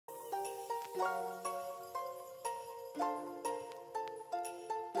Good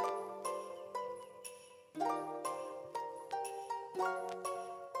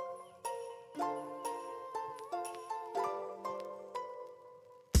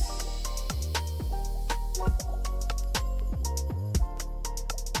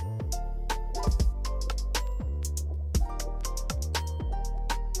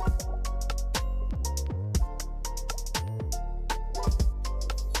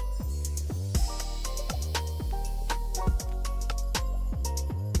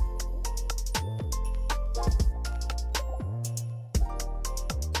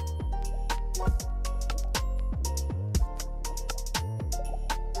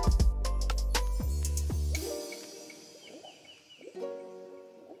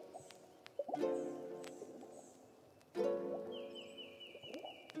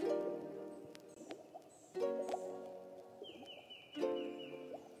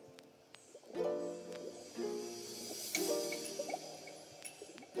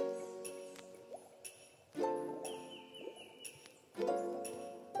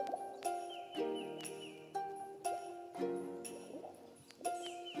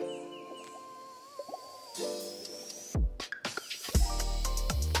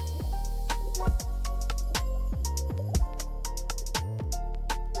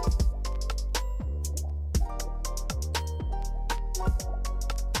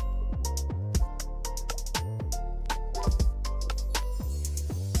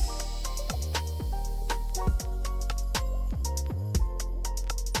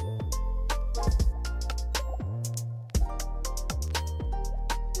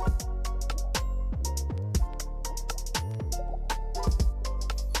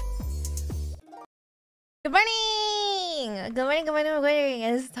morning! Good morning, good morning, good morning.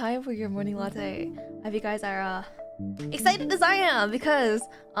 It's time for your morning latte. I hope you guys are excited as I am because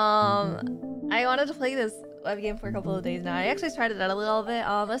I wanted to play this web game for a couple of days now. I actually tried it out a little bit.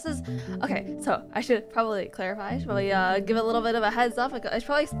 This is okay. So I should probably clarify. I should probably give a little bit of a heads up. I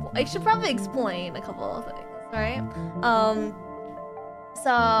should probably explain a couple of things. All right.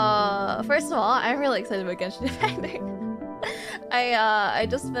 So first of all, I'm really excited about Genshin Impact. I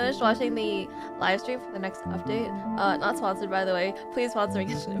just finished watching the live stream for the next update. Not sponsored, by the way. Please sponsor me,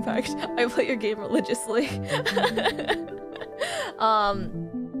 Genshin Impact. I play your game religiously.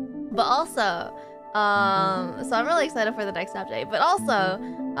 But also, so I'm really excited for the next update. But also,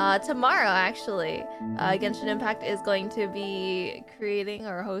 tomorrow actually, Genshin Impact is going to be creating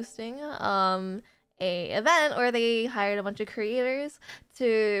or hosting a event where they hired a bunch of creators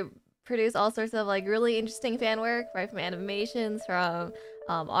to produce all sorts of like really interesting fan work, right? From animations, from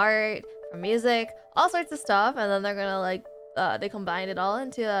art, from music, all sorts of stuff, and then they're gonna like they combined it all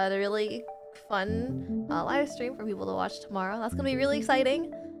into a really fun live stream for people to watch tomorrow. That's gonna be really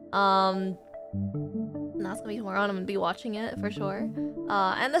exciting. And that's gonna be tomorrow, and I'm gonna be watching it for sure.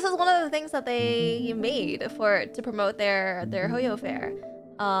 And this is one of the things that they made to promote their Hoyofair.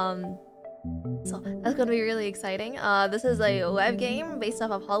 So that's gonna be really exciting. This is a web game based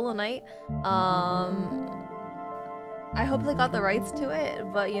off of Hollow Knight. I hope they got the rights to it,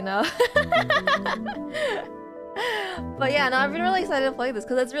 but you know. But yeah, no, I've been really excited to play this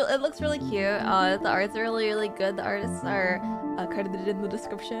because it looks really cute. The art's really, really good. The artists are credited in the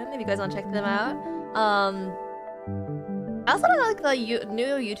description if you guys want to check them out. I also like the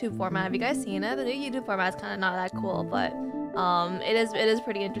new YouTube format. Have you guys seen it? The new YouTube format is kind of not that cool, but it is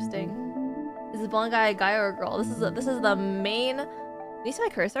pretty interesting. Is this blonde guy or a girl? This is the main. Can you see my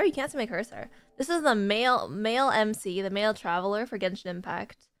cursor? You can't see my cursor. This is the male MC, the male traveler for Genshin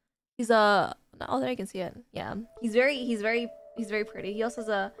Impact. He's oh, there you can see it. Yeah, he's very pretty. He also has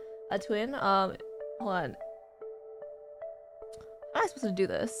a twin. Hold on. How am I supposed to do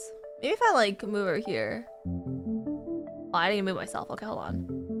this? Maybe if I like move over here. Oh, I didn't move myself. Okay, hold on.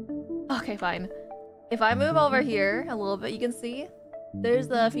 Okay, fine. If I move over here a little bit, you can see there's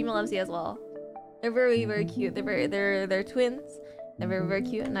the female MC as well. They're very cute. They're twins. They're very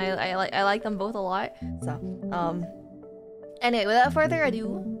cute, and I like them both a lot. So anyway, without further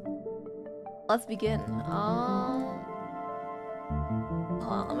ado, let's begin.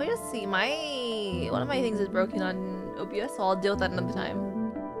 Let me just see. One of my things is broken on OBS, so I'll deal with that another time.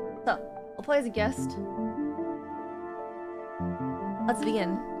 So I'll play as a guest. Let's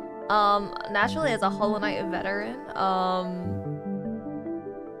begin. Naturally, as a Hollow Knight veteran,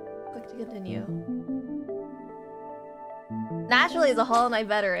 click to continue. Naturally, as a Hollow Knight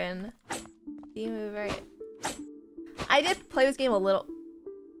veteran, right? I did play this game a little.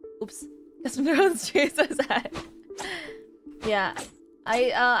 Oops, custom drone stream, so sad. Yeah,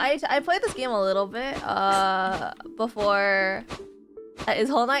 I played this game a little bit before That is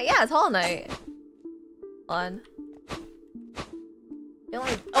Hollow Knight? Yeah, it's Hollow Knight. Hold on. They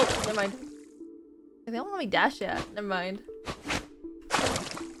only... Oh, never mind. They don't let me dash yet. Never mind.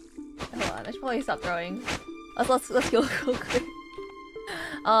 Hold on, I should probably stop throwing. Let's go real quick.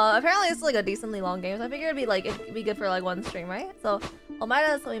 Apparently this is like a decently long game, so I figured it'd be good for like one stream, right? So we might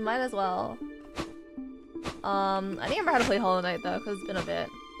as well. I didn't remember how to play Hollow Knight though, because it's been a bit.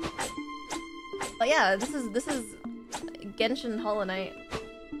 But yeah, this is Genshin Hollow Knight.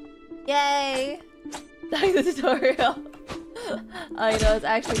 Yay! Starting the tutorial. I know, it's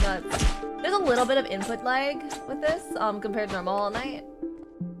actually nuts. There's a little bit of input lag with this, compared to normal Hollow Knight.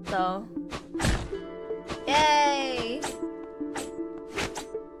 So, yay!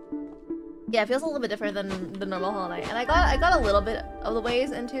 Yeah, it feels a little bit different than the normal Hollow Knight, and I got a little bit of the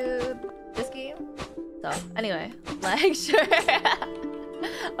ways into this game. So anyway, lag, sure.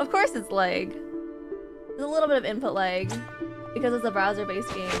 Of course it's lag. There's a little bit of input lag because it's a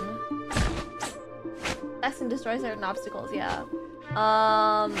browser-based game. That can destroy certain obstacles, yeah.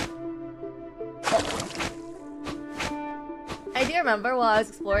 Oh. I do remember while I was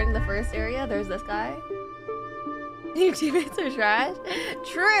exploring the first area, there's this guy. Your teammates are trash?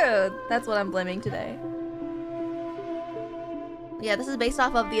 True! That's what I'm blaming today. Yeah, this is based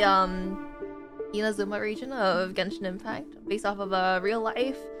off of the Inazuma region of Genshin Impact. Based off of a real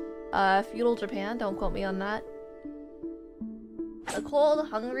life feudal Japan, don't quote me on that. A cold,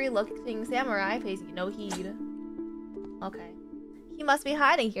 hungry looking samurai pays you no heed. Okay. He must be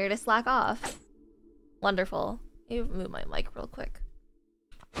hiding here to slack off. Wonderful. Let me move my mic real quick.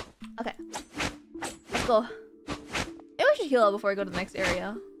 Okay. Let's go. Maybe I should heal up before I go to the next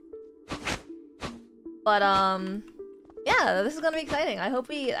area. But yeah, this is gonna be exciting. I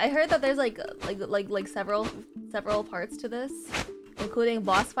heard that there's like several parts to this, including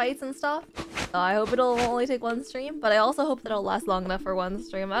boss fights and stuff. So I hope it'll only take one stream, but I also hope that it'll last long enough for one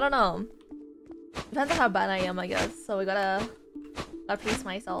stream. I don't know. Depends on how bad I am, I guess. So we gotta pace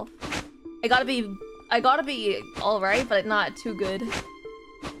myself. I gotta be alright, but not too good.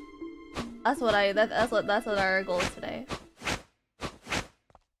 That's what our goal is today.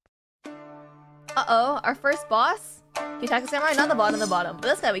 Uh-oh, our first boss? Can you attack a samurai? Not the bottom. But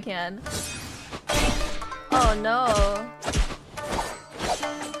this guy we can. Oh no.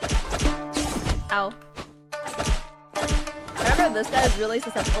 Ow. I remember this guy is really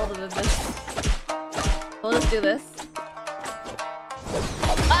susceptible to this. We'll just do this.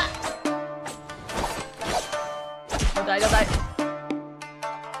 Ah! Don't die, don't die.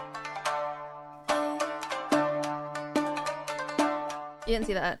 You didn't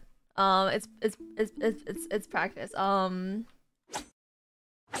see that. It's practice. I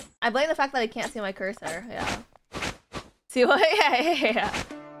blame the fact that I can't see my cursor. Yeah. See what? Yeah.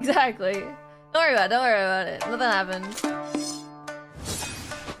 Exactly. Don't worry about it. Nothing happened.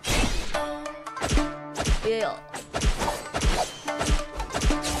 Yeah.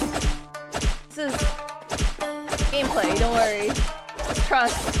 This is gameplay, don't worry.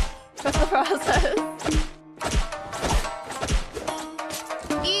 Trust the process.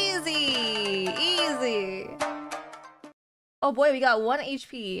 Easy. Oh boy, we got 1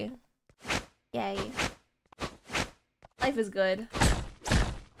 HP. Yay. Life is good.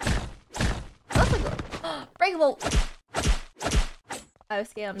 Breakable! I was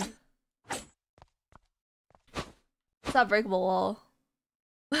scammed. It's not breakable wall.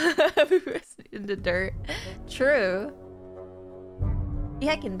 In the dirt. True. He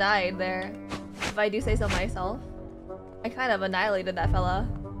heckin' died there. If I do say so myself. I kind of annihilated that fella.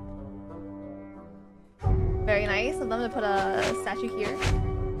 Very nice. I'm gonna put a statue here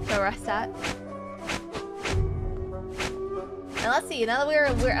to rest at. And let's see, now that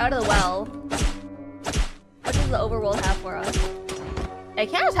we're out of the well, what does the overworld have for us? I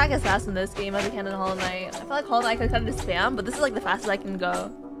can't attack as fast in this game as I can in Hollow Knight. I feel like Hollow Knight I could kind of just spam, but this is like the fastest I can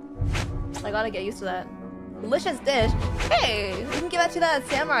go. So I gotta get used to that. Delicious dish. Hey, we can give that to that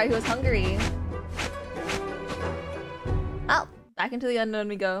samurai who was hungry. Oh, back into the unknown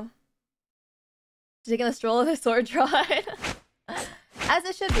we go. Taking a stroll with a sword drawn. As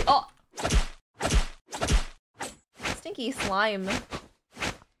it should be. Oh! Stinky slime.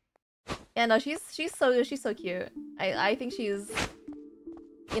 Yeah, no, she's so cute. I think she's,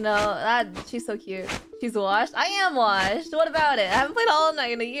 you know, she's so cute. She's washed. I am washed. What about it? I haven't played Hollow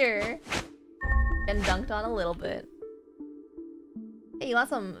Knight in a year. And dunked on a little bit. Hey, you want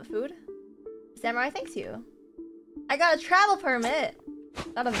some food? Samurai, thanks you. I got a travel permit.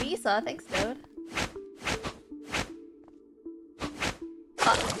 Got a visa. Thanks, dude.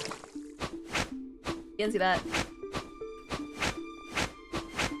 You didn't see that.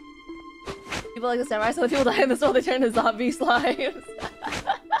 People like the samurai, so when people die in this world, they turn into zombie slimes.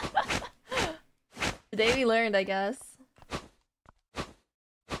 Today we learned, I guess.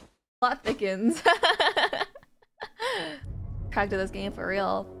 Plot thickens. Crack to this game for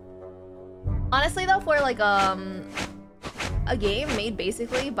real. Honestly though, for like a game made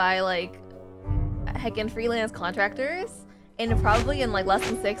basically by like heckin' freelance contractors and probably in like less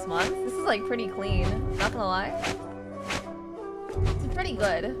than 6 months, this is like pretty clean. Not gonna lie. It's pretty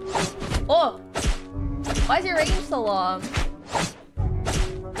good. Oh! Why is your range so long?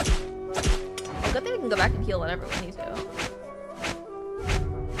 Well, good thing we can go back and heal whenever we need to.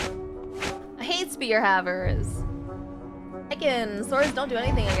 I hate spear havers. Heckin' swords don't do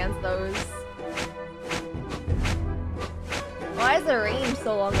anything against those. Why is the range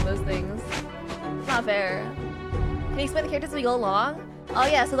so long on those things? It's not fair. Can you explain the characters as we go along? Oh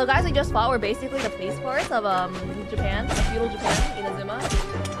yeah, so the guys we just fought were basically the police force of Japan, feudal Japan, Inazuma.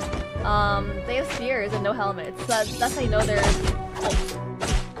 They have spears and no helmets. So that's how you know they're.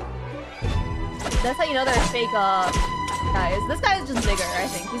 That's how you know they're fake guys. This guy is just bigger, I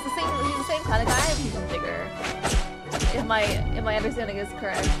think. He's the same kind of guy, but he's just bigger. If my understanding is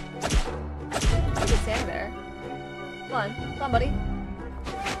correct. He's just standing there. Come on, buddy.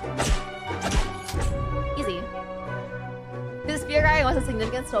 Easy. This spear guy wants a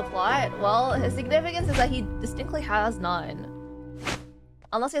significance to a plot. Well, his significance is that he distinctly has none.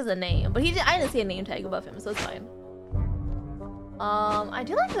 Unless he has a name. But I didn't see a name tag above him, so it's fine. I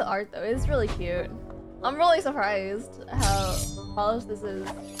do like the art though, it's really cute. I'm really surprised how polished this is.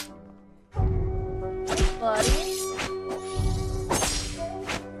 Buddy.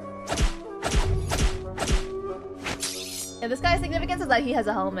 Yeah, this guy's significance is that he has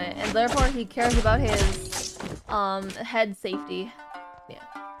a helmet, and therefore he cares about his head safety. Yeah.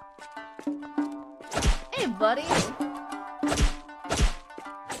 Hey, buddy.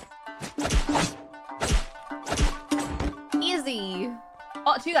 Easy.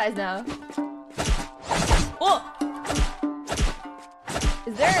 Oh, 2 guys now. Oh!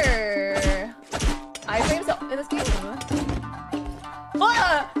 Is there iframes in this game?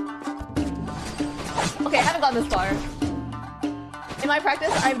 Ah! Okay, I haven't gotten this far. In my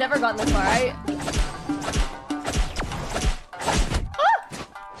practice, I've never gotten this far. Ah!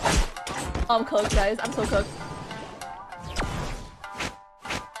 I'm cooked, guys. I'm so cooked.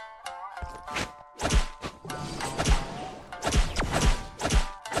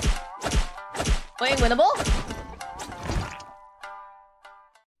 Wait, winnable?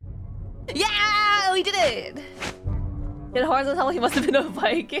 Yeah! We did it! Get horns on hell, he must have been a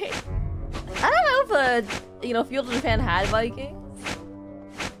Viking. I don't know if, feudal Japan had Vikings.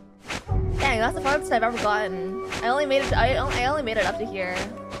 Dang, that's the farthest I've ever gotten. I only made it up to here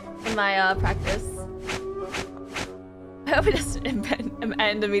in my practice. I hope it doesn't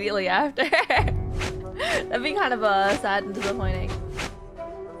end immediately after. That'd be kind of sad and disappointing.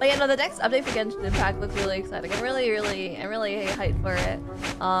 But yeah, no, the next update for Genshin Impact looks really exciting. I'm really hyped for it.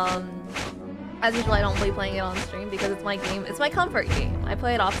 As usual, I don't be playing it on stream because it's my game. It's my comfort game. I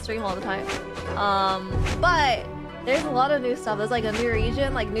play it off stream all the time. But there's a lot of new stuff. There's like a new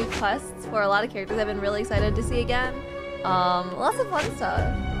region, like new quests for a lot of characters I've been really excited to see again. Lots of fun stuff.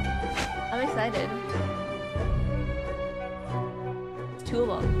 I'm excited. There's 2 of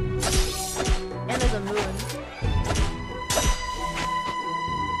them. And there's a moon.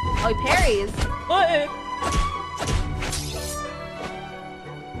 Oh, he parries! What?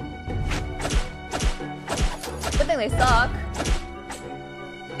 Good thing they suck.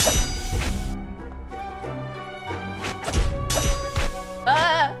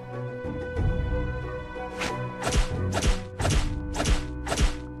 Ah!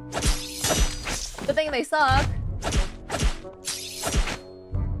 Good thing they suck.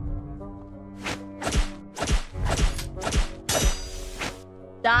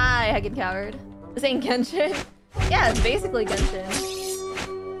 Die, heckin' coward. This ain't Genshin. Yeah, it's basically Genshin.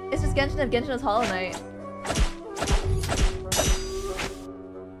 It's just Genshin if Genshin was Hollow Knight.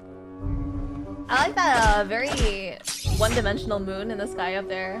 I like that very one-dimensional moon in the sky up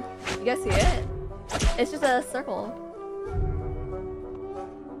there. You guys see it? It's just a circle.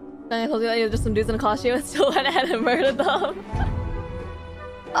 I told you that just some dudes in a costume and still went ahead and murdered them.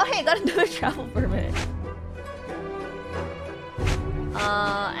 Oh hey, got another travel permit.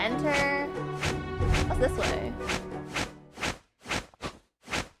 Enter. What's this way?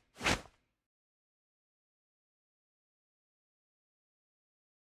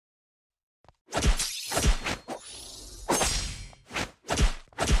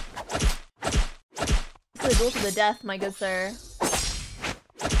 This is a duel to the death, my good sir.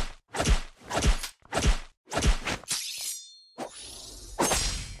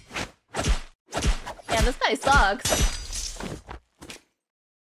 Yeah, this guy sucks.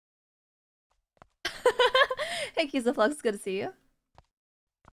 Hey, Kiza Flux, it's good to see you.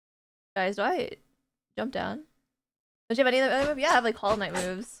 Guys, do I jump down? Don't you have any other move? Yeah, I have like Hollow Knight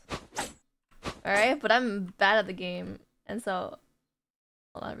moves. Alright, but I'm bad at the game. And so...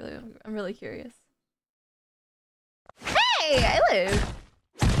 Hold on, I'm really curious. Hey! I live!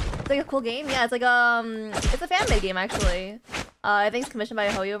 It's like a cool game. Yeah, it's like it's a fan-made game actually. I think it's commissioned by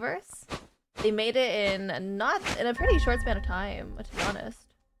Hoyoverse. They made it in a pretty short span of time, to be honest.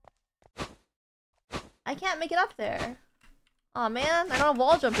 I can't make it up there. Aw, man, I don't have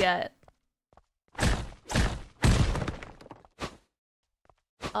wall jump yet.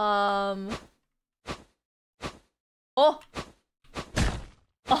 Oh! Oh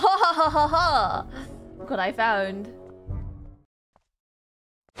ha ha ha ha! Look what I found.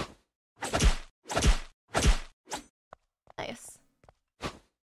 Nice.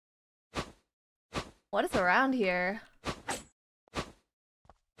 What is around here?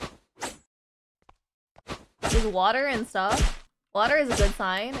 There's water and stuff. Water is a good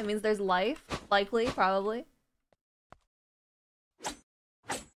sign. It means there's life. Likely, probably.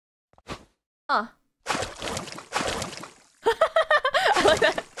 Huh. I like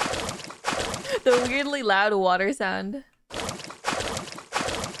that. The weirdly loud water sound.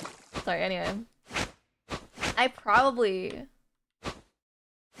 Sorry, anyway. I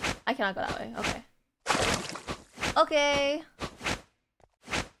cannot go that way. Okay. Okay.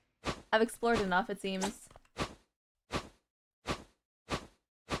 I've explored enough, it seems.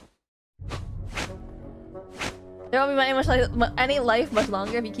 There won't be any life much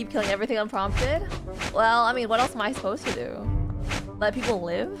longer if you keep killing everything unprompted. Well, I mean, what else am I supposed to do? Let people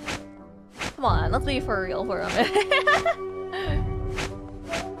live? Come on, let's be for real for a minute.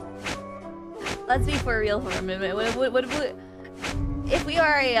 Let's be for real for a minute. If we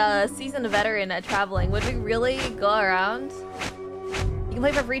are a seasoned veteran at traveling, would we really go around? You can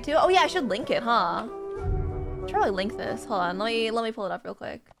play for free too? Oh yeah, I should link it, huh? I should probably link this. Hold on, let me pull it up real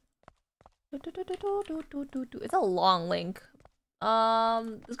quick. It's a long link.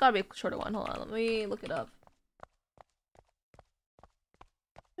 There's gotta be a shorter one. Hold on, let me look it up.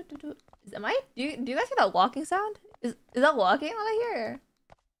 Do you guys hear that walking sound? Is that walking that I hear?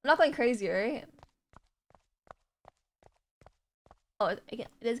 I'm not going crazy, right? Oh, it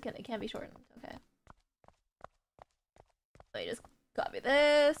can be shortened. Okay. Let me just copy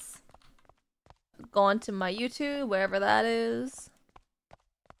this. Go onto my YouTube, wherever that is.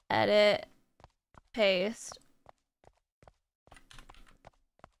 Edit. Paste.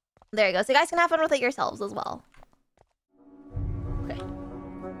 There you go. So you guys can have fun with it yourselves as well. Okay.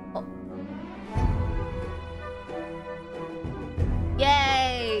 Oh.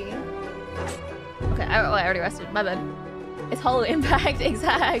 Yay! Okay, I already rested. My bad. It's Hollow Impact,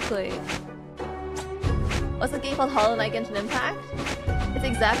 exactly. What's the game called? Hollow Knight Genshin Impact? It's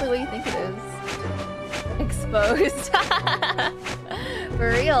exactly what you think it is. Exposed. For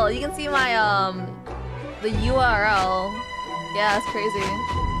real. You can see my the URL. Yeah, it's crazy.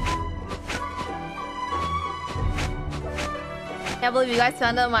 Can't believe you guys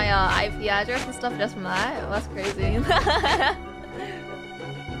found out my IP address and stuff just from that. That's crazy.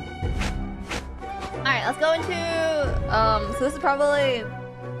 Alright, let's go into so this is probably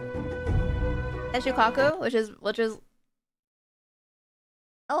Enshukaku, which is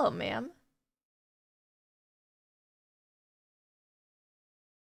hello, ma'am.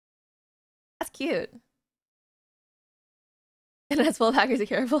 That's cute. And that's full of hackers, are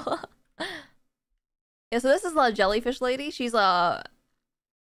careful. Yeah, so this is the jellyfish lady. She's a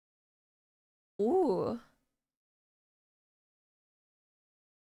ooh.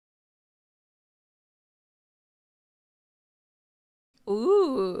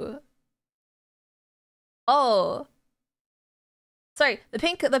 Ooh. Oh. Sorry, the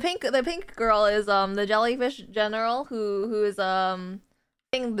pink girl is the jellyfish general who is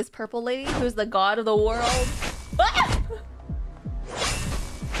this purple lady who's the god of the world. Ah!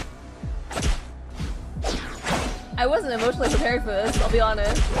 I wasn't emotionally prepared for this, I'll be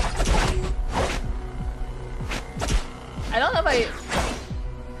honest. I don't know if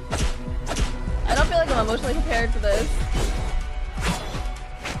I don't feel like I'm emotionally prepared for this.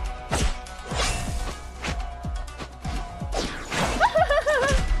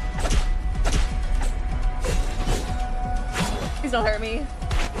 Please don't hurt me.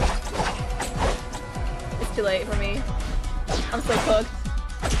 It's too late for me. I'm so cooked.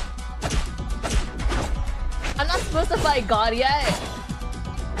 I'm not supposed to fight God yet.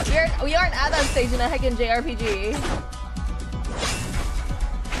 We aren't at that stage in a heckin' JRPG.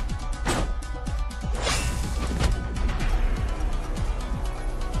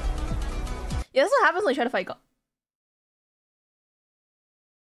 Yeah, this is what happens when you try to fight God.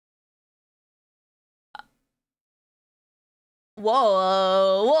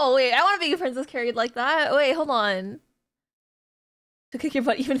 Whoa, whoa, wait, I want to be princess carried like that. Wait, hold on. To kick your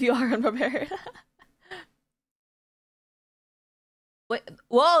butt even if you are unprepared. Wait,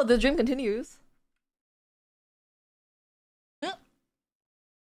 whoa, the dream continues. This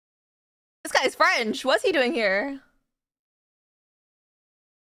guy's French. What's he doing here?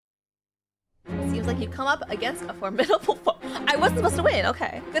 Seems like you come up against a formidable foe. I wasn't supposed to win.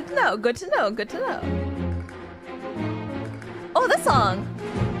 Okay, good to know. Good to know. Good to know. Oh, this song.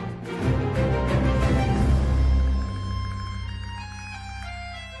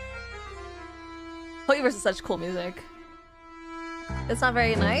 Hoyofair is such cool music. It's not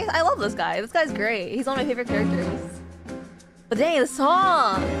very nice. I love this guy. This guy's great. He's one of my favorite characters. But dang, the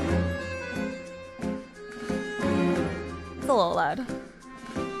song. It's a little loud.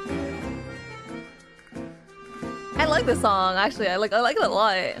 I like this song, actually. I like it a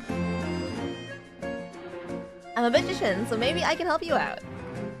lot. I'm a magician, so maybe I can help you out.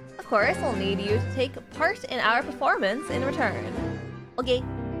 Of course, I'll need you to take part in our performance in return. Okay.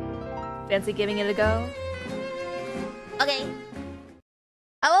 Fancy giving it a go? Okay.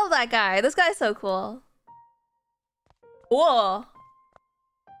 I love that guy. This guy's so cool. Whoa.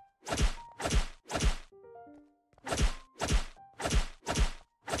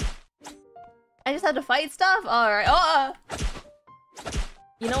 I just have to fight stuff? Alright. Oh!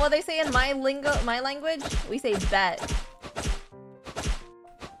 You know what they say in my language? We say bet.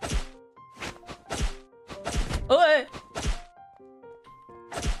 Oh!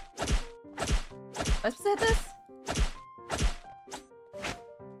 Am I supposed to hit this?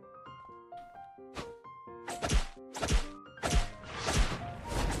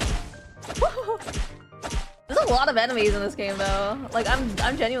 There's a lot of enemies in this game though. Like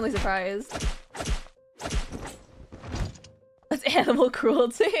I'm genuinely surprised. That's animal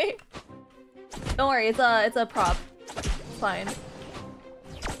cruelty. Don't worry, it's a prop. It's fine.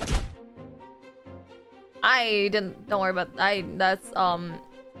 Don't worry about that's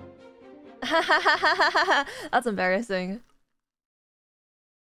that's embarrassing.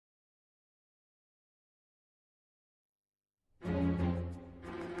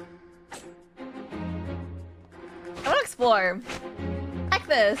 I wanna explore. Heck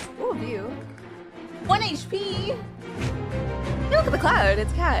this. Ooh, view. 1 HP! Hey, look at the cloud,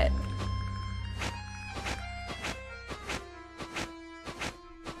 it's a cat.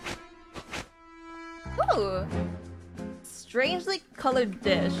 Ooh! Strangely colored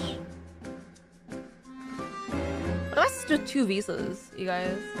dish. What do I do with 2 visas, you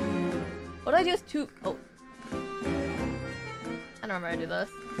guys? What do I do with 2? Oh. I don't remember how to do this.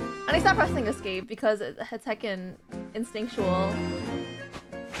 And I stopped pressing escape because it's heckin' instinctual.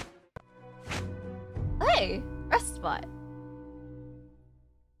 Hey! Rest spot.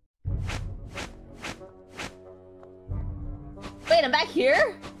 Wait, I'm back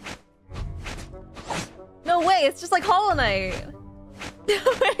here? No way, it's just like Hollow Knight!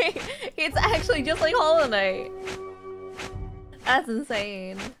 Wait, it's actually just like Hollow Knight! That's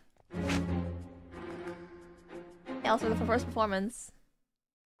insane. Yeah, also the first performance.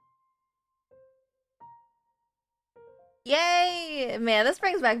 Yay! Man, this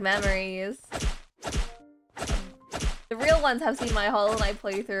brings back memories. The real ones have seen my Hollow Knight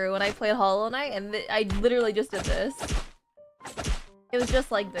playthrough when I played Hollow Knight, and I literally just did this. It was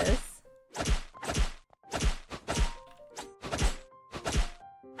just like this.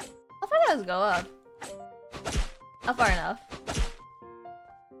 How far does it go up? Not far enough.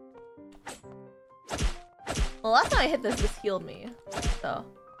 Well, last time I hit this healed me, so.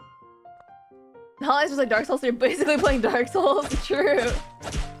 Now it's just like Dark Souls, so you're basically playing Dark Souls. True.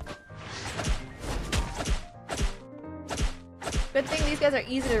 Good thing these guys are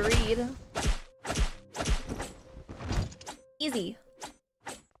easy to read. Easy.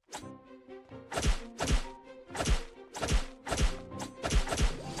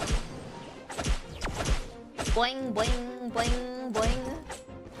 Boing, boing, boing, boing.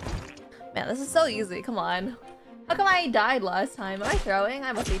 Man, this is so easy. Come on. How come I died last time? Am I throwing?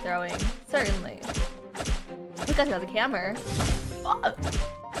 I must be throwing. Certainly. This guy's got the hammer. Oh.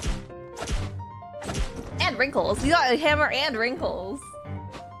 And wrinkles. You got a hammer and wrinkles.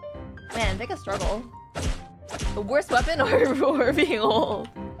 Man, take a struggle. The worst weapon or being old?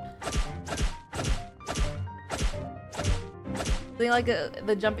 Something like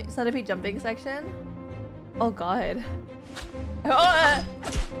the jumping centipede jumping section? Oh god. Oh!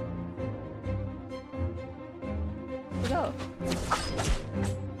 Go.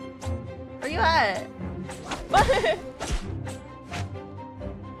 Where you at?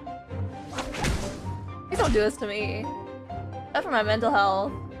 Please don't do this to me. That's for my mental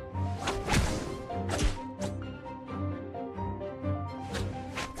health.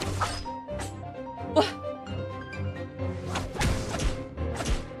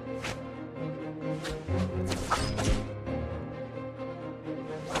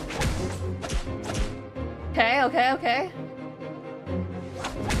 Okay.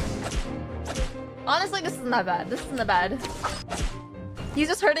 Honestly, this isn't that bad. This isn't that bad. He's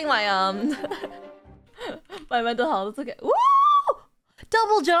just hurting my my mental health. It's okay. Woo!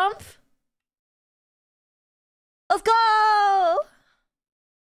 Double jump. Let's go!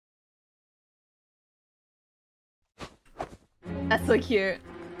 That's so cute.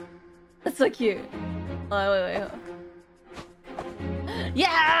 That's so cute. Oh, wait.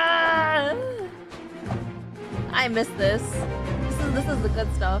 Yeah! I missed this. This is the good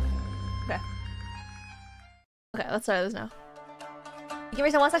stuff. Okay, let's start this now. Give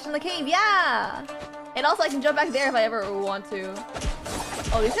me some one section in the cave, yeah! And also I can jump back there if I ever want to.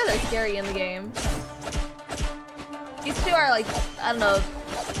 Oh, these guys are scary in the game. These two are like, I don't know,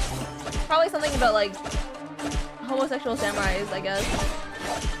 probably something about like homosexual samurais, I guess.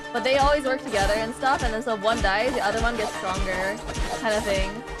 But they always work together and stuff, and then so if one dies, the other one gets stronger, kind of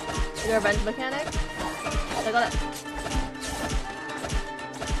thing. Like a revenge mechanic. So I got it.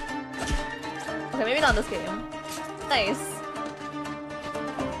 Okay, maybe not this game. Nice.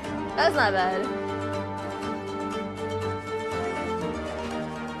 That's not bad.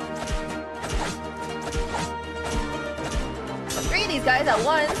 Three of these guys at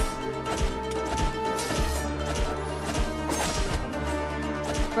once.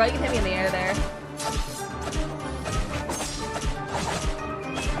 Bro, you can hit me in the air there.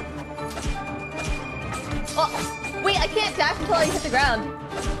 Oh, wait, I can't dash until I hit the ground.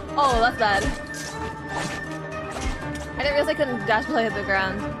 Oh, that's bad. I didn't realize I couldn't dash until I hit the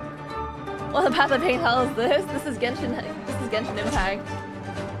ground. What the path of pain hell is this? This is Genshin Impact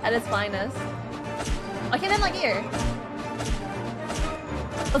at its finest. I can't hit my gear.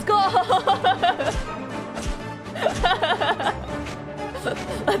 Let's go!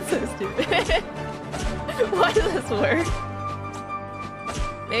 That's so stupid. Why does this work?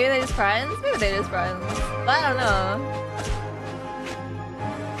 Maybe they're just friends? Maybe they're just friends. But I don't know.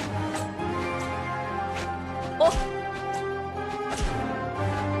 Oh!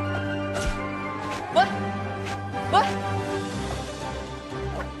 What? What?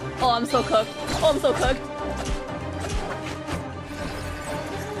 Oh, I'm so cooked. Oh, I'm so cooked.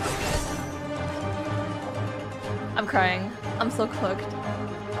 I'm crying. I'm so cooked.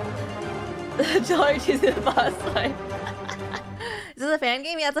 George is the boss fight. Is this a fan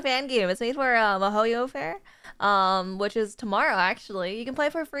game? Yeah, it's a fan game. It's made for a Hoyofair, which is tomorrow actually. You can play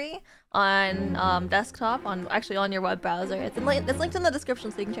for free on desktop, on your web browser. It's linked in the description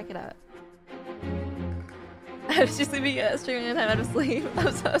so you can check it out. I was just streaming in time out of sleep.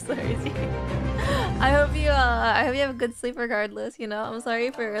 I'm so sorry, Z. I hope you have a good sleep regardless. You know, I'm sorry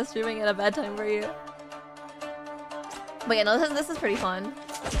for streaming at a bad time for you. But yeah, no, this is pretty fun.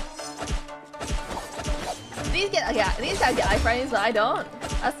 These guys get iframes, but I don't.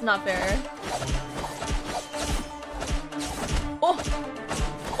 That's not fair. Oh!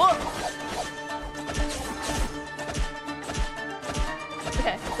 Oh!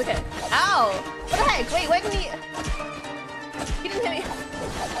 Okay, it's okay. Ow! What the heck? Wait, why didn't he... He didn't hit me.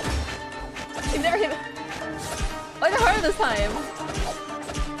 He never hit me. Why is it harder this time?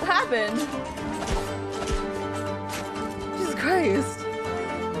 What happened? Jesus Christ.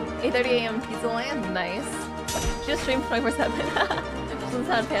 8:30 AM Pizza Land? Nice. Just streamed 24/7. Just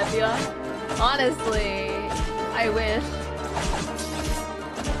on Pantheon. Honestly, I wish.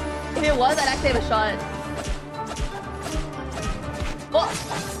 If it was, I'd actually have a shot. Oh,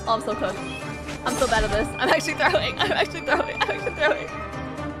 I'm so cooked. I'm so bad at this. I'm actually throwing.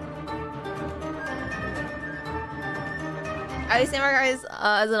 Are these samurais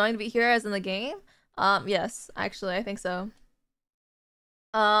as annoying to beat here as in the game? Yes, actually, I think so.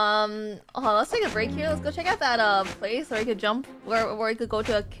 Hold on, let's take a break here. Let's go check out that place where we could jump, where we could go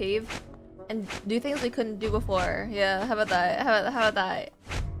to a cave and do things we couldn't do before. Yeah, how about that? How about that?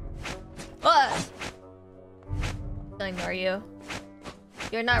 What? I'll ignore you.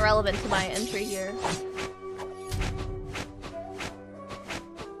 You're not relevant to my entry here.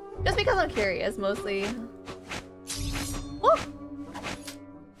 Just because I'm curious, mostly. Whoa!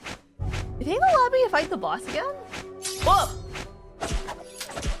 You think they'll allow me to fight the boss again? Whoa!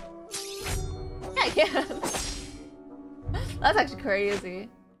 Yeah, I can. That's actually crazy.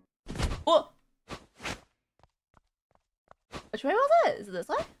 Whoa! Which way was it? Is it this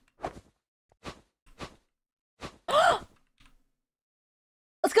way?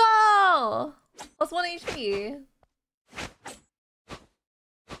 Let's go! Plus 1 HP.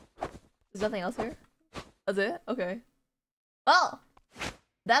 There's nothing else here? That's it? Okay. Well,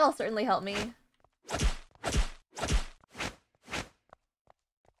 that'll certainly help me.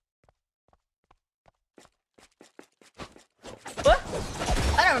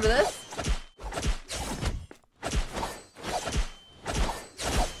 I remember this.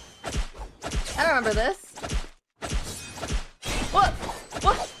 I don't remember this. What?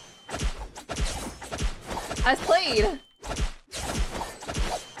 What? I played.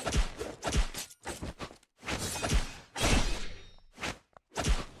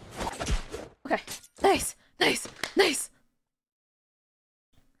 Okay. Nice. Nice. Nice.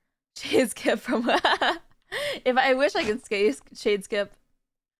 Shade skip from if I wish I could shade skip.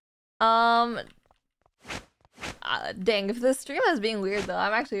 Dang, if the stream is being weird though,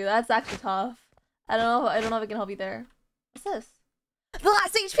 that's actually tough. I don't know if I can help you there. What's this? The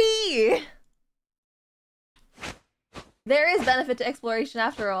last HP! There is benefit to exploration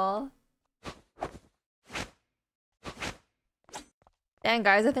after all. Dang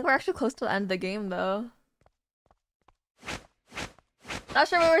guys, I think we're actually close to the end of the game though. I'm not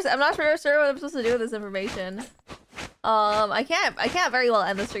sure what I'm supposed to do with this information. I can't very well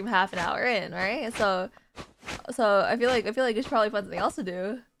end the stream half an hour in, right? So I feel like we should probably find something else to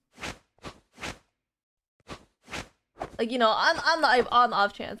do. Like, you know, on the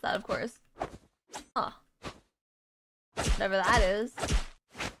off chance that, of course. Huh. Whatever that is.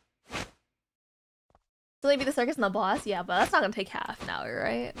 So maybe the circus and the boss? Yeah, but that's not gonna take half an hour,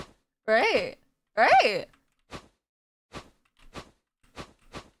 right? Right? Right?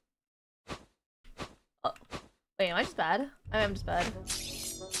 Oh. Wait, am I just bad? I am just bad.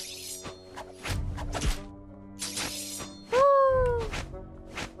 Woo!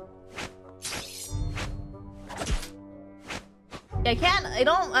 Yeah, I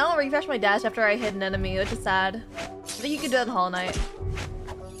don't refresh my dash after I hit an enemy, which is sad. I think you could do that in Hollow Knight.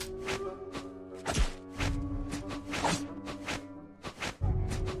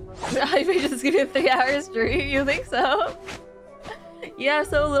 I may just give you a 3-hour stream, you think so? You have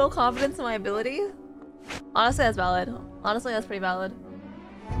so little confidence in my ability? Honestly, that's valid. Honestly, that's pretty valid.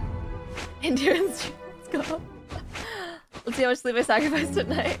 Endurance stream, let's go. Let's see how much sleep I sacrificed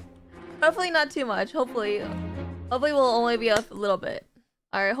tonight. Hopefully not too much, hopefully we'll only be a little bit.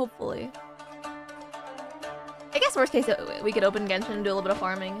 Alright, hopefully. I guess worst case, we could open Genshin and do a little bit of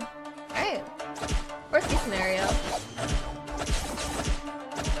farming. Alright. Worst case scenario.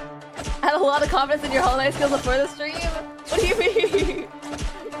 I had a lot of confidence in your Hollow Knight skills before the stream? What do you mean?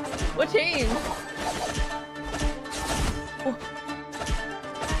 What changed? Oh.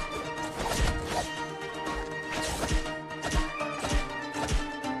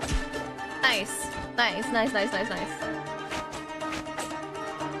 Nice. Nice.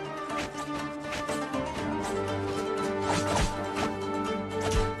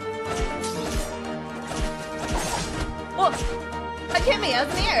 Whoa! That hit me, I was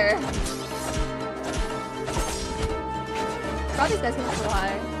in the air! All these guys can so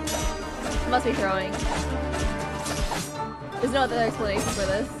high. Must be throwing. There's no other explanation for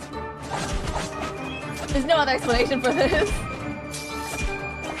this. There's no other explanation for this.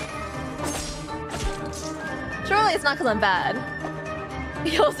 Surely it's not because I'm bad.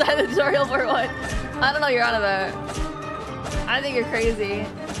 You'll start the tutorial for what? I don't know what you're on about. I think you're crazy.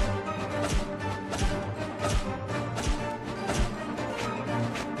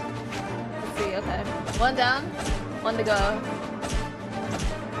 Let's see, okay. One down, one to go.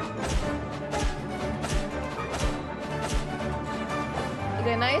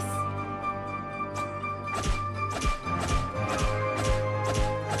 Okay, nice.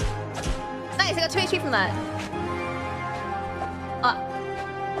 Nice, I got 2 HP from that.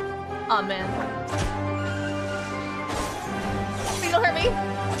 Oh man. Please don't hurt me.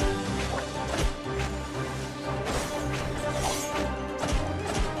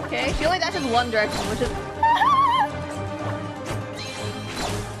 Okay, she only dashes one direction, which is...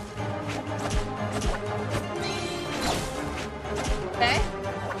 Okay.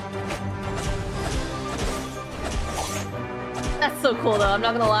 That's so cool though, I'm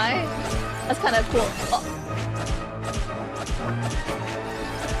not gonna lie. That's kind of cool. Oh.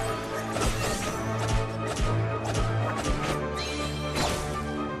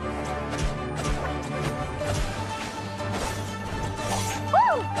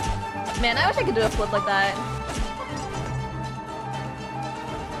 Man, I wish I could do a flip like that.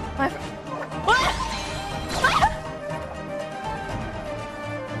 What?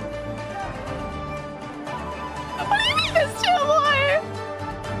 What do you mean there's 2 more?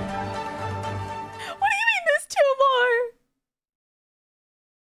 What do you mean there's 2 more?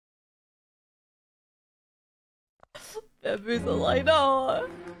 Bamboozle, I know.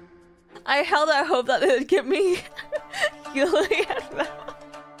 I held out hope that it would give me healing at that.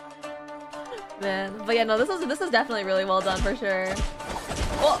 Man, but yeah, no, this is definitely really well done for sure.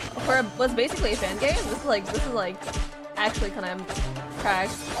 Well, for what's basically a fan game, this is like actually kind of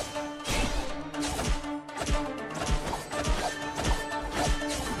cracked.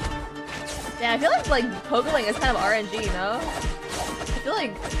 Yeah, I feel like Pokeling is kind of RNG, you know? I feel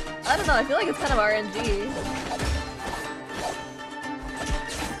like, I don't know, I feel like it's kind of RNG.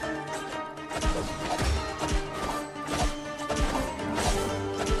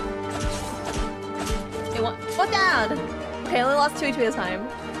 What down? Okay, I only lost 2 HP this time.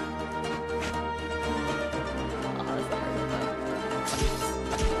 Oh, that's the hardest though.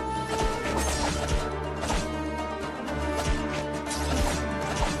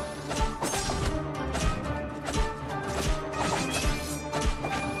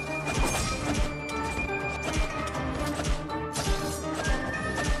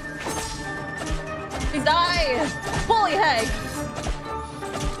 Please die! Holy heck!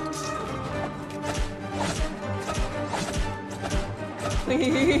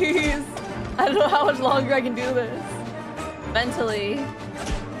 Please! I don't know how much longer I can do this. Mentally.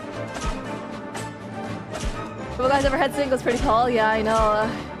 You guys ever had singles pretty tall? Yeah, I know.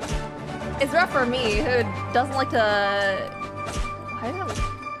 It's rough for me, who doesn't like to...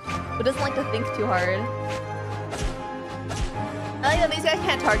 Who doesn't like to think too hard. I like that these guys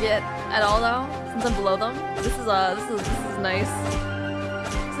can't target at all though, since I'm below them. This is nice.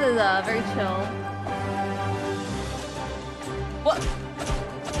 This is very chill. What?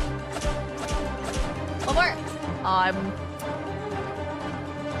 One more!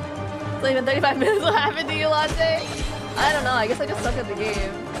 It's not even 35 minutes. What happened to you, Latte? I don't know, I guess I just suck at the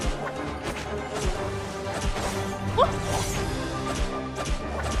game. What?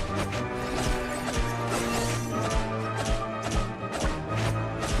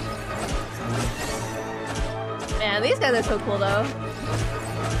 Man, these guys are so cool though.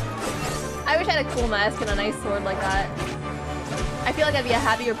 I wish I had a cool mask and a nice sword like that. I feel like I'd be a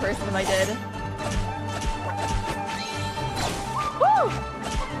happier person if I did. Woo!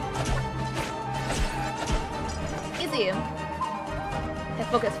 Easy. Okay,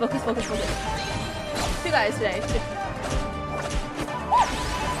 focus, focus, focus, focus. 2 guys today.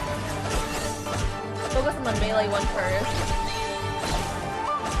 Focus on the melee one first.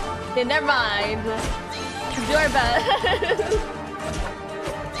 Okay, never mind. Do our best.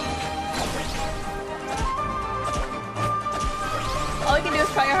 All we can do is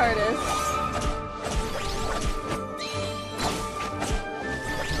try our hardest.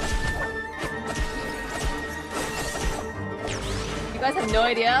 You guys have no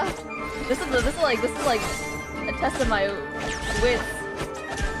idea. This is like a test of my wits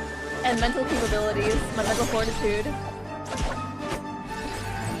and mental capabilities, my mental fortitude.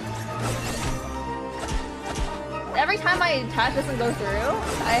 Every time I attack doesn't go through,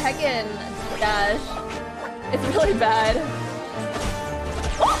 I heckin' dash. It's really bad.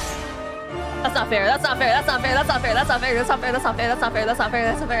 That's not fair, that's not fair, that's not fair, that's not fair, that's not fair, that's not fair, that's not fair, that's not fair, that's not fair,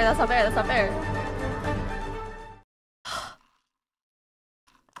 that's not fair, that's not fair, that's not fair.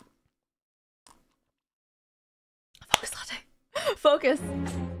 Focus, Latte. Focus.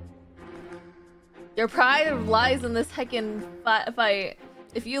 Your pride lies in this heckin' fight.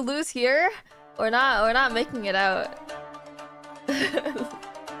 If you lose here, we're not making it out. This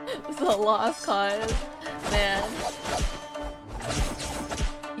is a lost cause, man.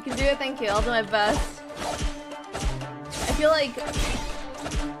 You can do it, thank you. I'll do my best. I feel like,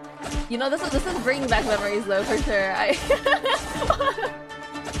 you know, this is bringing back memories though, for sure.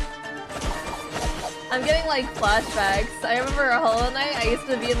 I'm getting like flashbacks. I remember a Hollow Knight. I used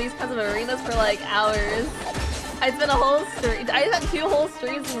to be in these kinds of arenas for like hours. I spent a whole stream. I had 2 whole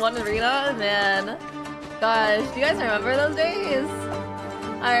streams in one arena, man. Gosh, do you guys remember those days?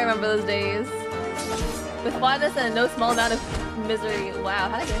 I remember those days. With fondness and no small amount of misery. Wow,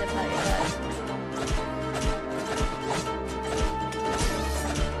 how did I get hit like that?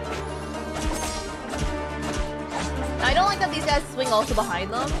 I don't like that these guys swing also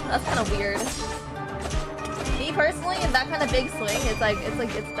behind them. That's kind of weird. Me personally, in that kind of big swing, it's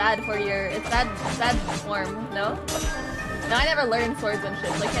bad for your, it's bad form, no? No, I never learned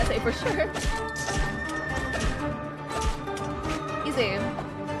swordsmanship, so I can't say for sure. Easy.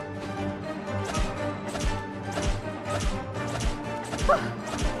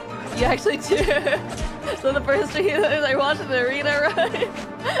 You actually do. So the first stream I watched the arena run.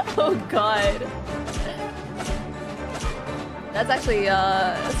 Oh god. That's actually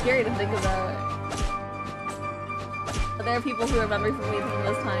scary to think about. But there are people who remember from me from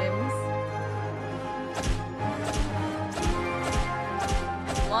those times.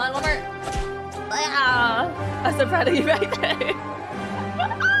 Come on, one more. Ah, I'm so proud of you back there.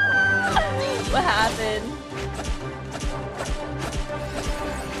 What happened?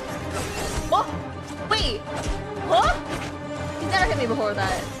 Oh! Wait! Huh? never hit me before with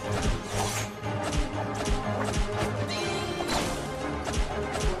that.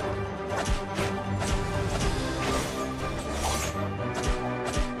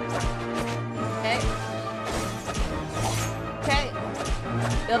 Okay. Okay.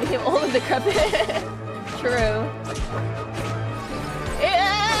 They'll become old and decrepit. True.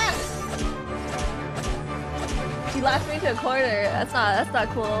 Yeah! She lashed me to a corner. That's not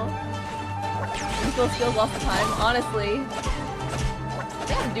cool. You feel skills lost of time, honestly. I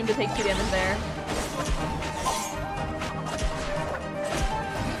think I'm doomed to take 2 damage there.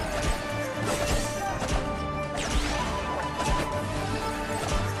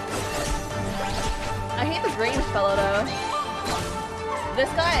 I hate this range fellow though. This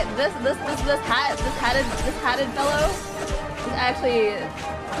guy, this hatted fellow is actually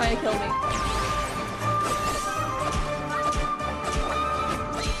trying to kill me.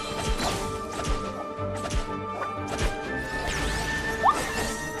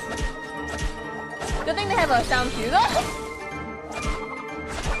 Good thing they have a sound cue.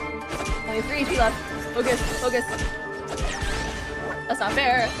 Only 3 HP left. Focus. That's not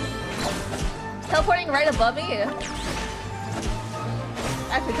fair. Teleporting right above me?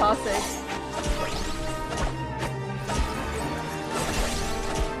 Actually toxic.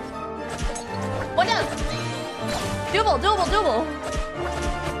 One down! Double!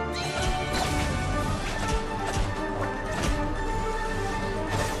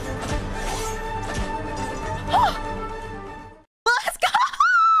 Let's go!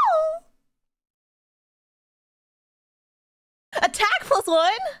 Attack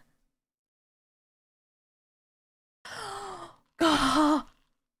 +1?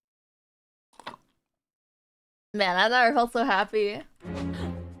 Man, I've never felt so happy.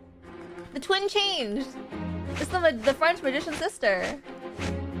 The twin changed! It's the French magician sister.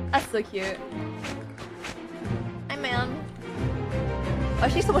 That's so cute. Hi, man. Why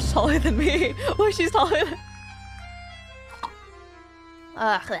is she so much taller than me? Why is she taller than...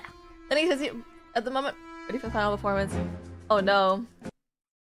 Then he says, at the moment, ready for the final performance. Oh no. I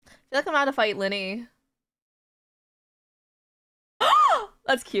feel like I'm about to fight Linny.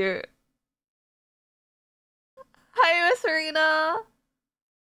 That's cute. Hi, Miss Serena.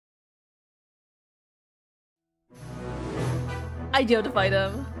 I do have to fight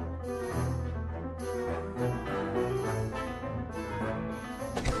him.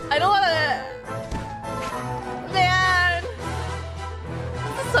 I don't wanna... Man!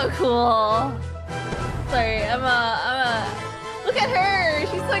 This is so cool. Sorry, I'm a... Look at her!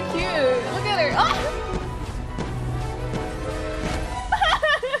 She's so cute! Look at her! Oh!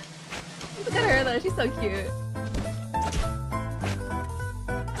 Look at her though, she's so cute.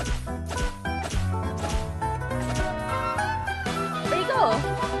 Where you go?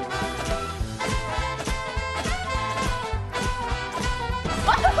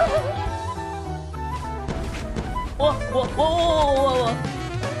 Whoa.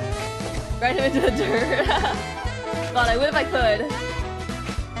 Right him into the dirt. God, I would if I could.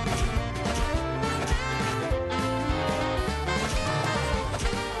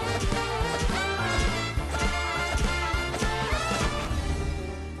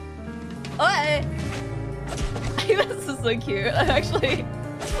 This is so cute. Actually,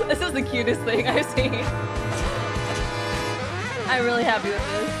 this is the cutest thing I've seen. I'm really happy with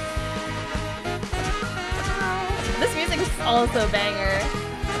this. This music is also a banger.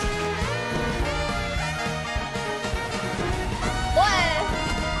 What?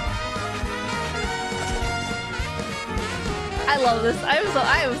 I love this. I'm so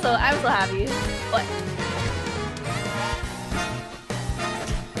happy. What?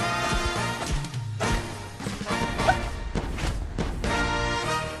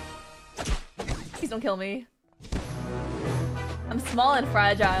 Please don't kill me. I'm small and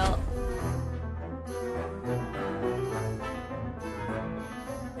fragile.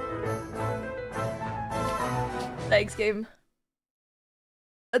 Thanks, game.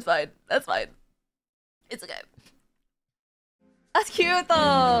 That's fine. That's fine. It's okay. That's cute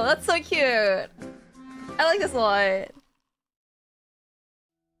though. That's so cute. I like this a lot.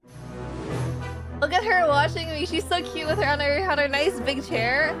 Look at her watching me. She's so cute with her on her nice big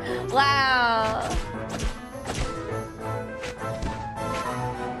chair. Wow.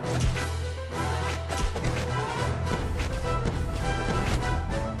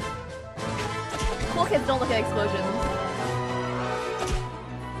 Cool kids don't look at explosions.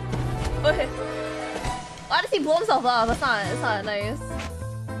 Okay. Why does he blow himself up? It's not nice.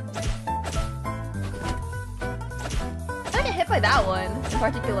 I get hit by that one in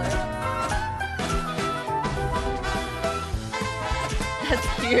particular. That's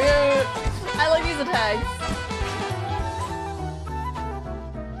cute. I like these attacks.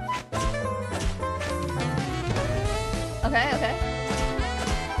 Okay, okay.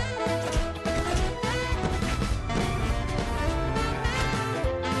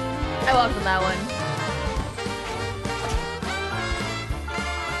 I welcome that one.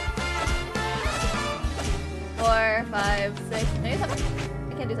 Four, five, six, maybe 7?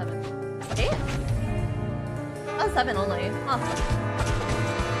 I can't do 7. 8? Oh, 7 only. Huh.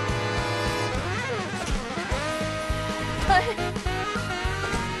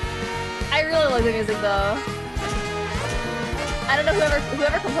 I really like the music though. I don't know,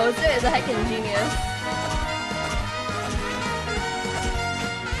 whoever composed it is a heckin' genius.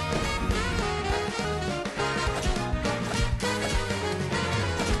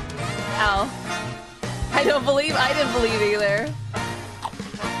 Ow. I didn't believe either.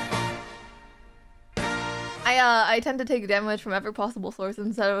 I tend to take damage from every possible source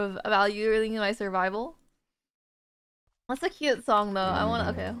instead of evaluating my survival. What's a cute song though? I wanna,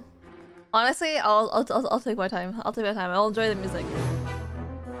 okay. Honestly, I'll take my time. I'll take my time. I'll enjoy the music.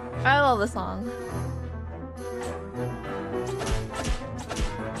 I love the song.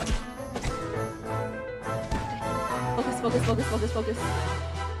 Focus.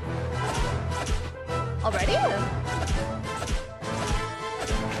 Already?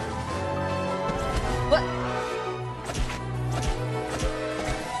 What?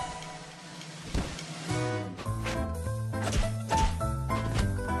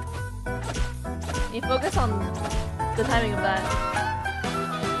 You focus on the timing of that.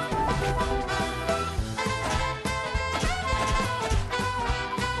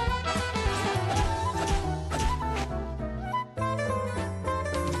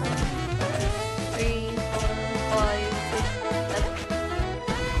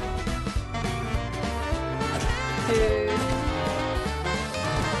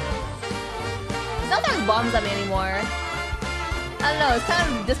 Bombs at me anymore. I don't know, it's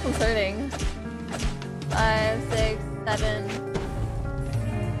kind of disconcerting. 5, 6, 7.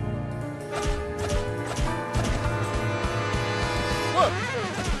 Whoa!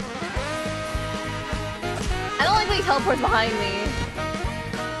 I don't like when he teleports behind me.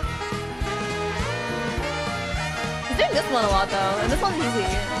 He's doing this one a lot though, and this one's easy.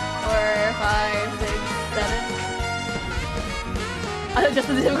 4, 5, 6, 7. I adjust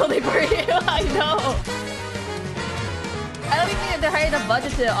the difficulty for you. I know. I don't even think they're high enough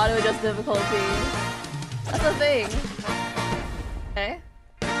budget to auto adjust difficulty. That's the thing. Okay.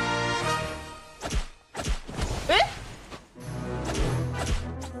 Eh?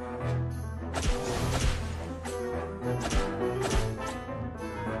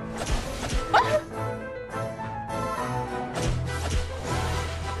 What?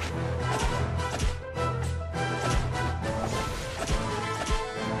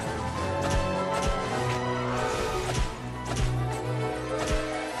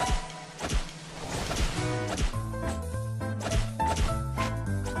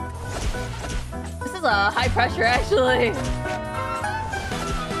 High pressure, actually.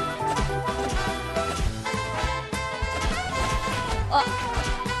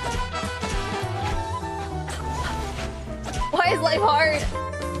 Why is life hard?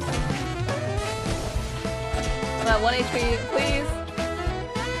 I'm at 1 HP, please.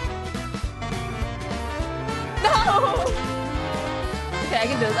 No! Okay, I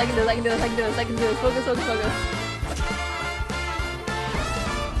can do this. Focus.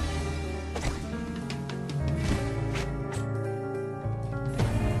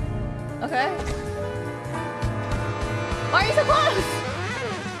 Okay. Why are you so close?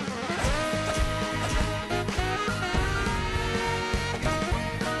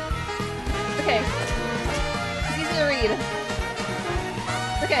 Okay. It's easy to read.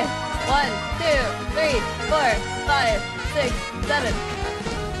 Okay. 1, 2, 3, 4, 5, 6, 7.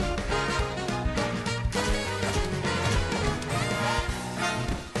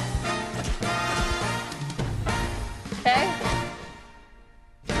 Okay.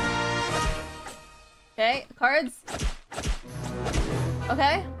 Okay, cards.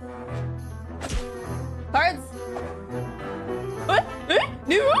 Okay. Cards. What?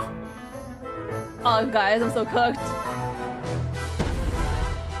 New? Oh, guys, I'm so cooked.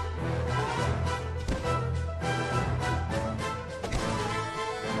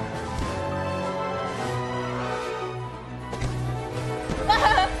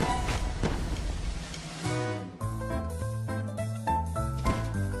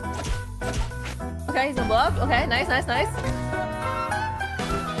 Okay, he's gonna blow up. Okay, nice. 2, 3,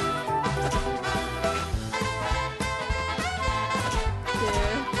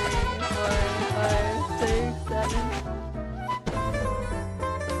 4, 5, 6, 7.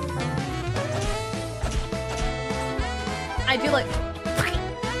 I do like...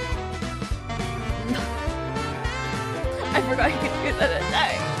 forgot you could do that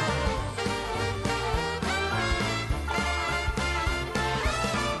attack.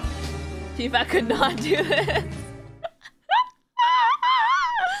 Tifa could not do this.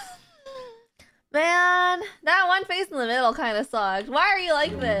 Man, that one face in the middle kind of sucked. Why are you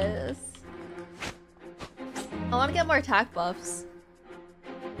like this? I want to get more attack buffs.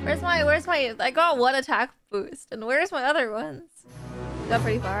 Where's my, I got one attack boost, and where's my other ones? Got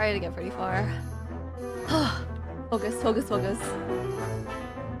pretty far, I had to get pretty far. Focus, focus, focus.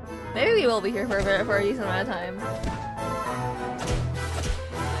 Maybe we will be here for a decent amount of time.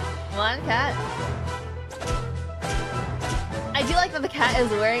 Come on, cat. I do like that the cat is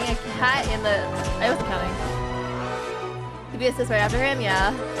wearing a cat in the... I wasn't counting. Could be assist right after him,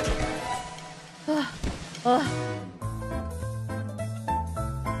 yeah.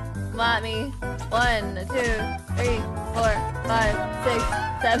 Come at me. 1, 2, 3, 4, 5, 6,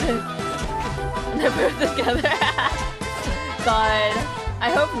 7. And then put them together. God. I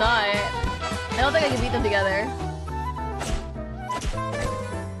hope not. I don't think I can beat them together.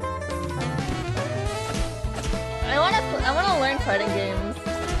 I wanna learn fighting games.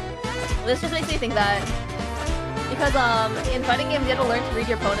 This just makes me think that. Because in fighting games you have to learn to read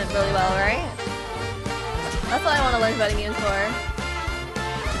your opponent really well, right? That's what I wanna learn fighting games for.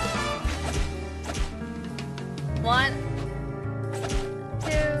 1, 2,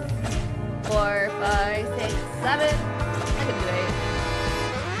 4, 5, 6, 7. I can do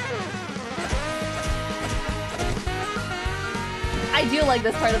 8. I do like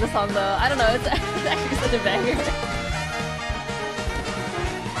this part of the song though. I don't know, it's actually such a banger.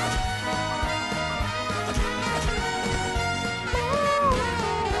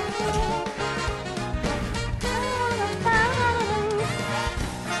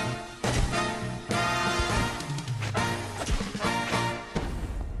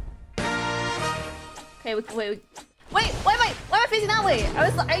 Okay, wait, why am I facing that way? Yeah,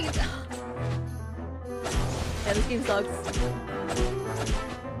 this game sucks.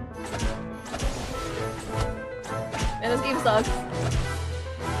 Man, this game sucks.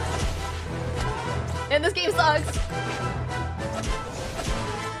 Man, this game sucks.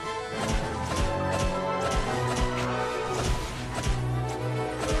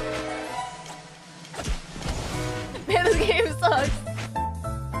 Man, this game sucks.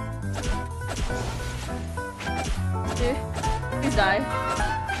 Please die.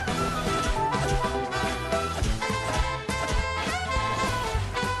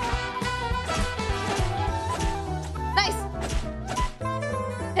 Nice!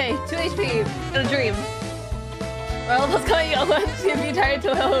 Hey, 2 HP and a dream. We're all of us got yellow and she'd be tired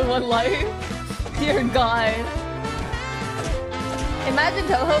to hell in 1 life. Dear God. Imagine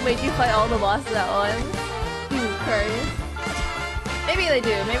Toho made you fight all the bosses at once. Jesus Christ. Maybe they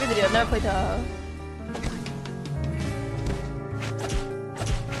do, maybe they do. I've never played Toho.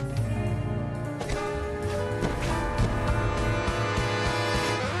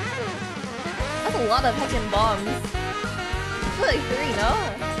 A lot of heckin' bombs. It's like 3, no?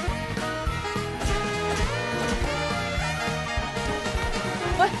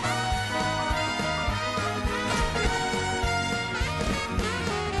 What?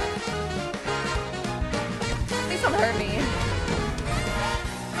 Please don't hurt me.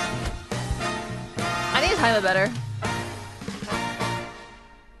 I need to time it better.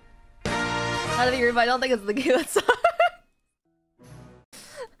 Out of the room, I don't think it's the game that sucks.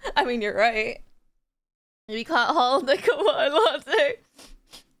 I mean, you're right. We can't hold the one latte.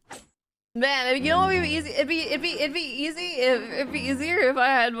 Man, you know what would be easy? It'd be easier if I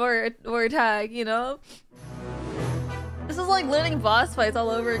had more attack, you know? This is like learning boss fights all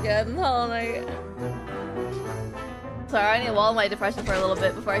over again. Hollow Knight. Sorry, I need to wall my depression for a little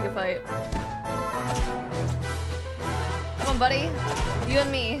bit before I can fight. Come on, buddy. You and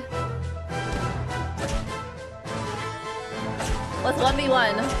me. Let's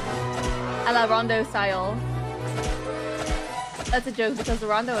 1v1. A la Rondo style. That's a joke because the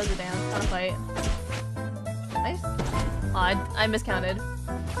Rondo is a dance, not a fight. Nice. Oh, I miscounted.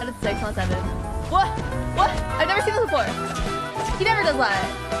 I did 6, not 7. What? What? I've never seen this before. He never does that.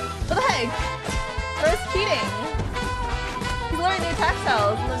 What the heck? Bro's cheating. He's learning new attack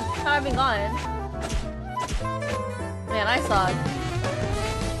styles and then how I've been gone. Man, I suck.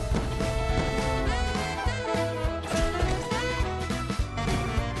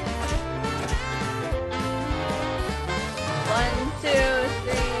 One, 2, 3,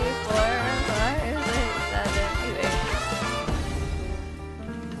 4, 5, 6, 7,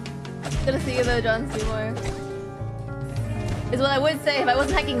 8. Gonna see you though, John Seymour. Is what I would say if I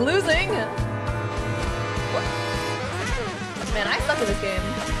wasn't hacking losing. What? Man, I suck at this game.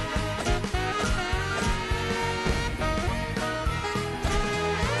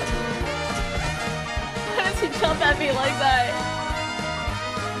 jump at me like that.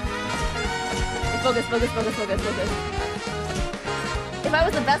 Focus, focus, focus, focus, focus. If I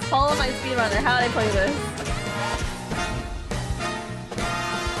was the best Hollow Knight speedrunner, how would I play this?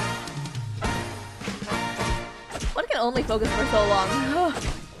 One can only focus for so long.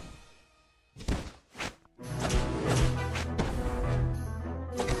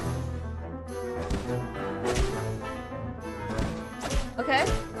 Okay.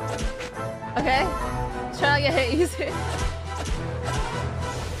 Okay. Try not to get hit easy. I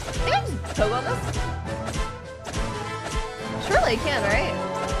think I just poke on this? Surely I can, right?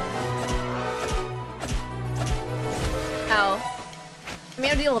 Ow. I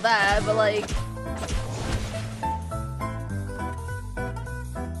mean, I'll deal with that, but like...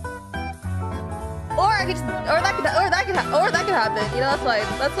 Or I could just... Or that could happen. You know, that's fine.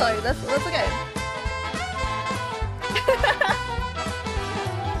 That's fine. That's okay.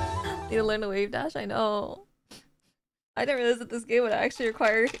 Need to learn to wave dash? I know. I didn't realize that this game would actually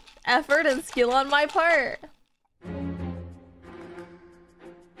require effort and skill on my part.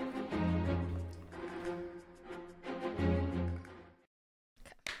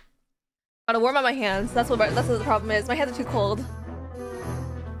 Gotta warm up my hands. That's what the problem is. My hands are too cold.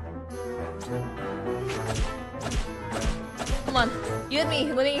 Come on, you and me,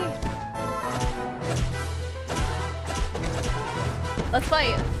 Winnie. Let's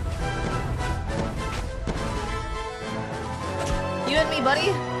fight. You and me,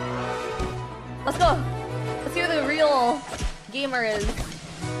 buddy. Let's go. Let's see who the real gamer is.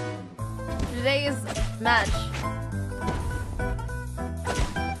 Today's match.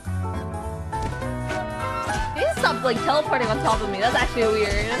 You need to stop like teleporting on top of me. That's actually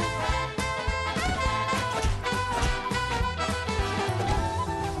weird.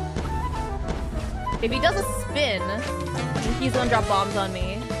 If he does a spin, he's gonna drop bombs on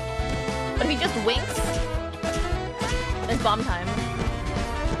me. But if he just winks, it's bomb time.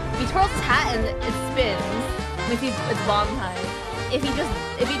 If he twirls his hat and it spins, it's bomb time. If he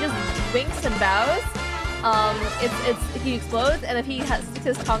just winks and bows, he explodes, and if he sticks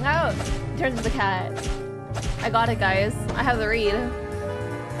his tongue out, he turns into a cat. I got it, guys. I have the read.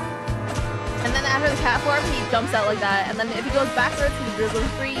 And then after the cat form, he jumps out like that. And then if he goes backwards, he does a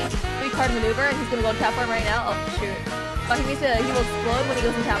three-card maneuver, and he's gonna go in cat form right now. Oh shoot! But he will explode when he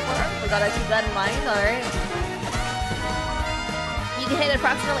goes in cat form. We gotta keep that in mind. All right. You can hit it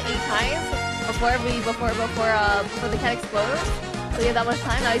approximately 8 times before the cat explodes. So you have that much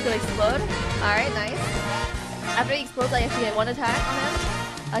time. Now he's gonna explode. All right, nice. After he explodes, I actually get 1 attack on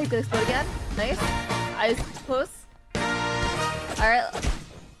him. He's gonna explode again. Nice. Eyes close. All right.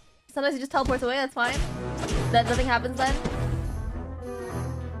 Sometimes he just teleports away. That's fine. That nothing happens then.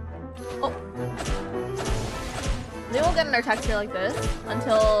 Oh. They won't get an attack here like this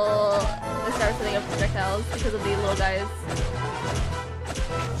until they start setting up projectiles because of these little guys.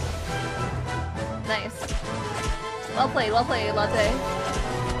 Nice. Well played, Latte.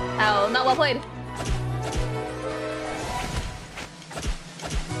 Ow, not well played.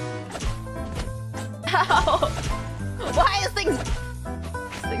 Ow! Why is things...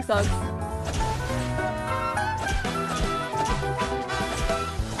 This thing sucks.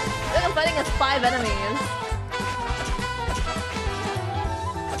 I think I'm fighting against 5 enemies.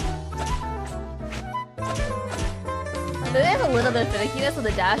 They have a little bit of finickiness with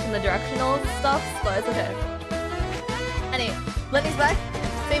the dash and the directional stuff, but it's okay. Anyway, Lenny's back.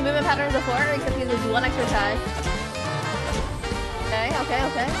 Same movement pattern as before, except he's with 1 extra attack. Okay.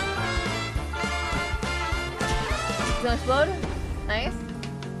 He's gonna explode. Nice.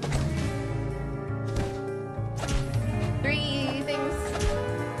 3 things.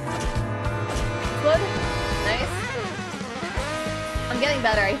 Explode. Nice. I'm getting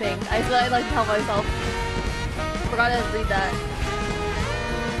better, I think. I feel like to help myself. Forgot to read that.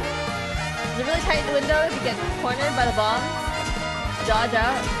 It's a really tight window if you get cornered by the bomb. Dodge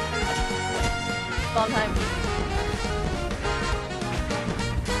out. Bomb time.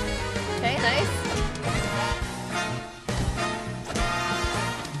 Okay, nice.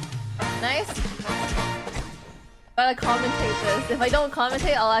 Nice. Gotta commentate this. If I don't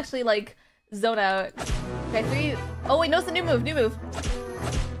commentate, I'll actually like zone out. Okay, 3. Oh wait, no, it's a new move.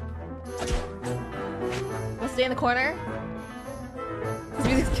 We'll stay in the corner. This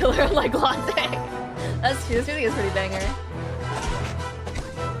music's killer, unlike Latte. That's true. This music is pretty banger.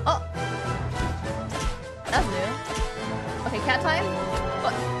 Oh, that's new. Okay, cat time.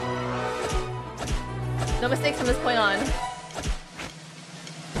 What? No mistakes from this point on.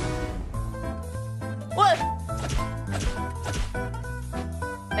 What?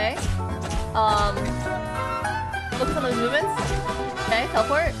 Okay. Focus on those movements. Okay,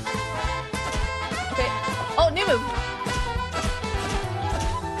 teleport. Okay. Oh, new move.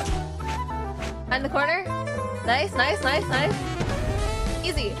 Find the corner. Nice, nice, nice, nice.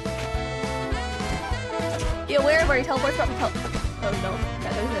 Easy. Be aware where he teleports from. Oh no.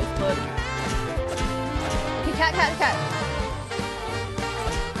 Yeah, there's no explode. Okay, cat, cat, cat.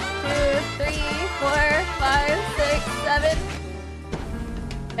 2, 3, 4, 5, 6, 7.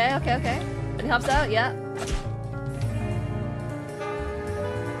 Okay, okay, okay. When he hops out, yeah.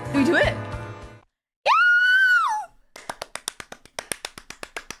 Do we do it?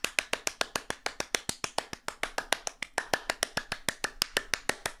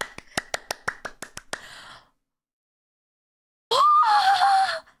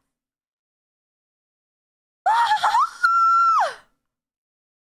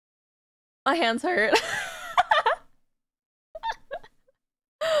 My hands hurt.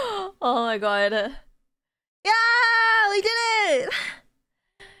 Oh my god. Yeah, we did it!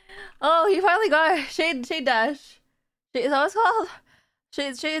 Oh, he finally got Shade Dash. Is that what it's called?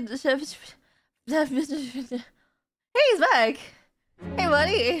 Shade. Hey, he's back! Hey,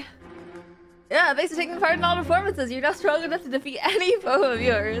 buddy! Yeah, thanks for taking part in all performances. You're now strong enough to defeat any foe of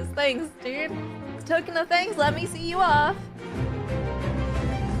yours. Thanks, dude. As a token of thanks, let me see you off.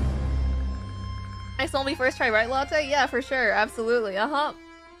 Nice only first try, right, Latte? Yeah, for sure. Absolutely. Uh-huh.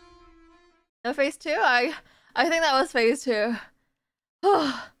 No, phase 2? I think that was phase 2.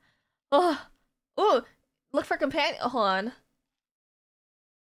 Oh. Oh. Ooh. Look for companion. Hold on.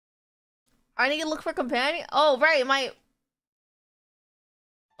 I need to look for companion. Oh, right. My.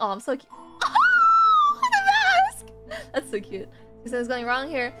 Oh, I'm so cute. Oh, the mask! That's so cute. Something's going wrong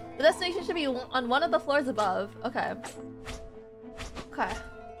here. The destination should be on one of the floors above. Okay. Okay.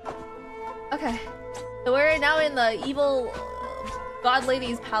 Okay. So we're now in the evil god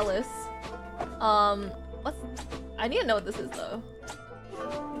lady's palace. What's... I need to know what this is though.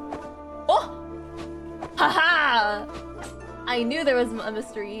 Oh! Haha! I knew there was a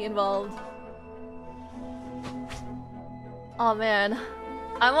mystery involved. Oh man.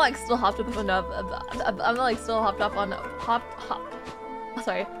 I'm like still hopped up enough. I'm like still hopped up on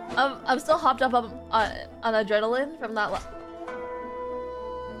sorry. I'm still hopped up on adrenaline from that.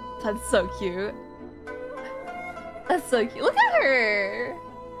 That's so cute. That's so cute. Look at her!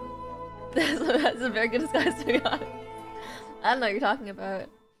 That's a very good disguise, to be honest. I don't know what you're talking about.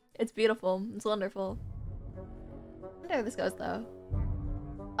 It's beautiful. It's wonderful. I wonder where this goes, though.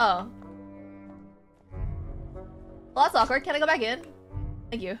 Oh. Well, that's awkward. Can I go back in?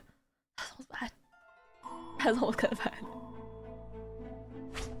 Thank you. That's almost bad. That's almost kind of bad.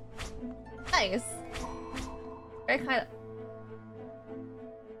 Nice. Very kind of...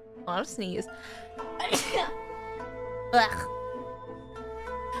 Oh, I'll sneeze. Ugh.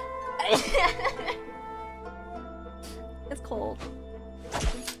 It's cold.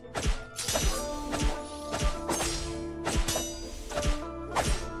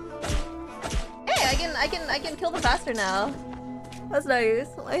 Hey, I can kill them faster now. That's nice.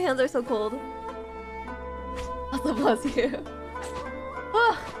 My hands are so cold. Also bless you.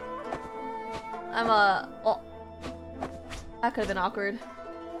 I'm oh. That could have been awkward.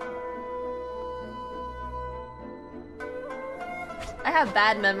 I have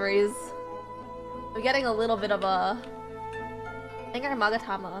bad memories. I'm getting a little bit of a... Anger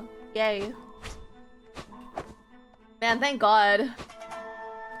Magatama. Yay. Man, thank God.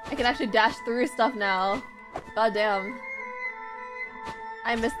 I can actually dash through stuff now. God damn.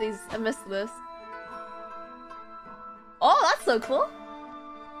 I miss these. I miss this. Oh, that's so cool.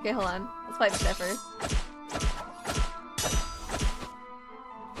 Okay, hold on. Let's fight this guy first.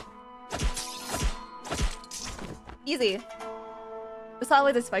 Easy. The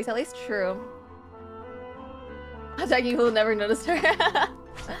solid with the spikes, at least true. Attacking who never noticed her.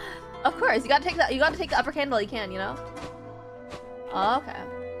 Of course, you gotta take the upper candle you can, you know? Oh, okay.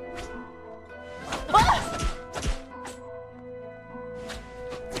 Ah!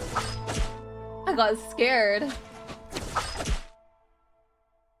 I got scared.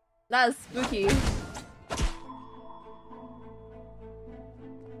 That was spooky.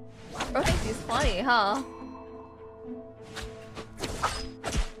 Bro thinks he's funny, huh?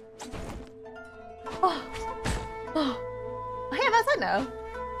 Oh. Oh. Hey, I'm outside now.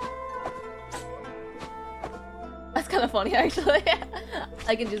 That's kind of funny, actually.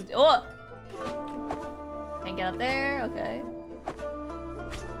 I can just... Oh! Can't get up there. Okay.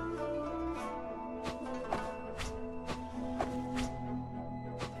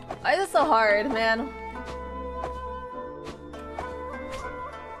 Why is this so hard, man?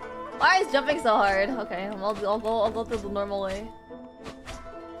 Why is jumping so hard? Okay, I'll go through the normal way.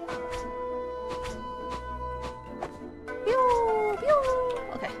 Pew, pew.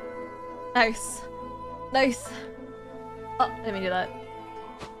 Okay. Nice. Nice. Oh, I didn't mean to do that.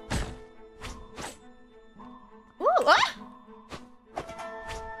 Ooh, ah!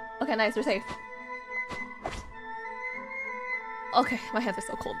 Okay, nice, we're safe. Okay, my hands are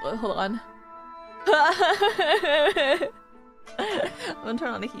so cold, but hold on. I'm gonna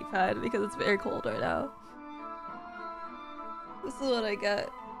turn on the heat pad because it's very cold right now. This is what I get.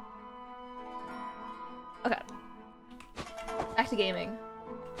 Okay. Back to gaming.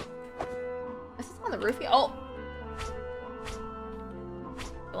 Is this on the roof? Oh!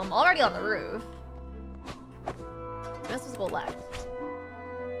 Well, I'm already on the roof. Let's just go left.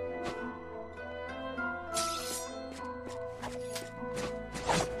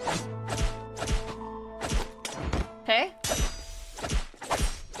 Okay.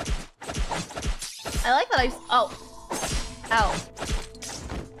 I like that I... Oh. Ow.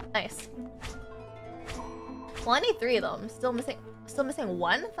 Nice. Well, I need 3 of them. Still missing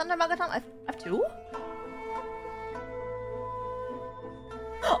 1 Thunder Magaton? I have 2?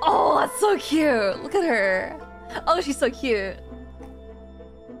 Oh, that's so cute! Look at her! Oh, she's so cute!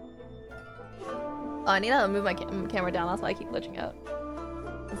 Oh, I need to move my camera down, that's why I keep glitching out.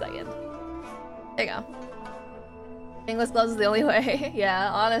 1 second. There you go. English gloves is the only way. Yeah,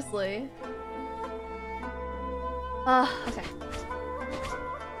 honestly. Okay.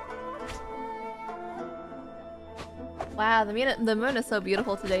 Wow, the moon is so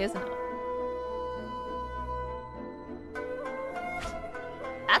beautiful today, isn't it?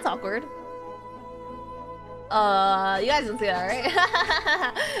 That's awkward. You guys didn't see that, right?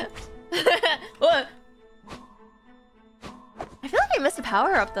 What? I feel like I missed a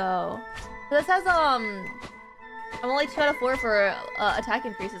power-up, though. This says, I'm only 2 out of 4 for attack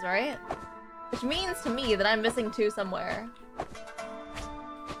increases, right? Which means to me that I'm missing 2 somewhere.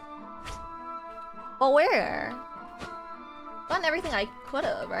 Well, where? I've done everything I could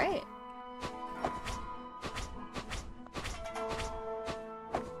have, right?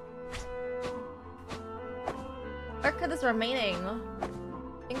 Where could this remaining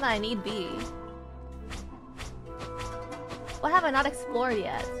thing that I need be? What have I not explored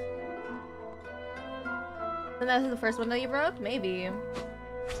yet? Then that's the first window you broke? Maybe.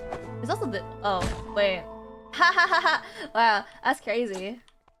 There's also the... Oh, wait. Ha ha ha ha! Wow, that's crazy.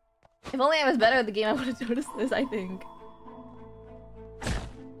 If only I was better at the game, I would have noticed this, I think.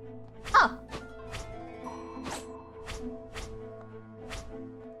 Huh.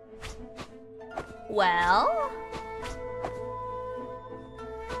 Well...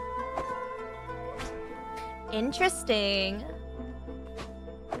 Interesting.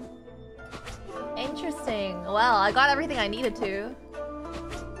 Interesting. Well, I got everything I needed to.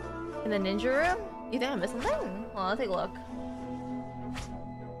 In the ninja room? You think I missed something? Well, I'll take a look.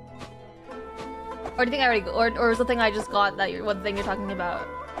 Or do you think I already or is the thing I just got that you're what thing you're talking about?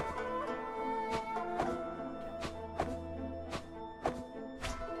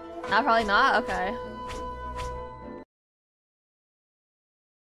 Nah, probably not? Okay.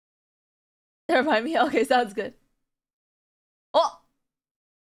 Remind me? Okay, sounds good. Oh!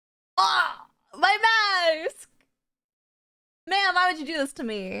 Oh! My mask! Man, why would you do this to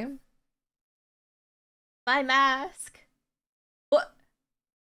me? My mask. What?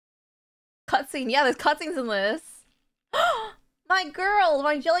 Cutscene. Yeah, there's cutscenes in this. My girl!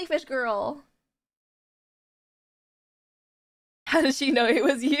 My jellyfish girl! How did she know it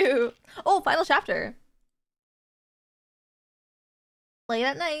was you? Oh, final chapter. Late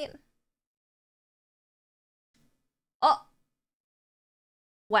at night. Oh!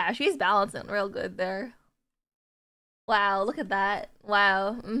 Wow, she's balancing real good there. Wow, look at that.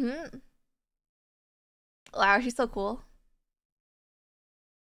 Wow. Mm-hmm. Wow, she's so cool.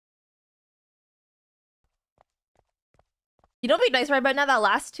 You know what'd be nice right about now? That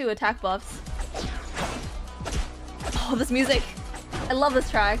last 2 attack buffs. Oh, this music. I love this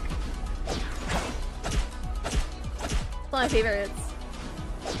track. It's one of my favorites.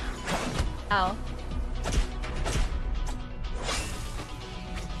 Ow.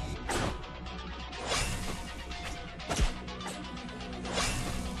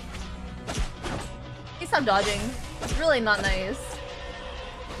 Please stop dodging. It's really not nice.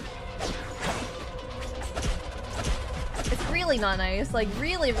 It's really not nice. Like,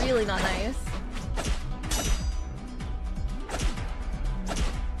 really, really not nice.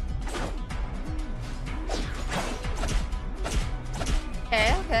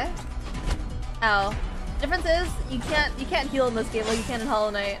 Okay, okay. Ow. Difference is, you can't heal in this game like you can in Hollow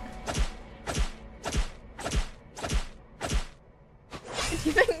Knight. Do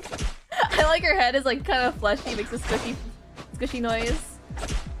you think... I like her head is like kind of fleshy, makes a squishy noise.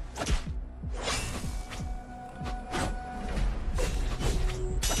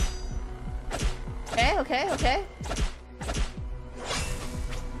 Okay, Okay, okay.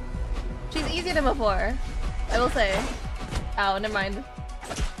 She's easier than before, I will say. Ow, never mind.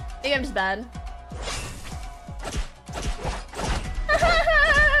 Maybe I'm just bad.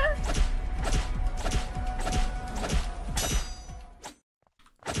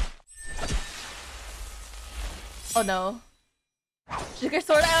 Oh no. She took her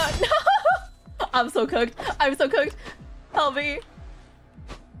sword out. No! I'm so cooked. I'm so cooked. Help me.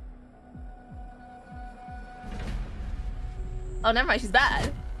 Oh, never mind. She's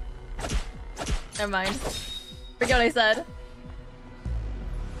bad. Never mind. Forget what I said.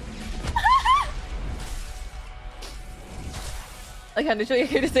 Like, how literally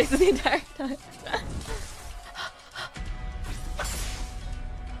here to say this the entire time.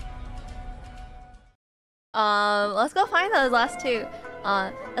 Let's go find those last two.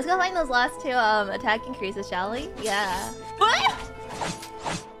 Let's go find those last two attack increases, shall we? Yeah. What?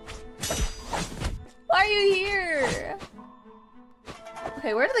 Why are you here?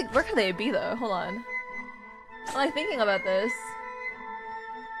 Okay, where could they be though? Hold on. I'm like thinking about this.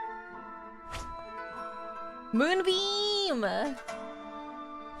 Moonbeam. Yeah,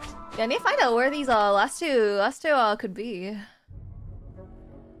 I need to find out where these last two could be.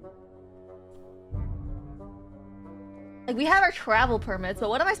 Like, we have our travel permits, but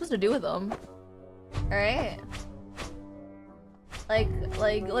what am I supposed to do with them? Alright? Like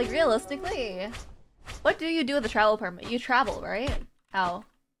realistically, what do you do with the travel permit? You travel, right? How?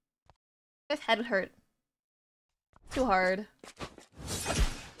 His head would hurt. Too hard.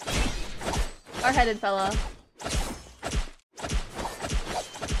 Hard-headed fella.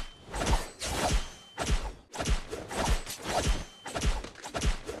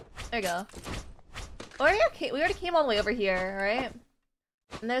 There you go. We already came all the way over here, right?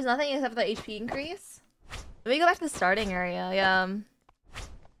 And there's nothing except for the HP increase. Let me go back to the starting area. Yeah.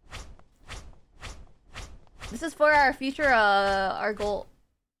 This is for our future, our goal.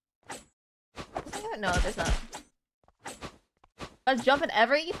 No, there's not. Gotta jump in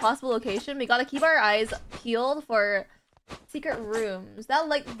every possible location. We gotta keep our eyes peeled for secret rooms. That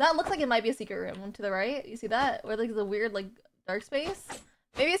looks like it might be a secret room to the right. You see that? Where like there's a weird like dark space.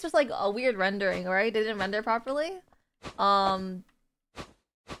 Maybe it's just like a weird rendering, right? They didn't render properly. But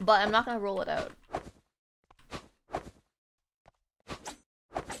I'm not gonna roll it out.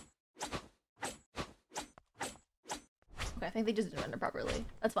 Okay, I think they just didn't render properly.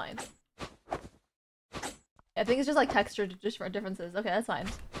 That's fine. I think it's just like texture differences. Okay, that's fine.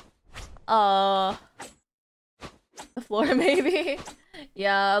 The floor maybe.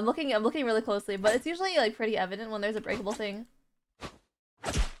 Yeah, I'm looking really closely, but it's usually like pretty evident when there's a breakable thing.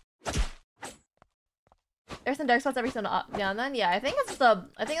 There's some dark spots every so now and then. Yeah, I think that's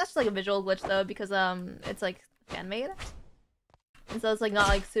just like a visual glitch though, because it's like fan made, and so it's like not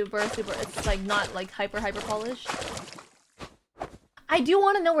like super. It's like not like hyper polished. I do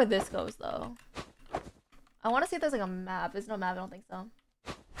want to know where this goes though. I want to see if there's like a map. There's no map. I don't think so.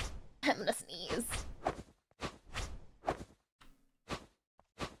 I'm gonna sneeze.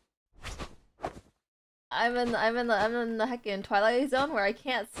 I'm in the heckin' Twilight Zone where I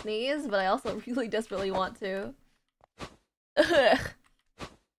can't sneeze, but I also really desperately want to. Ugh.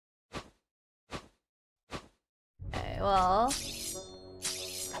 Okay, well.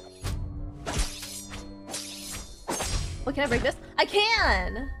 What, can I break this? I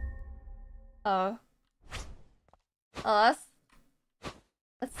can! Oh. Oh,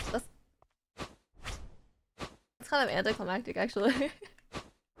 that's kind of anticlimactic, actually.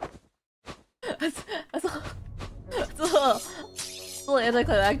 That's a little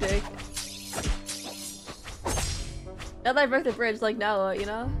anticlimactic. Now that I broke the bridge, like now what, you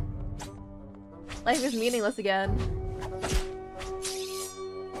know? Life is meaningless again.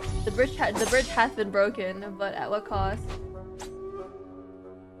 The bridge hath been broken, but at what cost?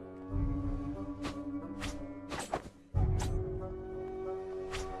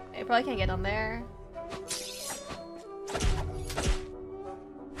 I probably can't get on there.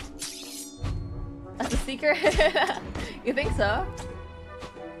 That's a secret? You think so?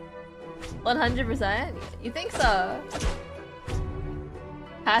 100%? You think so?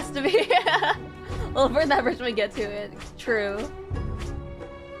 Has to be. We'll burn that bridge when we get to it. True.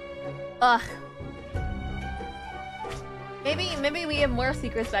 Ugh. Maybe we have more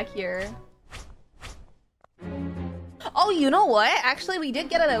secrets back here. Oh, you know what? Actually, we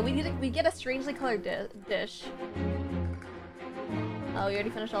get a strangely colored dish. Oh, we already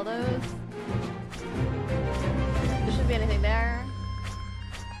finished all those. There shouldn't be anything there.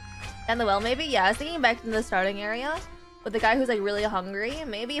 And the well, maybe? Yeah, I was thinking back in the starting area with the guy who's like really hungry.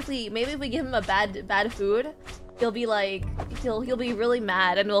 Maybe if we give him a bad food, he'll be like he'll be really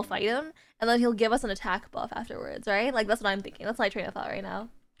mad and we'll fight him. And then he'll give us an attack buff afterwards, right? Like, that's what I'm thinking. That's my train of thought right now.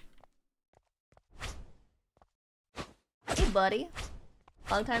 Hey, buddy.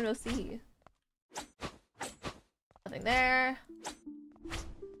 Long time no see. Nothing there.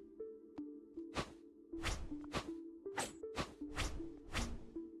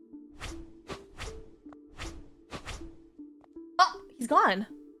 Oh, he's gone.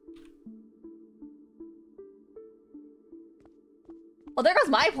 Well, there goes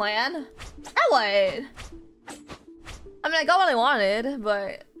my plan. Now what? I mean, I got what I wanted,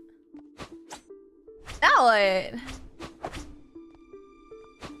 but... Now what?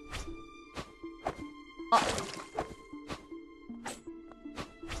 Oh.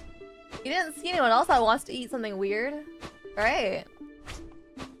 You didn't see anyone else that wants to eat something weird? Right.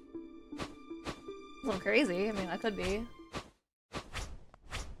 Something crazy. I mean, I could be.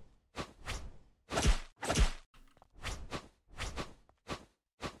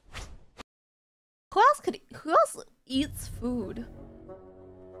 Who else eats food?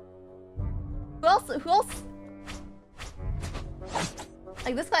 Who else?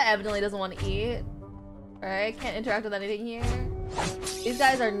 Like, this guy evidently doesn't want to eat. Right? Can't interact with anything here. These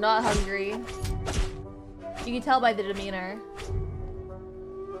guys are not hungry. You can tell by the demeanor.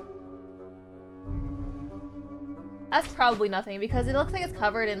 That's probably nothing because it looks like it's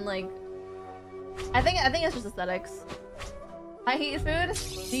covered in like... I think it's just aesthetics. I eat food?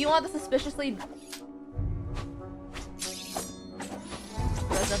 Do you want the suspiciously...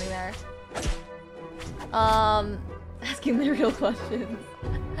 There's nothing there. Asking the real questions.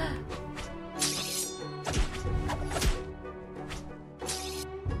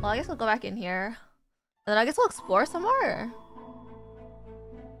 Well, I guess we'll go back in here. And then I guess we'll explore some more.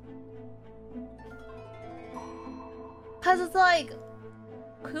 Cause it's like,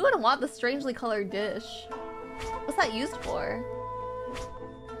 who would want the strangely colored dish? What's that used for?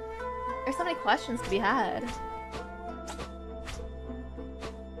 There's so many questions to be had.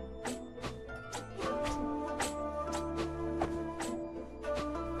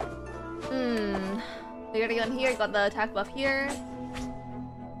 We gotta go in here, got the attack buff here.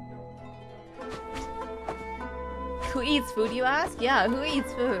 Who eats food, you ask? Yeah, who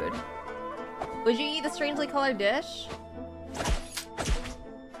eats food? Would you eat the strangely colored dish?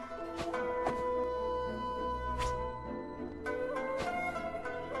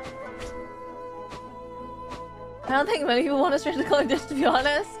 I don't think many people want a strangely colored dish, to be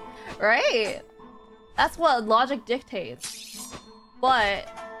honest. Right? That's what logic dictates. But...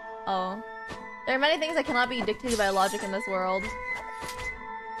 oh. There are many things that cannot be dictated by logic in this world.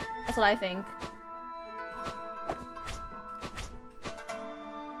 That's what I think.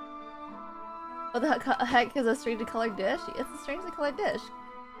 What the heck is a strangely colored dish? It's a strangely colored dish.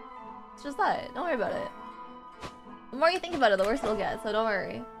 It's just that. Don't worry about it. The more you think about it, the worse it'll get, so don't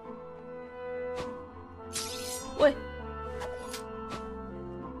worry. Wait.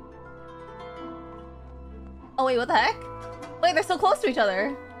 Oh wait, what the heck? Wait, they're so close to each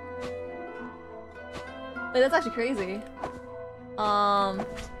other. Wait, that's actually crazy. They're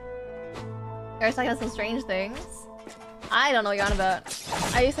talking about some strange things. I don't know what you're on about.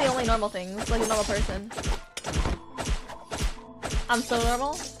 I say only normal things, like a normal person. I'm so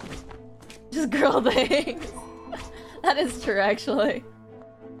normal. Just girl things. That is true, actually.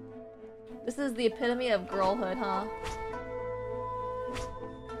 This is the epitome of girlhood, huh?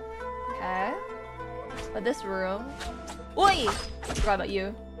 Okay. But this room... Oi! Forgot about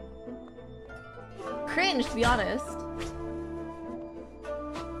you. Cringe, to be honest.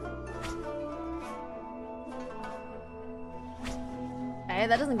 Okay,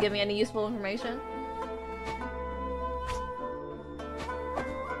 that doesn't give me any useful information.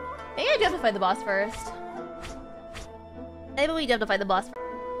 Maybe I do have to fight the boss first. Maybe we do have to fight the boss first.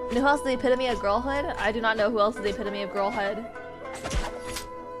 You know who else is the epitome of girlhood? I do not know who else is the epitome of girlhood.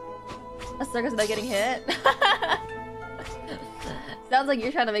 A circus without getting hit? Sounds like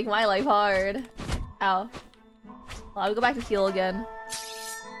you're trying to make my life hard. Ow. Well, I'll go back to heal again.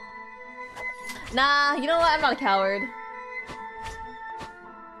 Nah, you know what? I'm not a coward.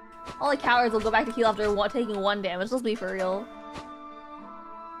 Only cowards will go back to heal after taking 1 damage. Let's be for real.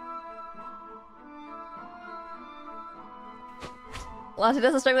 Well, she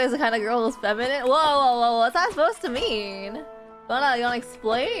doesn't strike me as the kind of girl who's feminine. Whoa, whoa, whoa, what's that supposed to mean? You wanna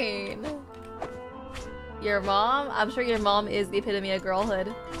explain? Your mom? I'm sure your mom is the epitome of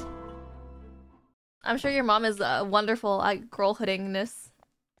girlhood. I'm sure your mom is wonderful at girlhoodingness.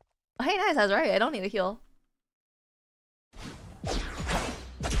 Oh, hey, nice, I was right. I don't need to heal.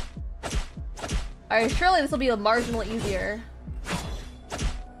 Alright, surely this will be a marginal easier.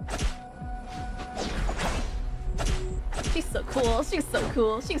 She's so cool. She's so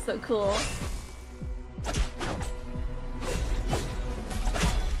cool. She's so cool.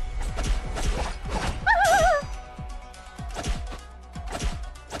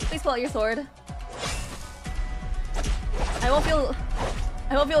 Please pull out your sword. I won't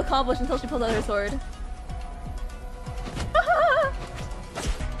feel accomplished until she pulls out her sword.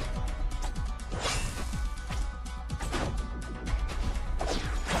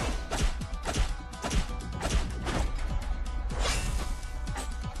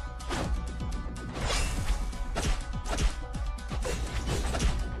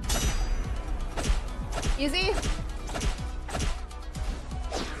 Easy.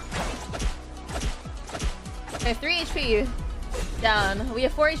 Okay, 3 HP down. We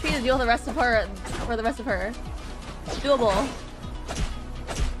have 4 HP to deal with the rest of her for the rest of her. Doable.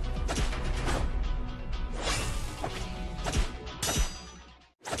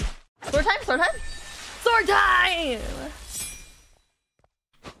 Sword time? Sword time? Sword time!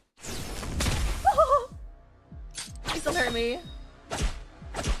 Please don't hurt me.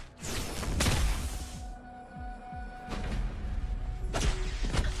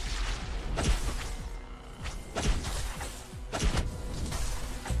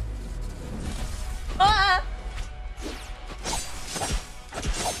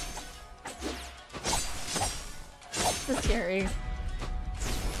 Scary. You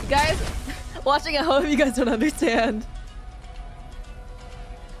guys, watching at home, you guys don't understand.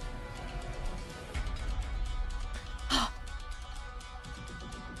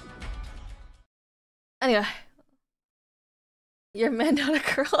 Anyway. You're a man, not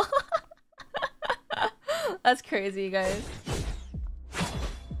a girl. That's crazy, you guys.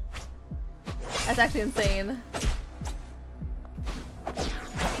 That's actually insane.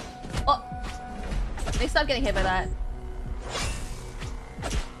 Oh! They stop getting hit by that.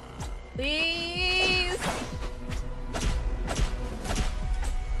 Please!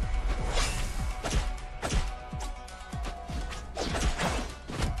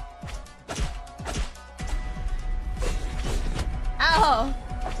 Ow!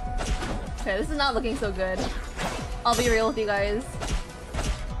 Okay, this is not looking so good. I'll be real with you guys.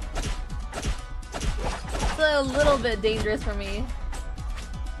 It's a little bit dangerous for me.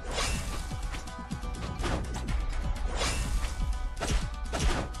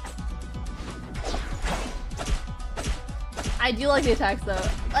 I do like the attacks though.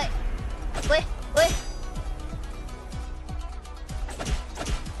 Wait.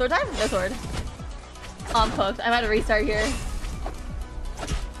 Sword time? No sword. Oh, I'm cooked. I might have to restart here.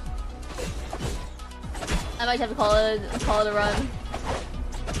 I might have to call it a run.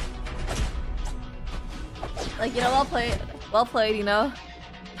 Like, you know, well played, you know?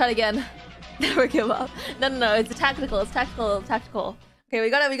 Try it again. Never give up. No, it's tactical. It's tactical. Okay, we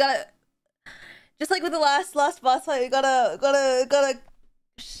gotta just like with the last boss fight, we gotta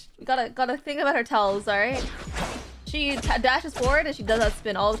think about her tells, alright? She dashes forward and she does that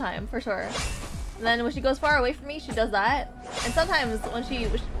spin all the time, for sure. And then when she goes far away from me, she does that. And sometimes when she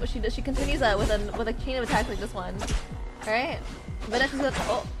continues that with a chain of attacks like this one. Alright? But then she's like,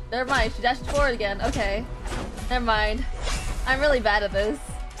 oh, never mind, she dashes forward again. Okay. Never mind. I'm really bad at this.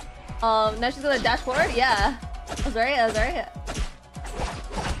 Now she's gonna dash forward? Yeah. I was right.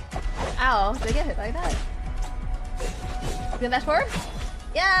 Ow, did I get hit like that? You gonna dash forward?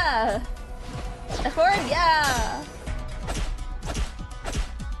 Yeah! Dash forward? Yeah!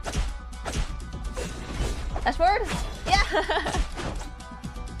 Dash forward? Yeah!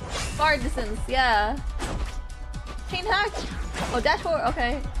 Far distance, yeah. Chain hack? Oh, dash forward,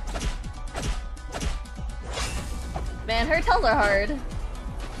 okay. Man, her tells are hard.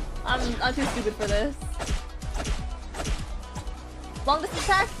 I'm too stupid for this. Long distance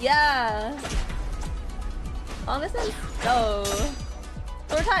attack? Yeah. Long distance? No.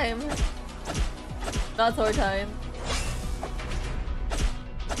 Sword time. Not sword time.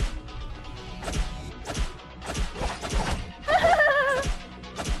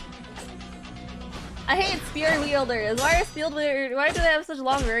 I hate spear wielders. Why do they have such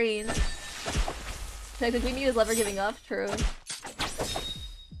long range? Like the Queen is never giving up. True.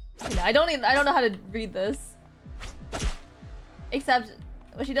 Okay, I don't know how to read this. Except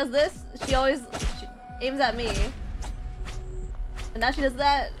when she does this, she aims at me. And now she does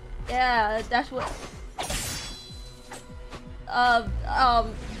that. Yeah, dash what?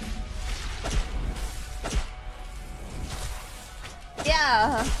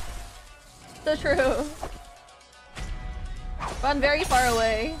 Yeah. So true. Run very far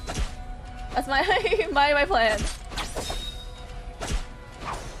away. That's my my plan.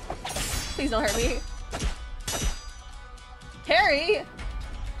 Please don't hurt me. Harry?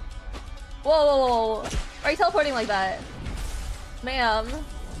 Whoa. Why are you teleporting like that? Ma'am.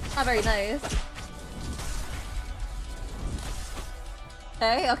 Not very nice.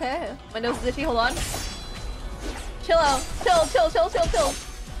 Okay, okay. My nose is itchy, hold on. Chill out. Chill.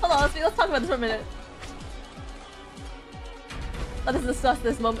 Hold on, let's talk about this for a minute. Let us discuss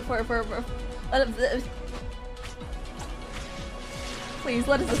this moment please,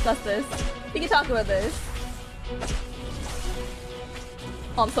 let us discuss this. We can talk about this.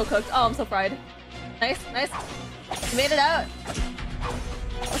 Oh, I'm so cooked. Oh, I'm so fried. Nice. You made it out.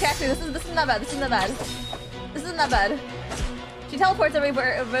 Okay, actually, this isn't that bad. This isn't that bad. She teleports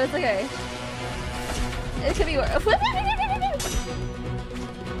everywhere, but it's okay. It could be worse.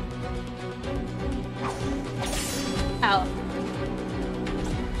 Ow.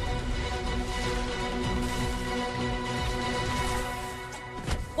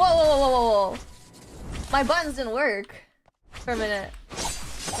 Whoa. My buttons didn't work for a minute.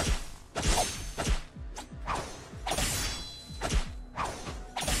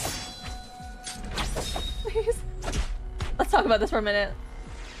 Please. Let's talk about this for a minute.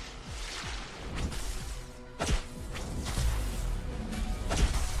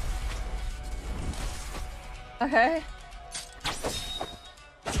 Okay.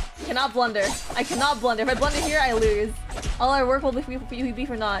 Cannot blunder. I cannot blunder. If I blunder here, I lose. All our work will be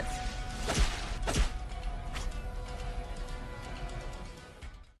for naught.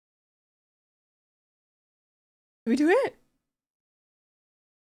 Did we do it?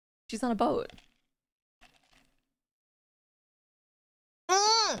 She's on a boat.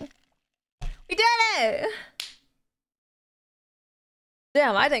 We did it!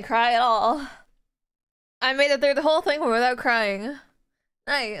 Damn, I didn't cry at all. I made it through the whole thing without crying.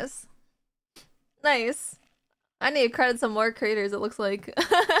 Nice. Nice. I need to credit some more creators, it looks like.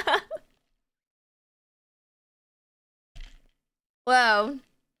 Wow.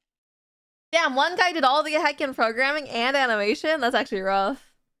 Damn, one guy did all the heckin' programming and animation? That's actually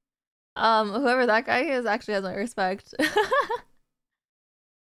rough. Whoever that guy is actually has my respect.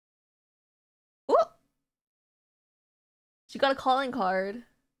 Ooh. She got a calling card.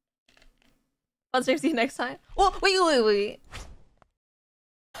 I'll see you next time. Whoa, wait.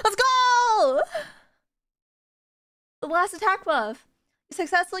 Let's go! The last attack buff. You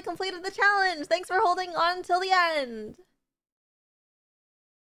successfully completed the challenge. Thanks for holding on until the end.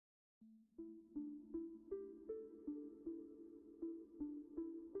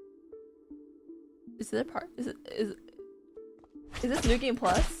 Is this part? Is this New Game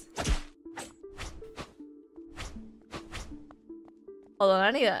Plus? Hold on,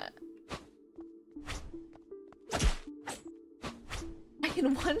 I need that. I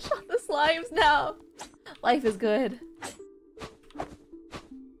can one-shot the slimes now. Life is good.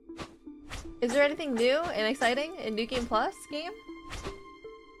 Is there anything new and exciting in New Game Plus game?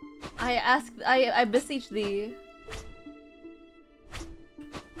 I beseech thee.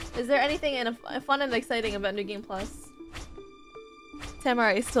 Is there anything fun and exciting about New Game Plus?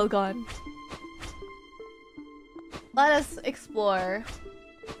 Samurai is still gone. Let us explore.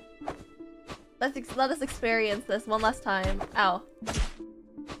 Let us experience this one last time. Ow.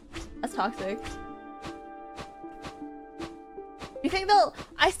 That's toxic. You think they'll—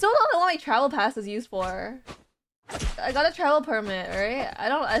 I still don't know what my travel pass is used for. I got a travel permit, right?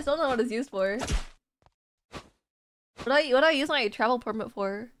 I still don't know what it's used for. What do I use my travel permit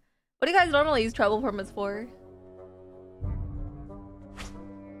for? What do you guys normally use travel permits for?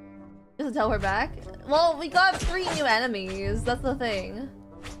 Just to teleport back? Well, we got 3 new enemies, that's the thing.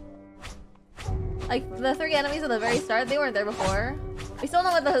 Like, the 3 enemies at the very start, they weren't there before. We still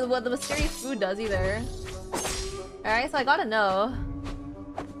don't know what the mysterious food does either. Alright, so I gotta know.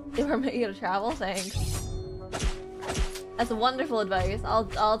 They permit you to travel? Thanks. That's wonderful advice.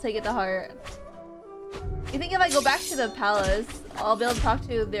 I'll take it to heart. You think if I go back to the palace, I'll be able to talk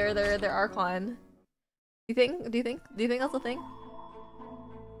to their Archon? Do you think that's a thing?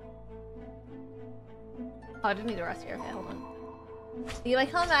 Oh, I didn't need to rest here. Okay, hold on. If I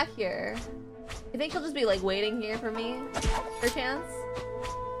come back here, you think she'll just be like waiting here for me? For a chance?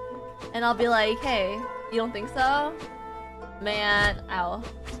 And I'll be like, hey, you don't think so? Man, ow.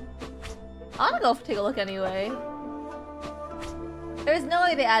 I wanna go take a look anyway. There's no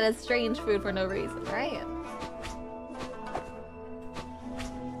way they added strange food for no reason, right?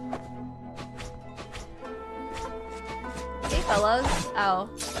 Hey fellas. Ow.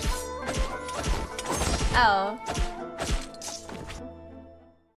 Ow.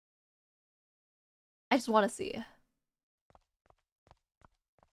 I just want to see.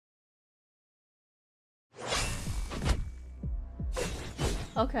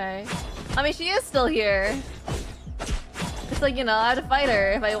 Okay. I mean, she is still here. It's like, you know, I have to fight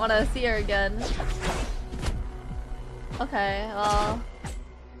her if I want to see her again. Okay, well... Do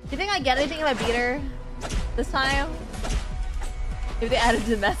you think I get anything if I beat her this time? If they added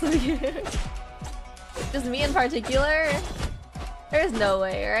to mess with you? Just me in particular? There's no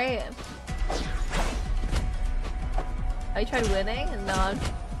way, right? I tried winning? No,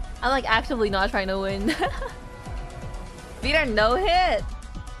 I'm like actively not trying to win. Beat her no hit.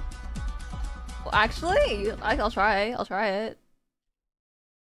 Well, actually, I'll try it.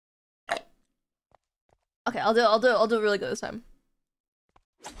 Okay, I'll do it really good this time.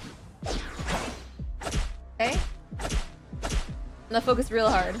 Okay. I'm gonna focus real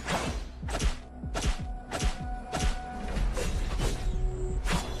hard.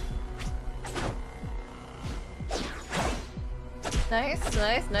 Nice.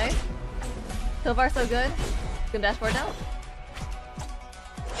 So far, so good. Good dashboard now.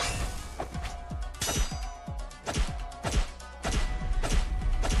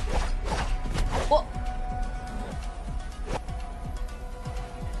 Whoa.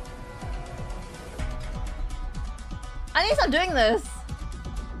 I need to stop doing this.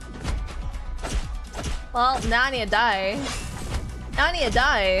 Well, now I need to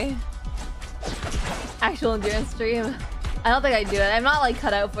die. Actual endurance stream. I don't think I do it. I'm not like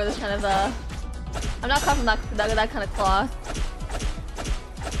cut out for this kind of I'm not cut from that kind of cloth.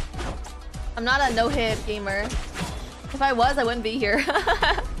 I'm not a no-hit gamer. If I was, I wouldn't be here.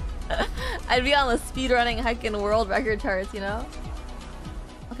 I'd be on the speedrunning heckin' world record charts, you know?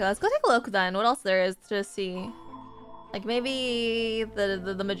 Okay, let's go take a look then. What else there is to see? Like maybe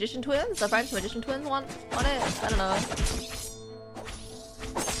the magician twins? The French magician twins want it? I don't know.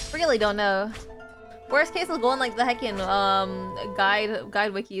 Really don't know. Worst case, we'll go on like the heckin'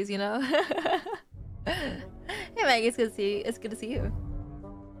 guide wikis, you know? Hey Maggie, it's good to see you.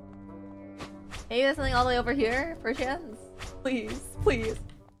 Maybe there's something all the way over here, perchance? Please.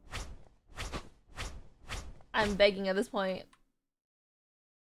 I'm begging at this point.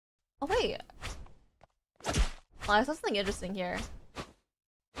 Oh wait. Oh, I saw something interesting here.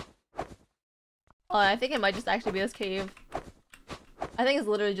 Oh, I think it might just actually be this cave. I think it's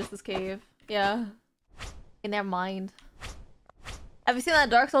literally just this cave. Yeah. Okay, never mind. Have you seen that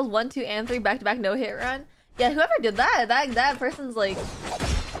Dark Souls 1, 2, and 3 back-to-back no-hit run? Yeah, whoever did that person's like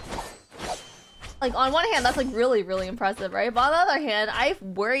on one hand, that's like really, really impressive, right? But on the other hand, I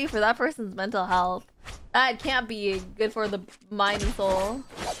worry for that person's mental health. That can't be good for the mind and soul.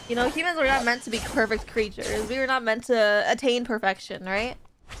 You know, humans were not meant to be perfect creatures. We were not meant to attain perfection, right?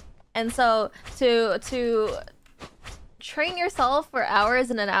 And so to train yourself for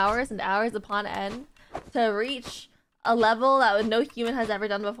hours and hours upon end to reach a level that no human has ever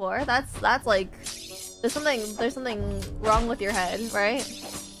done before, that's like there's something wrong with your head, right?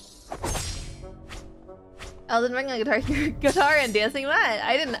 Elden Ring on guitar and dancing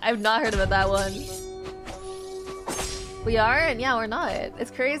mat. I've not heard about that one. We are, and yeah, we're not.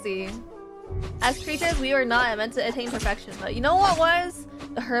 It's crazy. As creatures, we were not meant to attain perfection. But you know what was?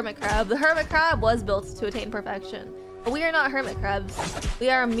 The hermit crab. The hermit crab was built to attain perfection. But we are not hermit crabs. We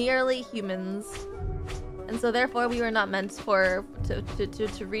are merely humans. And so therefore we were not meant to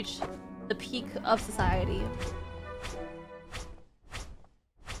reach the peak of society.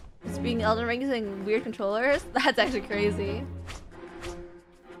 Just being Elden Ring using weird controllers? That's actually crazy.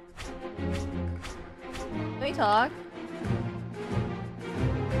 Can we talk?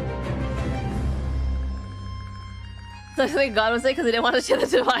 So I think God was saying because he didn't want to share the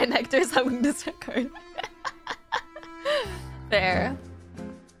divine nectar, so I'm going to discard. Fair.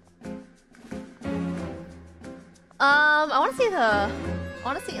 I want to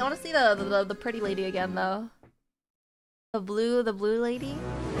see the pretty lady again though. The blue lady.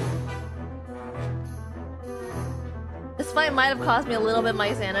 This fight might have cost me a little bit of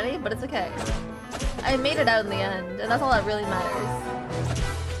my sanity, but it's okay. I made it out in the end, and that's all that really matters.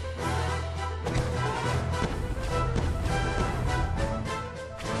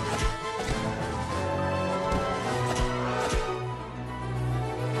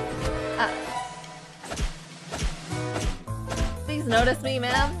 Please notice me,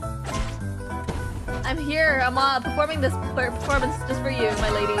 ma'am. I'm here. I'm performing this performance just for you, my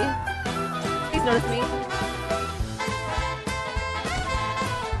lady. Please notice me.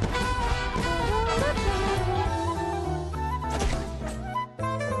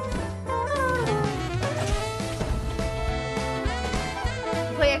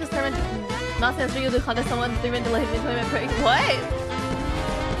 Play X tournament. Not since you to contact someone 3 minute delay employment break. What?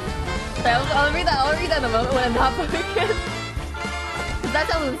 Sorry, I'll read that in a moment when I'm not focused. That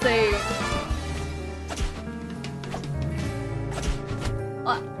sounds insane.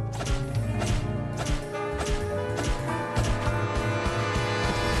 What?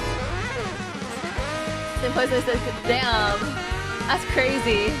 Same place I said, damn. That's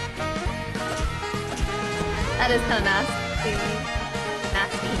crazy. That is kind of nasty.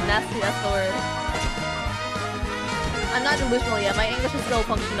 Nasty, that's the word. I'm not delusional yet, my English is still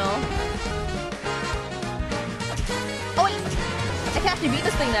functional. Oh wait! I can actually beat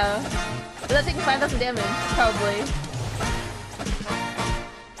this thing now. Without taking 5,000 damage, probably.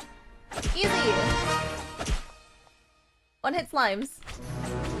 Easy! One hit slimes.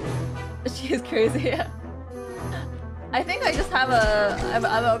 She is crazy, yeah. I think I just have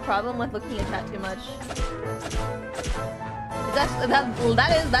a problem with looking at chat too much. It's actually,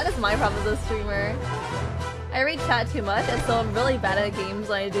 that is my problem as a streamer. I read chat too much, and so I'm really bad at games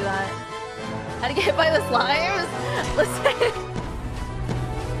when I do that. How to get hit by the slimes?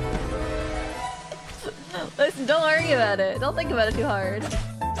 Listen, don't worry about it. Don't think about it too hard.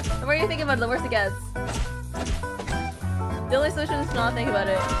 The more you think about it, the worse it gets. The only solution is to not think about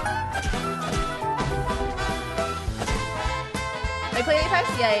it. I play Apex?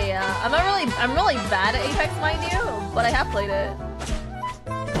 Yeah. I'm really bad at Apex, mind you, but I have played it.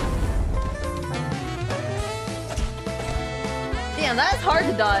 Damn, that is hard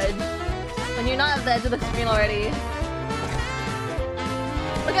to dodge when you're not at the edge of the screen already.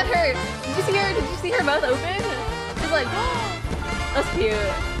 Look at her! Did you see her? Did you see her mouth open? She's like, oh, that's cute.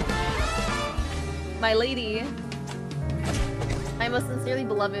 My lady. My most sincerely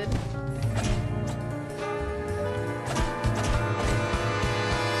beloved.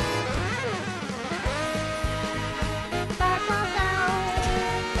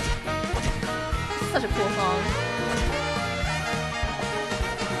 This is such a cool song.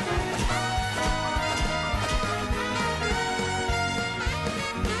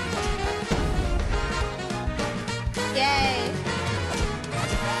 Yay!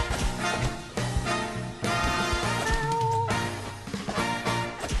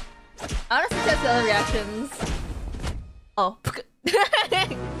 I want to test the other reactions. Oh.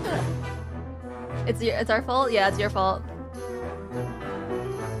 It's our fault? Yeah, it's your fault.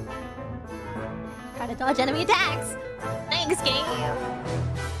 Try to dodge enemy attacks! Thanks, game!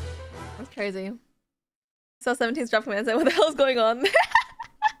 That's crazy. So 17's drop commands and what the hell is going on?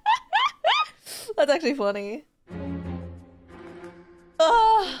 That's actually funny.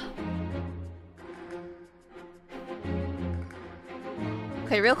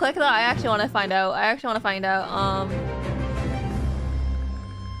 Okay, real quick though, I actually want to find out.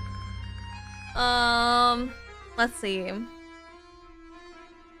 Let's see.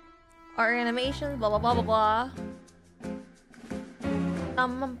 Our animations, blah blah blah blah blah.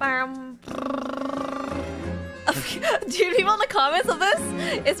 Dude, people in the comments of this,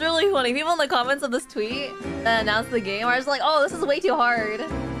 it's really funny. People in the comments of this tweet that announced the game are just like, oh, this is way too hard.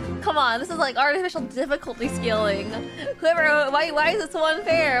 Come on, this is like artificial difficulty scaling. Whoever, why is it so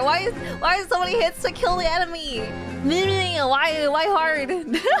unfair? Why is it so many hits to kill the enemy? Why hard?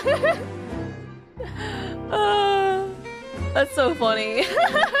 That's so funny.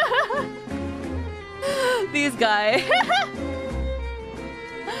 These guys.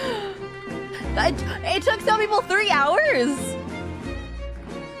 It took some people 3 hours.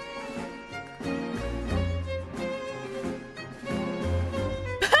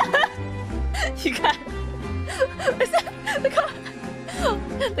 You got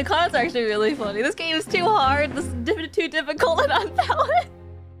the comments are actually really funny. This game is too hard. This is too difficult and unbalanced.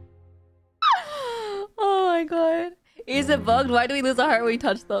 Oh my god. Is it bugged? Why do we lose a heart when we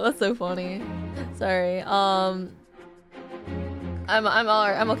touch though? That's so funny. Sorry. I'm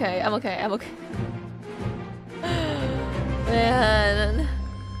okay. Man.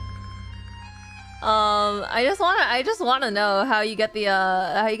 I just wanna know how you get the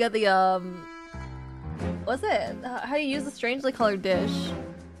what's it? How you use the strangely colored dish.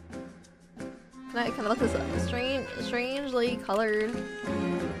 Can I look this up? Strangely colored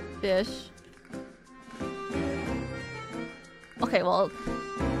dish. Okay, well,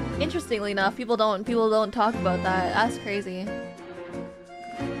 interestingly enough, people don't talk about that. That's crazy.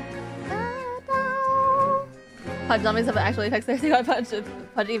 Punch zombies have actually effects there. They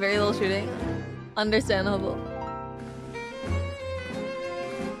punching very little shooting. Understandable.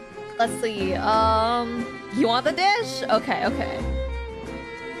 Let's see. You want the dish? Okay.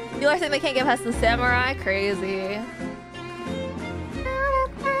 You are saying they can't get past the samurai? Crazy.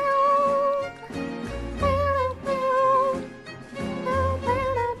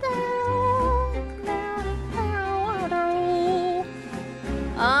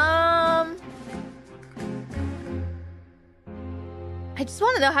 I just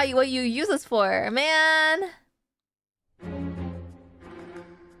want to know what you use this for, man.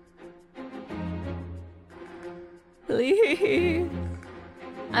 Please.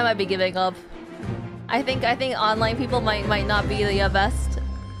 I might be giving up. I think online people might not be the best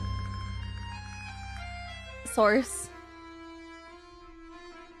source.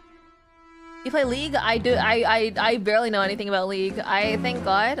 You play League? I do. I barely know anything about League. I thank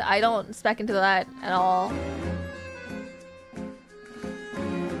God I don't spec into that at all.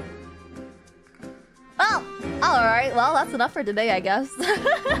 Well, alright. Well, that's enough for today, I guess.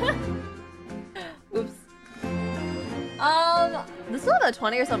 Oops. This is about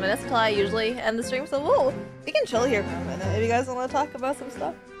 20 or so minutes till I usually end the stream, so we can chill here for a minute if you guys want to talk about some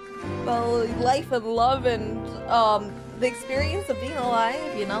stuff. About life and love and the experience of being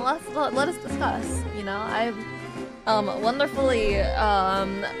alive, you know, let us discuss. You know, I'm wonderfully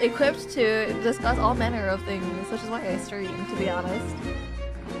equipped to discuss all manner of things, which is why I stream, to be honest.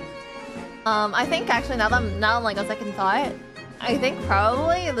 I think actually now like a second thought, I think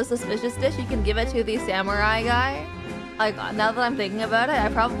probably the suspicious dish you can give it to the samurai guy. Like now that I'm thinking about it, I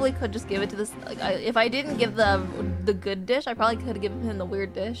probably could just give it to this. Like if I didn't give the good dish, I probably could have given him the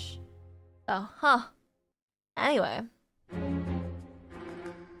weird dish. So, huh. Anyway.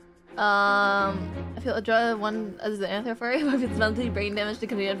 I feel a joy one as an answer for you. If it's mentally brain damage to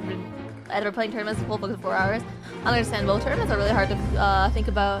continue after playing tournaments full book of 4 hours. I understand both tournaments are really hard to think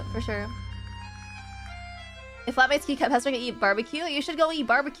about for sure. If flatmates keep pestering to eat barbecue, you should go eat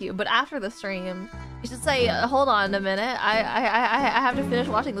barbecue, but after the stream. You should say, hold on a minute, I have to finish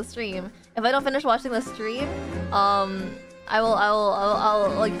watching the stream. If I don't finish watching the stream, I'll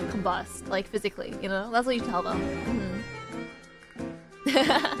like combust, like physically, you know? That's what you tell them.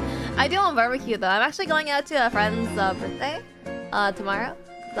 I do want barbecue though. I'm actually going out to a friend's birthday tomorrow.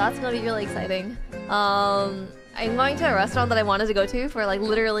 So that's gonna be really exciting. I'm going to a restaurant that I wanted to go to for like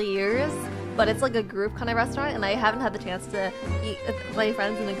literally years, but it's like a group kind of restaurant and I haven't had the chance to eat with my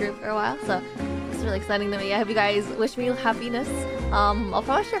friends in the group for a while, so it's really exciting to me. I hope you guys wish me happiness. I'll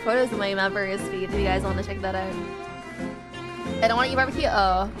probably share photos of my members feed if you guys want to check that out. I don't want to eat barbecue?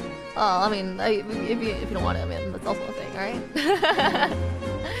 Oh, I mean, if you don't want it, I mean, that's also a thing, right?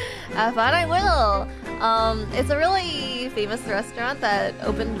 Have fun, I will! It's a really famous restaurant that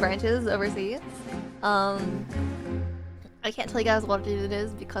opened branches overseas. I can't tell you guys what it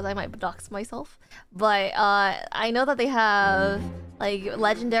is because I might dox myself, but I know that they have like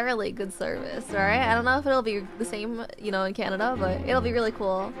legendarily good service, right? I don't know if it'll be the same, you know, in Canada, but it'll be really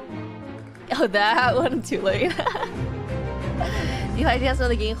cool. Oh, that one too late. You had to know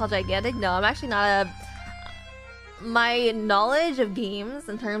the game called Gigantic? No, I'm actually not a... My knowledge of games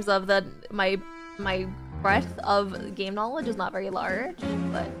in terms of my breadth of game knowledge is not very large,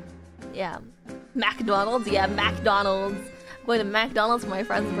 but yeah. McDonald's? Yeah, McDonald's. I'm going to McDonald's for my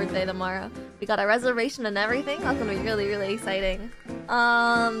friend's birthday tomorrow. We got a reservation and everything. That's gonna be really, really exciting.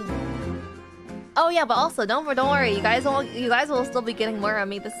 Oh yeah, but also don't worry. You guys will still be getting more of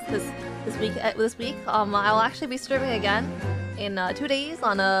me this week. I will actually be streaming again in 2 days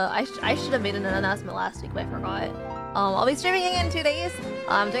on I should have made an announcement last week, but I forgot. I'll be streaming again in 2 days.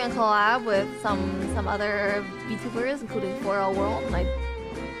 I'm doing a collab with some other VTubers, including 4L World, and I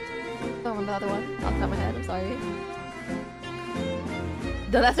don't remember the other one off the top of my head. I'm sorry.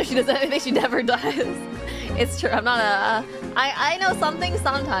 Don't ask her she does anything she never does. It's true. I'm not a. I know something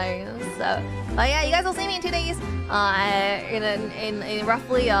sometimes. So, but yeah, you guys will see me in 2 days. In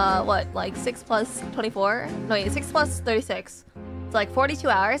roughly what, like 6 plus 24? No, wait, 6 plus 36. It's like 42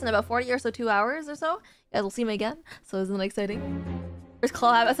 hours, in about 40 or so 2 hours or so. You guys will see me again. So isn't it exciting? First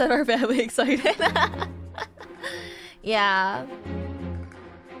collab outside of our family, excited. Yeah.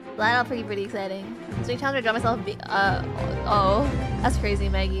 That'll be pretty exciting. So challenge to draw myself. Oh, that's crazy,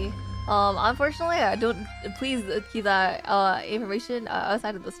 Maggie. Unfortunately, I don't. Please keep that information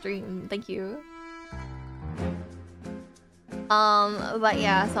outside of the stream. Thank you. But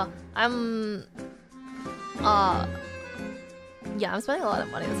yeah, so I'm. Yeah, I'm spending a lot of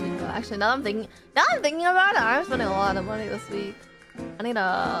money this week. Though. Actually, now I'm thinking about it, I'm spending a lot of money this week. I need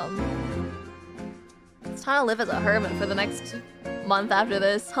it's time to live as a hermit for the next month after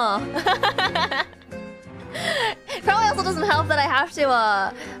this, huh? It probably also doesn't help that I have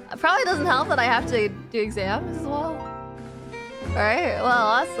to, do exams as well. Alright,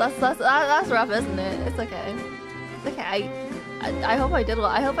 well, that's rough, isn't it? It's okay. It's okay, I hope I did well.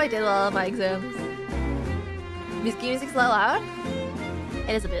 I hope I did well on my exams. Music's not loud?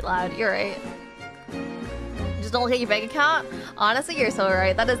 It is a bit loud, you're right. Just don't look at your bank account? Honestly, you're so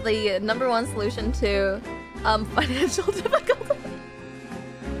right. That is the #1 solution to financial difficulty.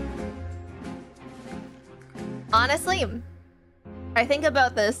 Honestly, I think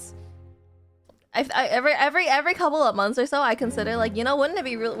about this. Every couple of months or so, I consider, like, you know, wouldn't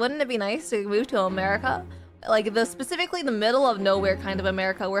it be nice to move to America? Like specifically the middle of nowhere kind of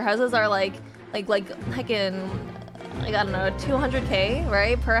America, where houses are like like in like I don't know 200K,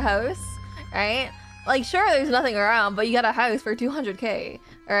 right, per house, right? Like sure, there's nothing around, but you got a house for 200K,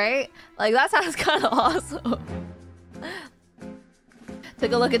 right? Like that sounds kind of awesome.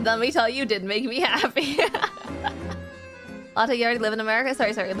 Took a look at them. Tell you did make me happy. Latte, you already live in America?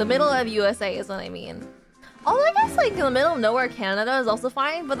 Sorry, the middle of USA is what I mean. Although I guess like in the middle of nowhere Canada is also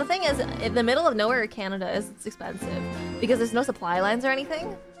fine, but the thing is, in the middle of nowhere Canada it's expensive because there's no supply lines or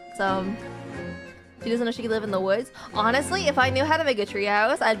anything. So she doesn't know she could live in the woods. Honestly, if I knew how to make a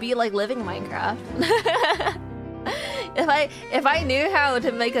treehouse, I'd be like living Minecraft. If I knew how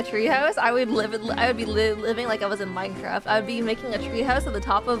to make a treehouse, I would be living like I was in Minecraft. I would be making a treehouse at the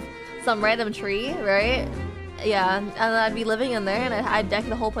top of some random tree, right? Yeah, and then I'd be living in there, and I'd deck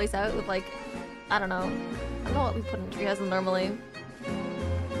the whole place out with like, I don't know what we put in treehouses normally.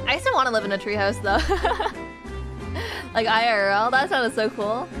 I still want to live in a treehouse though. Like IRL, that sounded so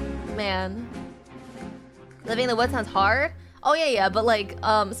cool, man. Living in the woods sounds hard. Oh yeah, but like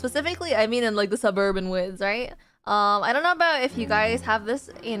specifically, I mean in like the suburban woods, right? I don't know about if you guys have this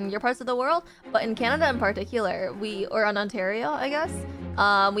in your parts of the world, but in Canada in particular, or in Ontario, I guess,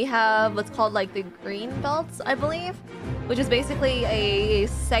 we have what's called like the green belts, I believe, which is basically a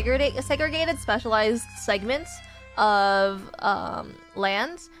segregated specialized segment of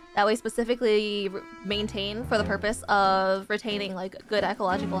land that we specifically maintain for the purpose of retaining like good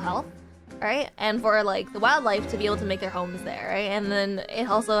ecological health, right? And for like the wildlife to be able to make their homes there, right? And then it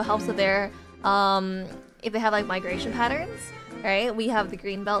also helps with their if they have like migration patterns, right? We have the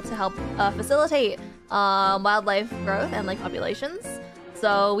green belt to help facilitate wildlife growth and like populations.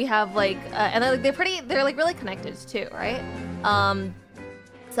 So we have like and they're like really connected too, right?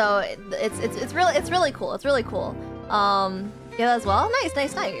 So it's really cool. It's really cool. Yeah, as well. Nice.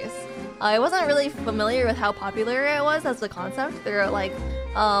 I wasn't really familiar with how popular it was as the concept. They're like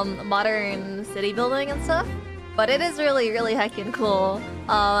modern city building and stuff. But it is really heckin' cool.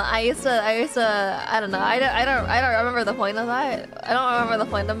 I used to, I don't know, I don't remember the point of that. I don't remember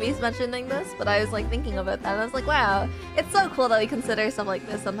the point of me mentioning this, but I was like thinking about that, and I was like, wow, it's so cool that we consider stuff like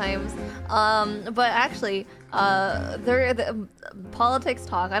this sometimes. But actually, politics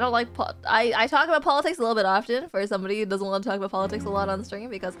talk. I don't like, I talk about politics a little bit often for somebody who doesn't want to talk about politics a lot on stream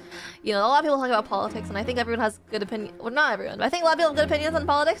because, you know, a lot of people talk about politics, and I think everyone has good opinion. Well, not everyone, but I think a lot of people have good opinions on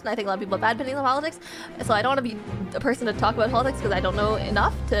politics, and I think a lot of people have bad opinions on politics. So I don't want to be a person to talk about politics because I don't know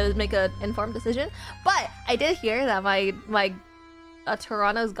enough to make an informed decision. But I did hear that my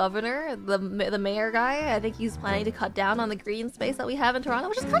Toronto's governor, the mayor guy, I think he's planning to cut down on the green space that we have in Toronto,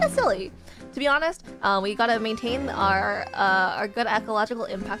 which is kind of silly, to be honest. We gotta maintain our good ecological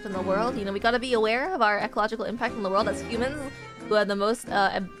impact in the world. You know, we gotta be aware of our ecological impact in the world as humans who have the most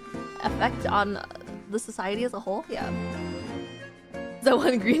effect on the society as a whole. Yeah. The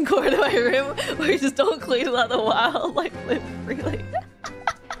one green corner of my room where we just don't clean and let the wildlife live freely.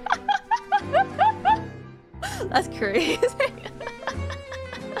 That's crazy.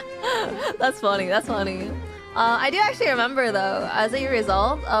 That's funny. I do actually remember though, as a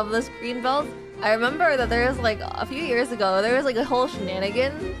result of this green belt, I remember that there was like a few years ago, there was like a whole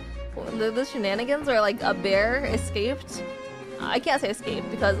shenanigan. The shenanigans where like a bear escaped. I can't say escaped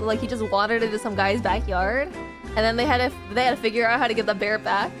because like he just wandered into some guy's backyard, and then they had to figure out how to get the bear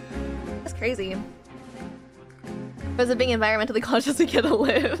back. That's crazy. Because of being environmentally conscious, we get to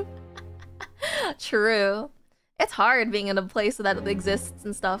live. True. It's hard being in a place that exists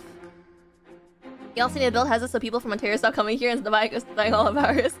and stuff. You also need to build houses so people from Ontario stop coming here and buying all of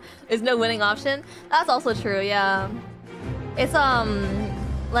ours. There's no winning option. That's also true, yeah. It's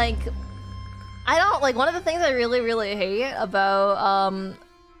like I don't like one of the things I really hate about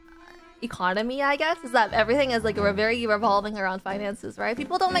economy, I guess, is that everything is like very revolving around finances, right?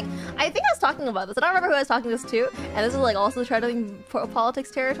 People don't make. I think I was talking about this. I don't remember who I was talking this to, and this is like also treading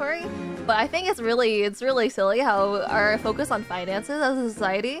politics territory. But I think it's really silly how our focus on finances as a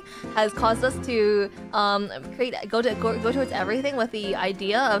society has caused us to go towards everything with the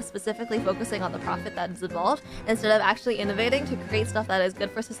idea of specifically focusing on the profit that is involved instead of actually innovating to create stuff that is good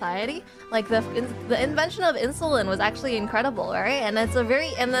for society. Like the invention of insulin was actually incredible, right? And it's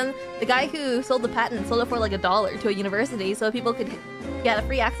and then the guy who sold the patent sold it for like $1 to a university so people could get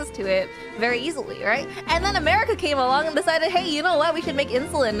free access to it very easily, right? And then America came along and decided, hey, you know what? We should make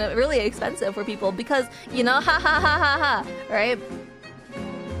insulin really expensive for people because, you know, ha, right?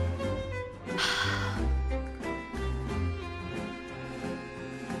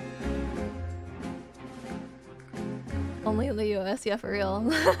 Only in the US, yeah, for real.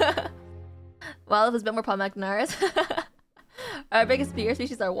 Well, it was a bit more problematic than ours. Our biggest bear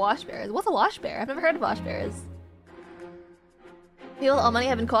species are wash bears. What's a wash bear? I've never heard of wash bears. People with all money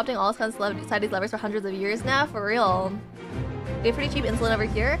have been co-opting all kinds of society's levers for hundreds of years now, for real. We have pretty cheap insulin over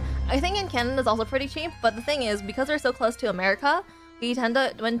here. I think in Canada is also pretty cheap, but the thing is, because we're so close to America, we tend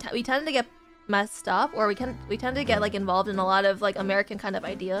to get messed up, or we tend to get like involved in a lot of like American kind of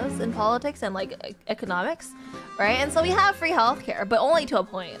ideas in politics and like economics, right? And so we have free healthcare, but only to a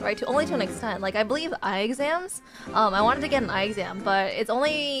point, right? Only to an extent. Like I believe eye exams. I wanted to get an eye exam, but it's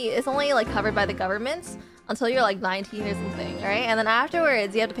only like covered by the government until you're like 19 or something, right? And then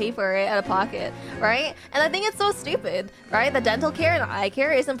afterwards you have to pay for it out of pocket, right? And I think it's so stupid, right? The dental care and eye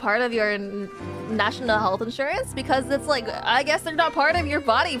care isn't part of your national health insurance because it's like, I guess they're not part of your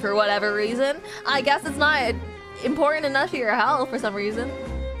body for whatever reason. I guess it's not important enough to your health for some reason.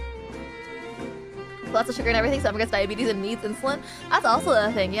 Lots of sugar and everything, so gets diabetes and needs insulin. That's also a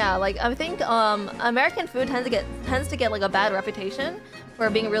thing, yeah. Like I think American food tends to get like a bad reputation for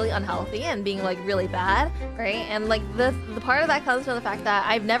being really unhealthy and being like really bad, right? And like the part of that comes from the fact that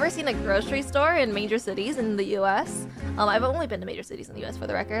I've never seen a grocery store in major cities in the US. I've only been to major cities in the US for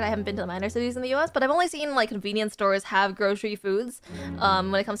the record. I haven't been to the minor cities in the US, but I've only seen like convenience stores have grocery foods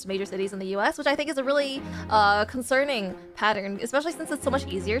when it comes to major cities in the US, which I think is a really concerning pattern, especially since it's so much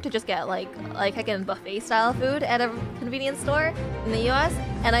easier to just get like again buffet style food at a convenience store in the US.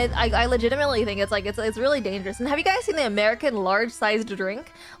 And I legitimately think it's really dangerous. And have you guys seen the American large-sized drink?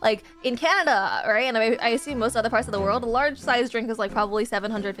 Like in Canada, right? And I assume most other parts of the world, a large-sized drink is like probably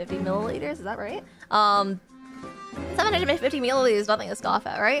 750 milliliters. Is that right? 750 milliliters is nothing to scoff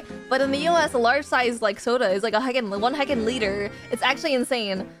at, right? But in the US, a large-sized like soda is like one heckin' liter. It's actually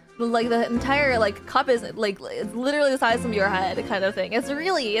insane. Like the entire like cup is like it's literally the size of your head kind of thing. It's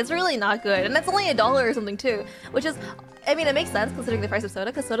really not good, and it's only $1 or something too, which is, I mean, it makes sense considering the price of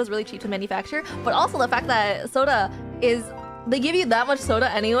soda because soda is really cheap to manufacture, but also the fact that soda is, they give you that much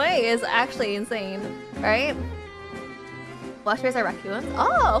soda anyway is actually insane, right? Black bears are raccoons.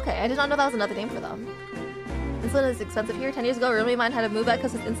 Oh, okay. I did not know that was another name for them. Insulin is expensive here. 10 years ago, a roommate of mine had to move back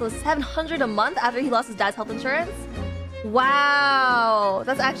because his insulin is $700 a month after he lost his dad's health insurance. Wow,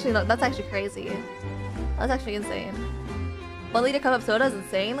 that's actually crazy. That's actually insane. 1 liter cup of soda is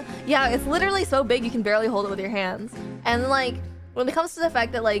insane. Yeah, it's literally so big you can barely hold it with your hands. And like, when it comes to the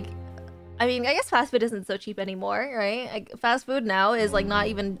fact that like, I mean, I guess fast food isn't so cheap anymore, right? Like, fast food now is like not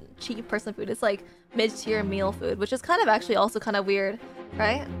even cheap person food. It's like mid-tier meal food, which is kind of actually also kind of weird,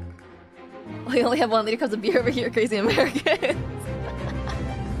 right? We only have 1 liter cups of beer over here, crazy Americans.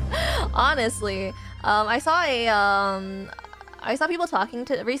 Honestly, I saw people talking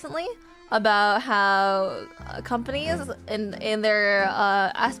recently about how companies in their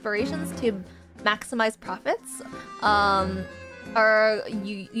aspirations to maximize profits are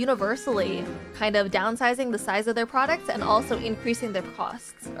universally kind of downsizing the size of their products and also increasing their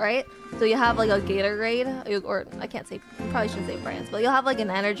costs, right? So you have like a Gatorade, or I can't say, probably shouldn't say brands, but you'll have like an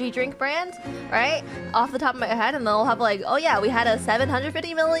energy drink brand, right? Off the top of my head, and they'll have like, oh yeah, we had a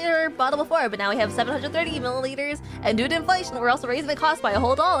 750 milliliter bottle before, but now we have 730 milliliters, and due to inflation, we're also raising the cost by a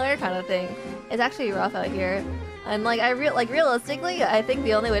whole $1 kind of thing. It's actually rough out here. And like realistically, I think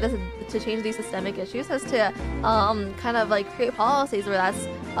the only way to change these systemic issues is to kind of like create policies where that's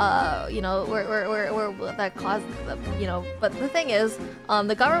you know, where that cause, you know. But the thing is,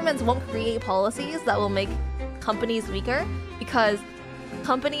 the governments won't create policies that will make companies weaker because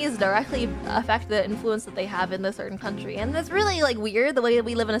companies directly affect the influence that they have in a certain country, and it's really like weird the way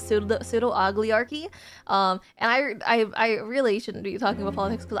we live in a pseudo oligarchy. And I really shouldn't be talking about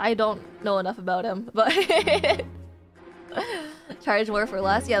politics because I don't know enough about him, but charge more for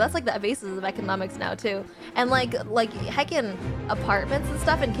less. Yeah, that's like the basis of economics now too. And like heckin' apartments and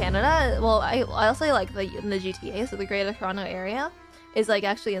stuff in Canada. Well, I'll say like in the GTA, so the Greater Toronto area, is like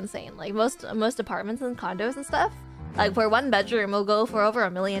actually insane. Like most apartments and condos and stuff, like for 1 bedroom will go for over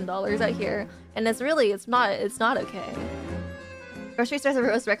 $1 million out here, and it's not okay. Grocery stores have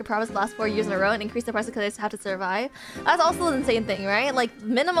rose record profits the last 4 years in a row and increased the prices because they have to survive. That's also an insane thing, right? Like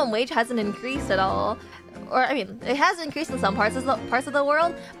minimum wage hasn't increased at all, or I mean, it has increased in some parts of the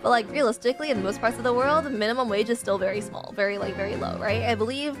world, but like realistically, in most parts of the world, minimum wage is still very small, very low, right? I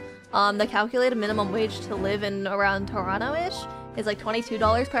believe the calculated minimum wage to live in around Toronto-ish is like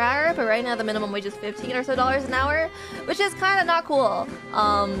 $22 per hour, but right now the minimum wage is $15 or so an hour, which is kind of not cool.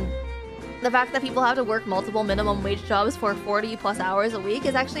 The fact that people have to work multiple minimum wage jobs for 40 plus hours a week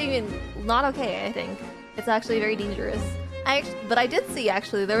is actually not okay, I think. It's actually very dangerous. But I did see,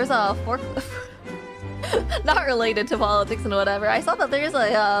 actually, there was a not related to politics and whatever. I saw that there's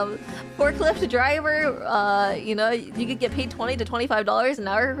a forklift driver, you know, you could get paid $20 to $25 an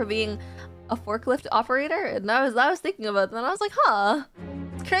hour for being a forklift operator, and I was thinking about that, and I was like, huh,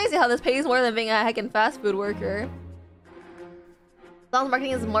 it's crazy how this pays more than being a heckin' fast food worker. As long as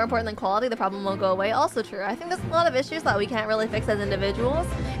marketing is more important than quality, the problem won't go away. Also true. I think there's a lot of issues that we can't really fix as individuals,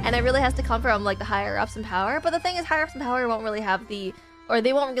 and it really has to come from like the higher ups in power. But the thing is, higher ups in power won't really have the, or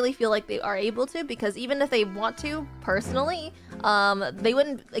they won't really feel like they are able to, because even if they want to personally, they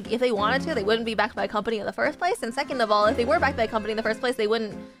wouldn't, like, if they wanted to, they wouldn't be backed by a company in the first place. And second of all, if they were backed by a company in the first place, they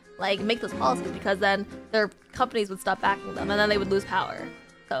wouldn't like make those policies, because then their companies would stop backing them and then they would lose power.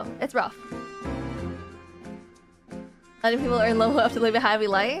 So it's rough. Letting people earn low enough to live a happy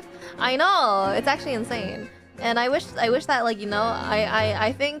life. I know, it's actually insane. And I wish that, like, you know,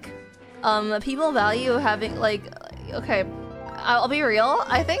 I think people value having, like, okay, I'll be real.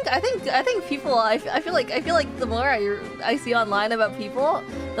 I think people, I feel like the more I see online about people,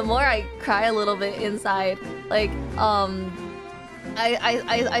 the more I cry a little bit inside. Like,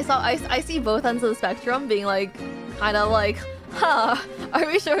 I see both ends of the spectrum being like, kind of like, huh, are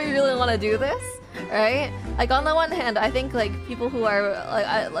we sure we really want to do this? Right? Like, on the one hand, I think like people who are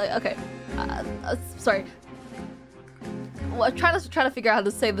okay, sorry. Well, I'm trying to figure out how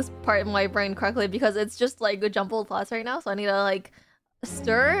to say this part in my brain correctly, because it's just like a jumbled thoughts right now, so I need to like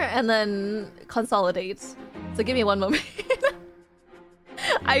stir and then consolidate. So give me one moment.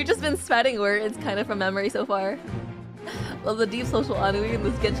 I've just been sweating words kind of from memory so far. Love the deep social ennui in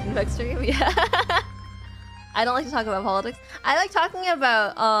this Genshin Impact stream. Yeah. I don't like to talk about politics. I like talking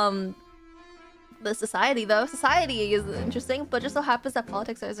about the society, though. Society is interesting, but just so happens that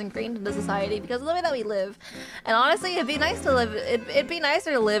politics is ingrained into society because of the way that we live. And honestly, it'd be nice to live. It'd be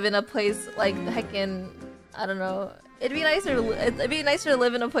nicer to live in a place like heckin', I don't know. It'd be nicer to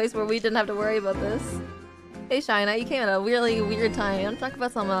live in a place where we didn't have to worry about this. Hey, Shina, you came at a really weird time. I'm talking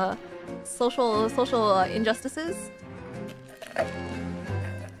about some social injustices.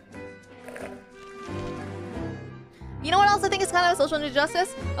 You know what else I think is kind of a social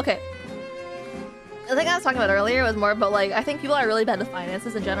injustice? Okay. The thing I was talking about earlier was more about, like, I think people are really bad with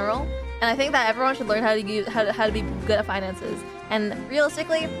finances in general, and I think that everyone should learn how to be good at finances. And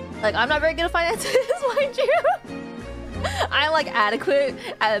realistically, like, I'm not very good at finances, mind you. I'm like adequate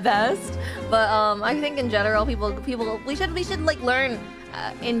at best, but I think in general, we should like learn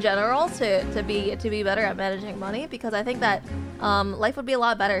in general to be better at managing money, because I think that life would be a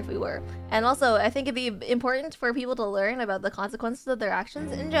lot better if we were. And also, I think it'd be important for people to learn about the consequences of their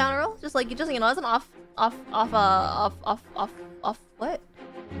actions in general. Just you know, as an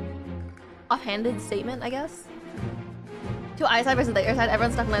offhanded statement, I guess. To I side versus the air side,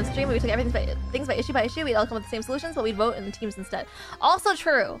 everyone's stuck in live stream. We took things by issue. We'd all come with the same solutions, but we'd vote in teams instead. Also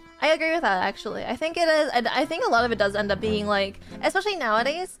true. I agree with that, actually. I think it is, and I think a lot of it does end up being like, especially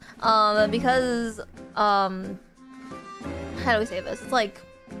nowadays, because how do we say this? It's like,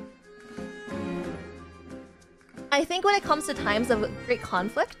 I think when it comes to times of great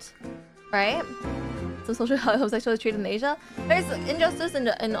conflict, right? So social homosexuality is treated in Asia. There's injustice in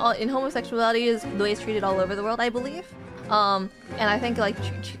homosexuality is the way it's treated all over the world, I believe. And I think like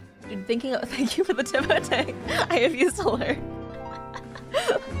thank you for the tip, I have used to learn.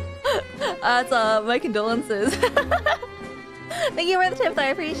 That's my condolences. Thank you for the tips, I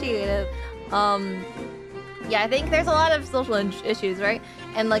appreciate it. Yeah, I think there's a lot of social issues, right?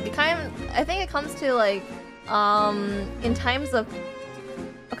 And like I think it comes to like in times of,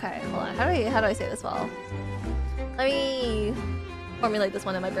 okay, hold on, how do I say this well? Let me formulate this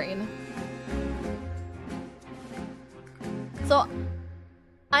one in my brain. So,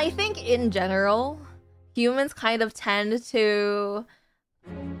 I think in general, humans kind of tend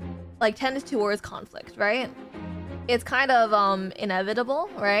towards conflict, right? It's kind of inevitable,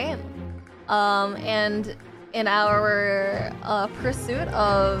 right? And in our pursuit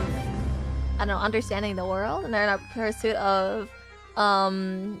of, I don't know, understanding the world, and in our pursuit of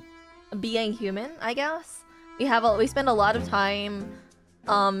being human, I guess, we spend a lot of time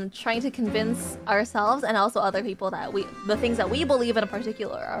trying to convince ourselves and also other people that the things that we believe in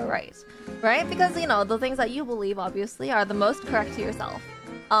particular are right? Because, you know, the things that you believe obviously are the most correct to yourself.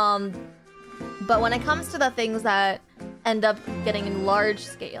 But when it comes to the things that end up getting large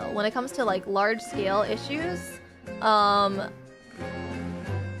scale, when it comes to like large scale issues,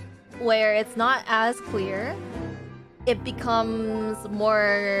 where it's not as clear, it becomes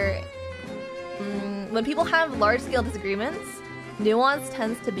more, when people have large scale disagreements, nuance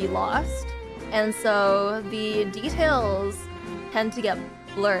tends to be lost, and so the details tend to get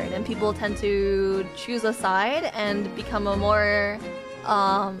blurred, and people tend to choose a side and become a more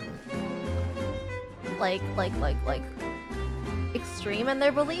like extreme in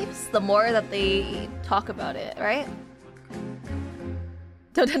their beliefs the more that they talk about it, right?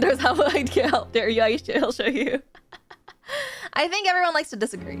 Don't tenders how I can help. Dare you? I'll show you. I think everyone likes to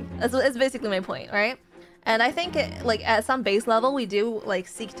disagree. That's basically my point, right? And I think like at some base level, we do like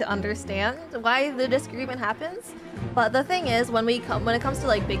seek to understand why the disagreement happens. But the thing is, when it comes to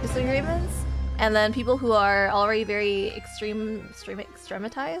like big disagreements, and then people who are already very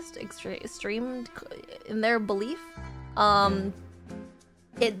extrematized in their belief,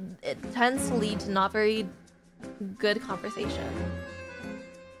 it tends to lead to not very good conversation.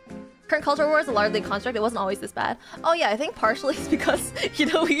 Current culture wars are largely a construct. It wasn't always this bad. Oh yeah, I think partially it's because, you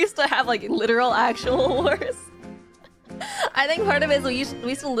know, we used to have like literal actual wars. I think part of it is we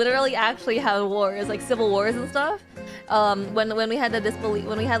used to literally actually have wars, like civil wars and stuff. When we had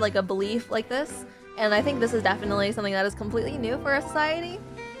like a belief like this, and I think this is definitely something that is completely new for our society,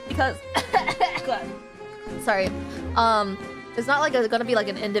 because sorry, it's not like gonna be like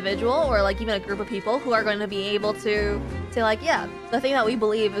an individual or like even a group of people who are going to be able to say like, yeah, the thing that we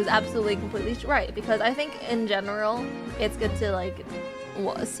believe is absolutely completely right. Because I think in general, it's good to like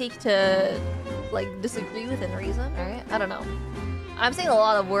seek to like disagree within reason, right? I don't know. I'm saying a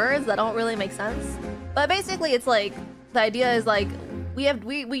lot of words that don't really make sense, but basically it's like the idea is like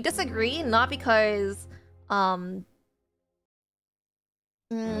we disagree not because not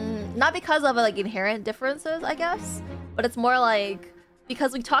because of like inherent differences, I guess, but it's more like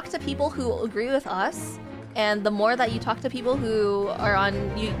because we talk to people who agree with us, and the more that you talk to people who are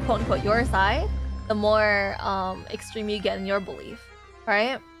on you quote unquote your side, the more extreme you get in your belief,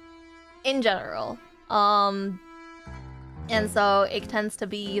 right? In general. And so it tends to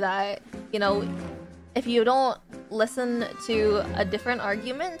be that, you know, if you don't listen to a different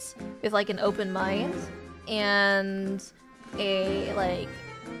argument with like an open mind and a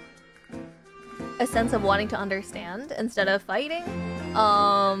sense of wanting to understand instead of fighting,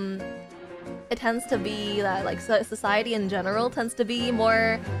 it tends to be that like society in general tends to be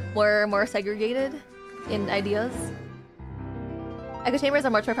more segregated in ideas. Echo chambers are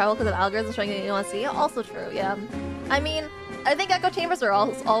much more powerful because of algorithms showing that you want to see. Also true, yeah. I mean, I think echo chambers are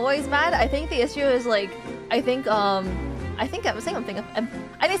always bad. I think the issue is like, I think I'm saying something.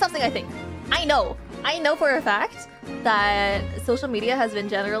 I think something. I know for a fact that social media has been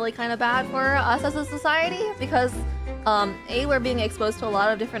generally kind of bad for us as a society because we're being exposed to a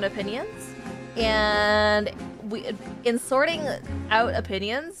lot of different opinions, and in sorting out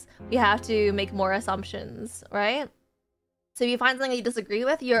opinions, we have to make more assumptions, right? So if you find something that you disagree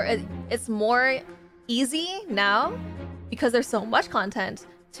with, it's more easy now because there's so much content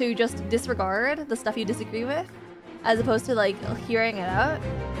to just disregard the stuff you disagree with, as opposed to like hearing it out,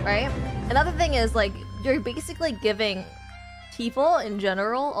 right? Another thing is like you're basically giving people in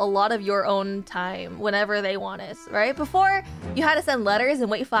general a lot of your own time whenever they want it, right? Before you had to send letters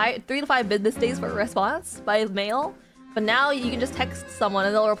and wait 3 to 5 business days for a response by mail, but now you can just text someone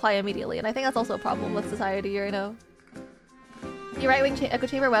and they'll reply immediately, and I think that's also a problem with society, you know. The right-wing echo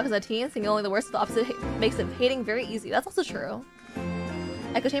chamber weapons at teens, thinking only the worst of the opposite makes it hating very easy. That's also true.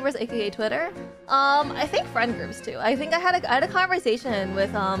 Echo chambers, aka Twitter. I think friend groups too. I think I had a conversation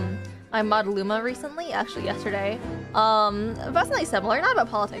with my mod Luma recently, actually yesterday. About something similar, not about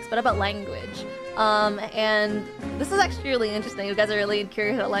politics, but about language. And this is actually really interesting. You guys are really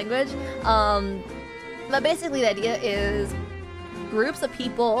curious about language. But basically the idea is groups of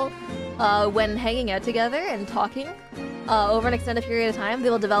people, when hanging out together and talking over an extended period of time, they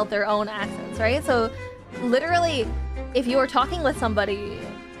will develop their own accents, right? So literally, if you are talking with somebody,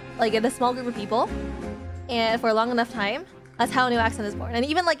 like in a small group of people, and for a long enough time, that's how a new accent is born. And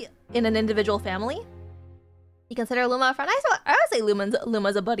even like in an individual family, you consider Luma a friend. I would say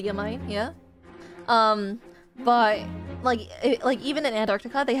Luma's a buddy of mine, yeah. But like even in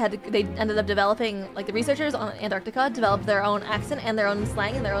Antarctica, they ended up developing, like the researchers on Antarctica developed their own accent and their own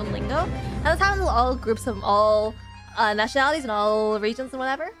slang and their own lingo. And that's happens with all groups of all nationalities and all regions and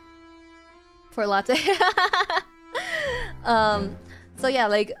whatever. For latte. So yeah,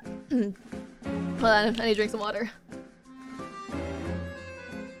 like hold on, I need to drink some water.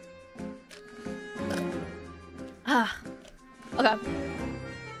 Okay.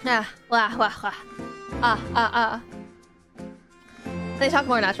 They talk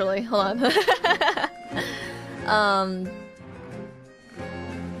more naturally. Hold on.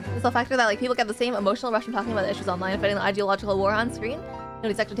 It's a factor that like people get the same emotional rush from talking about the issues online and fighting the ideological war on screen.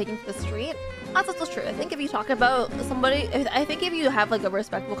 Nobody's actually taking to the street. That's also true. I think if you talk about somebody, I think if you have like a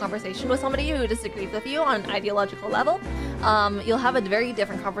respectful conversation with somebody who disagrees with you on an ideological level, you'll have a very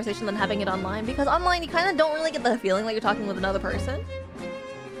different conversation than having it online, because online you kind of don't really get the feeling like you're talking with another person.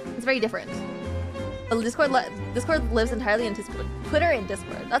 It's very different. But Discord lives entirely in Twitter and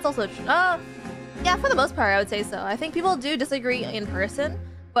Discord. That's also true. Yeah, for the most part, I would say so. I think people do disagree in person,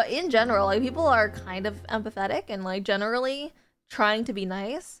 but in general, like people are kind of empathetic and like generally trying to be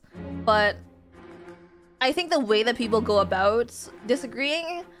nice. But I think the way that people go about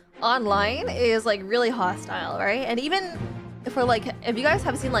disagreeing online is like really hostile, right? And even if we're like, if you guys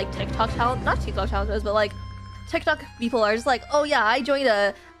have seen like TikTok challenge, not TikTok challenges, but like TikTok people are just like, oh yeah, I joined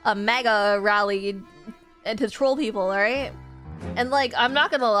a mega rally and to troll people, right? And like, I'm not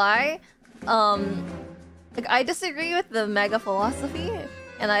gonna lie, like I disagree with the mega philosophy,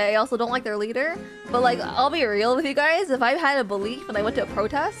 and I also don't like their leader. But like, I'll be real with you guys. If I had a belief and I went to a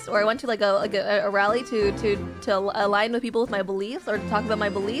protest, or I went to like a rally to align with people with my beliefs, or to talk about my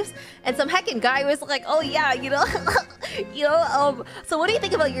beliefs, and some heckin' guy was like, "Oh yeah, you know, so what do you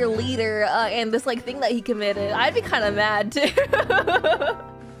think about your leader and this like thing that he committed?" I'd be kind of mad too.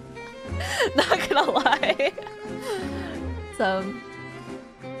 Not gonna lie. So,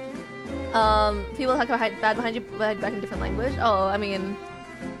 people talk about bad behind you back in different language. Oh, I mean.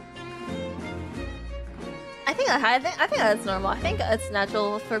 I think that's normal. I think it's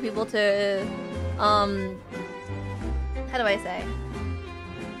natural for people to, how do I say?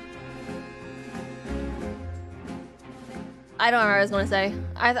 I don't remember what I was going to say.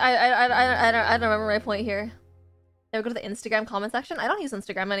 I don't remember my point here. Did I go to the Instagram comment section? I don't use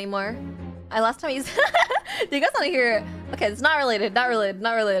Instagram anymore. Last time I used. Do you guys want to hear? Okay, it's not related. Not related.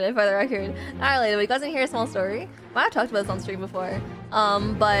 For the record, not related. But you guys want to hear a small story? Well, I've talked about this on stream before.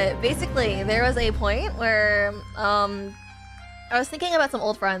 But basically, there was a point where I was thinking about some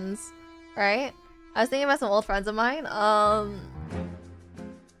old friends, right? I was thinking about some old friends of mine,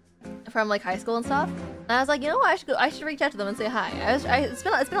 from like high school and stuff. And I was like, you know what? I should reach out to them and say hi. It's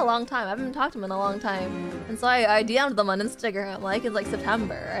been a long time. I haven't talked to them in a long time, and so I DM'd them on Instagram. Like it's like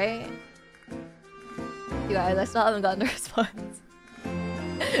September, right? You guys, I still haven't gotten a response.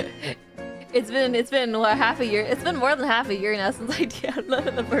 It's been what, half a year? It's been more than half a year now since I DM'd them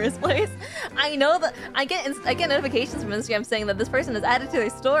in the first place. I know that I get notifications from Instagram saying that this person is added to their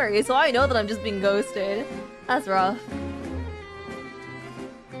story, so I know that I'm just being ghosted. That's rough.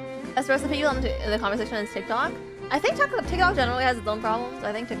 As for the people in the comment section on TikTok, I think TikTok generally has its own problems.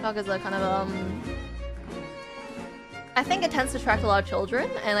 I think TikTok is a kind of I think it tends to attract a lot of children,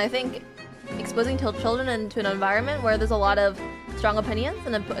 and I think exposing children into an environment where there's a lot of strong opinions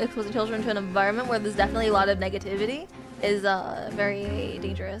and exposing children to an environment where there's definitely a lot of negativity is very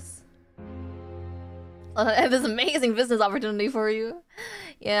dangerous. I have this amazing business opportunity for you.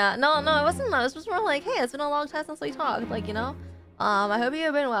 Yeah, no, it wasn't that. It was just more like, hey, it's been a long time since we talked. Like, you know, I hope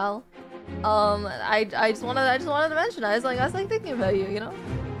you've been well. I just wanted to mention. I was like thinking about you. You know,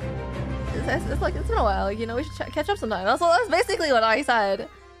 it's like it's been a while. You know, we should catch up sometime. That's basically what I said.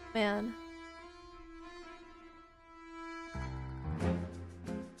 Man.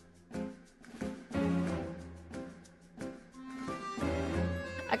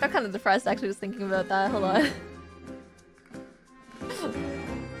 I got kind of depressed actually just thinking about that. Hold on.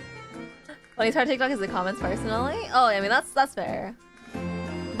 When you start TikTok is the comments personally? Oh, I mean that's fair.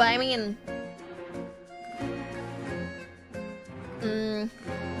 But I mean,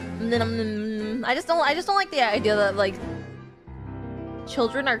 I just don't like the idea that like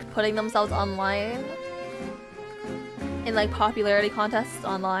children are putting themselves online in like popularity contests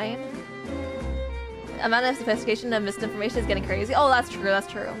online. Amount of sophistication and misinformation is getting crazy. Oh, that's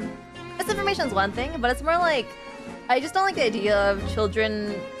true. Misinformation is one thing, but it's more like I just don't like the idea of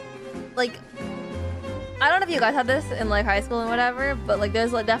children. Like, I don't know if you guys had this in like high school and whatever, but like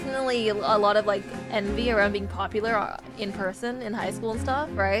there's like, definitely a lot of like envy around being popular in person in high school and stuff,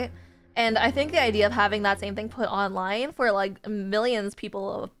 right? And I think the idea of having that same thing put online for like millions of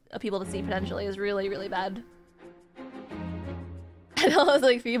people to see potentially is really, really bad. I know it's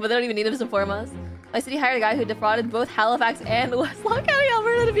like free, but they don't even need him to inform us. My city hired a guy who defrauded both Halifax and Westlaw County,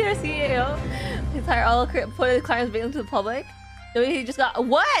 Alberta to be our CEO. He's hired all put his clients into the public. He just got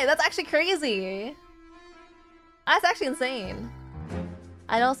what? That's actually crazy. That's actually insane.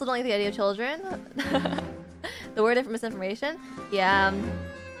 I also don't like the idea of children. The word for misinformation. Yeah.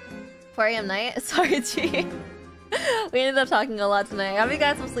 4 AM night. Sorry, G. We ended up talking a lot tonight. I'll be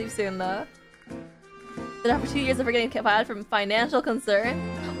getting some sleep soon though. Been out for 2 years of getting fired from financial concern.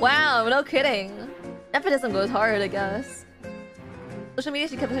 Wow, no kidding. Nepotism goes hard, I guess. Social media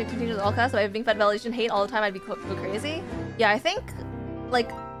should keep teachers all class, so if being fed validation hate all the time, I'd go crazy. Yeah, I think,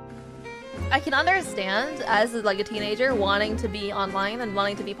 like, I can understand as like a teenager wanting to be online and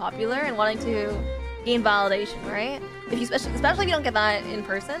wanting to be popular and wanting to gain validation, right? If you especially if you don't get that in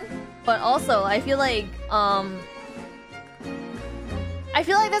person. But also, I feel like I have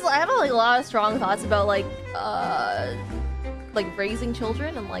like a lot of strong thoughts about like raising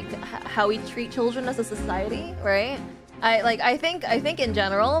children and like how we treat children as a society, right? I think in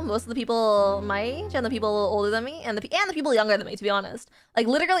general, most of the people my age and the people older than me and the people younger than me, to be honest, like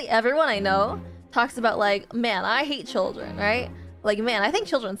literally everyone I know talks about like, man, I hate children, right? Like, man, I think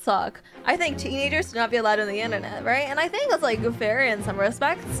children suck. I think teenagers should not be allowed on the internet, right? And I think that's like fair in some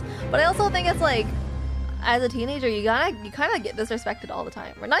respects, but I also think it's like, as a teenager, you kind of get disrespected all the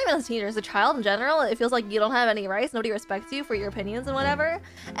time. Or not even as a teenager, as a child in general, it feels like you don't have any rights, nobody respects you for your opinions and whatever.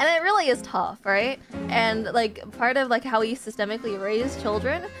 And it really is tough, right? And like part of like how we systemically raise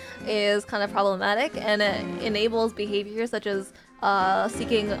children is kind of problematic, and it enables behaviors such as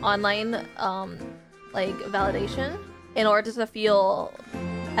seeking online like validation in order to feel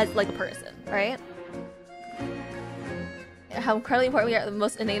as like a person, right? How incredibly important we are, the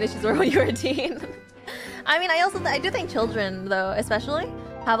most innate issues were when you were a teen. I mean, I do think children, though, especially,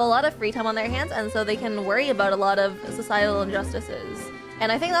 have a lot of free time on their hands, and so they can worry about a lot of societal injustices.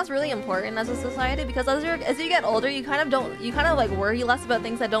 And I think that's really important as a society, because as you get older, you kind of like worry less about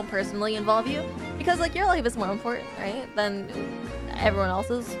things that don't personally involve you, because like your life is more important, right, than everyone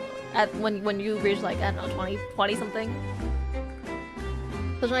else's when you reach like, I don't know, 20 something.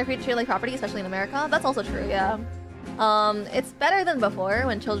 Children are free to treat like property, especially in America. That's also true, yeah. It's better than before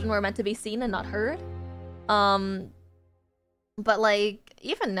when children were meant to be seen and not heard. But like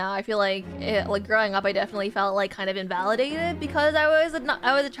even now, I feel like like growing up, I definitely felt like kind of invalidated because I was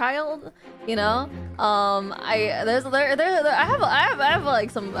a child, you know. I have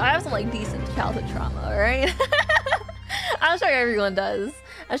some like decent childhood trauma, right? I'm sure everyone does.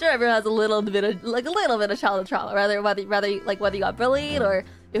 I'm sure everyone has a little bit of childhood trauma, whether you got bullied or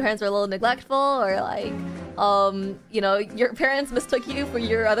your parents were a little neglectful, or like you know, your parents mistook you for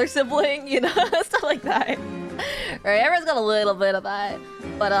your other sibling, you know, stuff like that. Right? Everyone's got a little bit of that,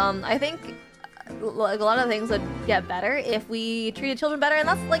 but I think like a lot of things would get better if we treated children better, and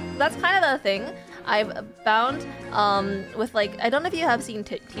that's kind of the thing I've found with like, I don't know if you have seen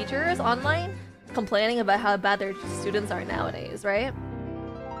teachers online complaining about how bad their students are nowadays, right?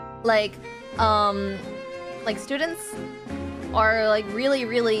 Like students are like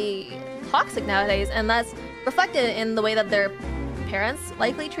really toxic nowadays, and that's reflected in the way that their parents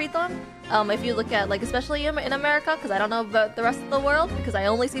likely treat them. If you look at like, especially in America, because I don't know about the rest of the world because I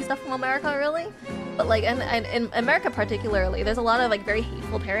only see stuff from America really, but like in America particularly, there's a lot of like very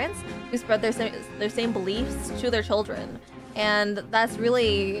hateful parents who spread their same beliefs to their children, and that's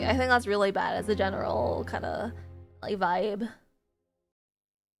really, I think that's really bad as a general kind of like vibe.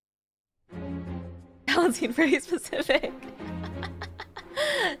 That seemed pretty specific.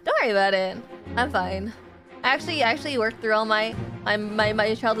 Don't worry about it. I'm fine. I actually worked through all my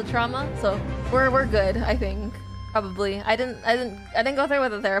childhood trauma, so we're good. I think probably. I didn't go through it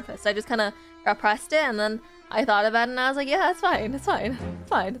with a therapist. I just kind of repressed it, and then I thought about it, and I was like, yeah, it's fine. It's fine. It's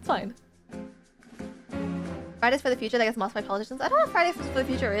fine. It's fine. Fridays for the future that gets mocked by politicians. I don't know what Fridays for the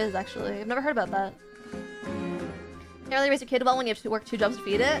future is actually. I've never heard about that. Can't really raise your kid well when you have to work 2 jobs to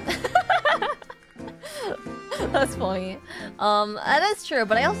feed it. That's funny. That is true,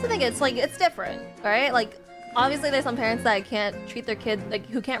 but I also think it's like, it's different, right? Like, obviously there's some parents that can't treat their kids, like,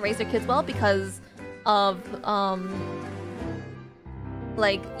 who can't raise their kids well because of,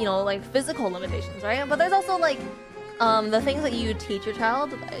 like, you know, like physical limitations, right? But there's also like, the things that you teach your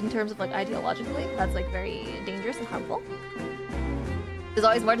child in terms of like ideologically, that's like very dangerous and harmful. There's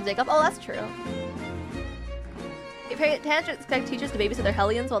always more to dig up. Oh, that's true. Parents expect teachers to babysit their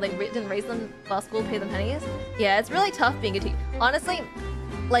hellions while they didn't raise them while school paid them pennies. Yeah, it's really tough being a teacher. Honestly,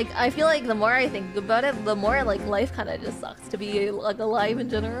 like, I feel like the more I think about it, the more like life kind of just sucks to be like alive in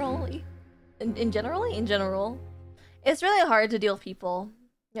general. In general, it's really hard to deal with people.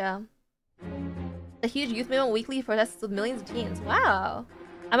 Yeah. A huge youth movement, weekly protests with millions of teens. Wow.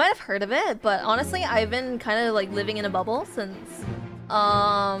 I might have heard of it, but honestly, I've been kind of like living in a bubble since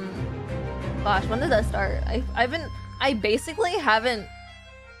gosh, when did that start? I basically haven't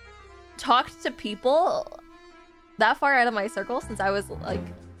talked to people that far out of my circle since I was like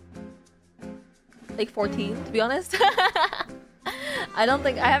 14, to be honest. I don't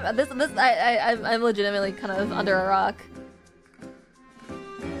think I have this. I'm legitimately kind of under a rock.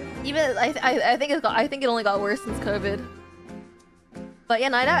 Even I think it only got worse since COVID. But yeah,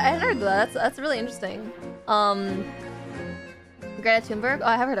 no, I heard that. That's really interesting. Greta Thunberg. Oh,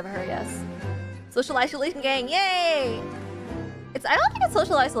 I have heard of her. Yes. Social isolation gang, yay! I don't think it's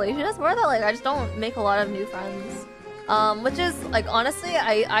social isolation, it's more that like I just don't make a lot of new friends. Which is like, honestly,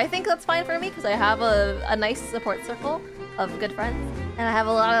 I think that's fine for me because I have a nice support circle of good friends. And I have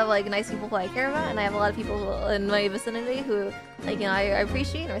a lot of like nice people who I care about, and I have a lot of people in my vicinity who, like, you know, I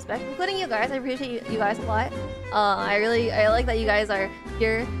appreciate and respect, including you guys. I appreciate you guys a lot. I like that you guys are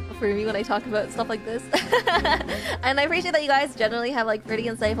here for me when I talk about stuff like this. And I appreciate that you guys generally have like pretty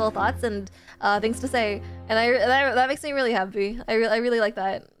insightful thoughts and things to say, and that makes me really happy. I really like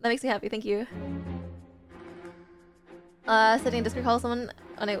that. That makes me happy. Thank you. Sitting in Discord call someone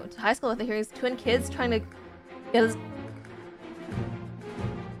when I went to high school with hearing his twin kids trying to get his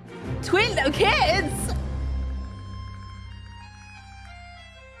twin kids.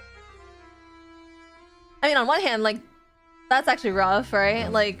 I mean, on one hand, like, that's actually rough,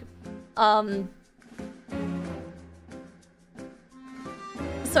 right? Like, so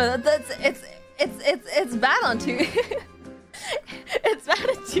it's bad on two. It's bad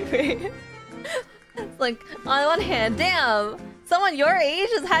on two ways. It's like, on one hand, damn, someone your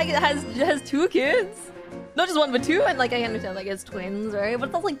age has two kids. Not just one, but two, and like I understand like it's twins, right?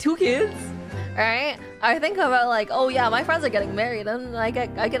 But that's like two kids, right? I think about like, oh yeah, my friends are getting married, and I get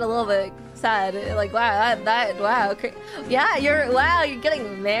a little bit sad. Like wow, wow, yeah, you're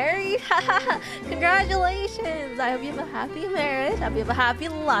getting married. Congratulations! I hope you have a happy marriage. I hope you have a happy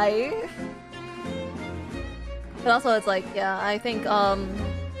life. But also, it's like yeah, I think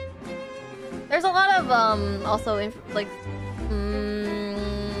there's a lot of also like.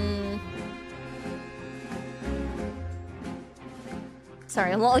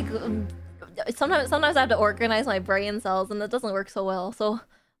 Sorry, I'm not like sometimes I have to organize my brain cells and it doesn't work so well. So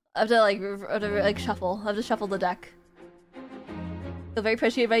I have to like shuffle. I have to shuffle the deck. Feel very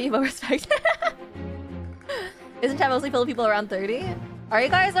appreciated by you, but respect. Isn't chat mostly full of people around 30? Are you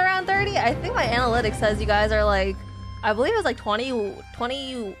guys around 30? I think my analytics says you guys are like, I believe it's like 18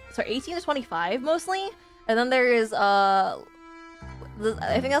 to 25 mostly. And then there is I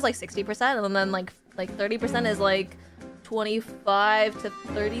think that's like 60%, and then like 30% is like 25 to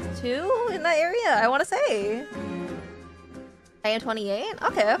 32 in that area, I want to say. I am 28.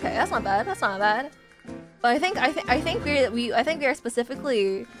 Okay, that's not bad. That's not bad. But I think we are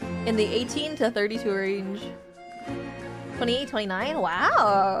specifically in the 18 to 32 range. 28, 29.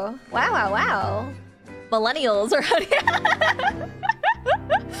 Wow. Wow. Millennials are out here.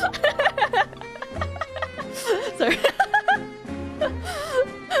 Sorry.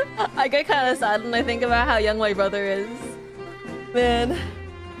 I get kind of sad when I think about how young my brother is. Man.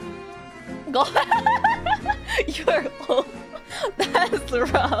 God. You're old. That's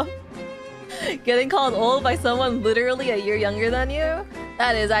rough. Getting called old by someone literally a year younger than you?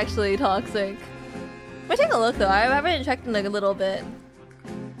 That is actually toxic. Let me take a look though. I haven't checked in a little bit.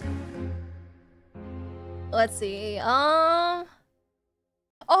 Let's see. Oh,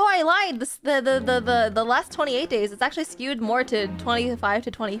 I lied. The last 28 days, it's actually skewed more to 25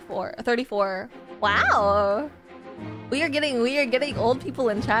 to 34. Wow. We are getting old people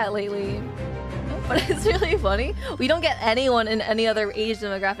in chat lately. But it's really funny. We don't get anyone in any other age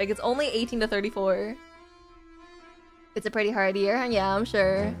demographic. It's only 18 to 34. It's a pretty hard year, and yeah, I'm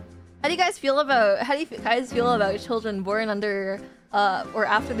sure. How do you guys feel about children born under or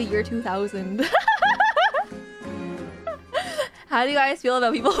after the year 2000? How do you guys feel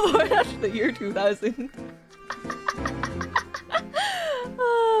about people born after the year 2000?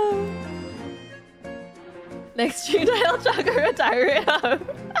 Next stream title, Chaka retire it up.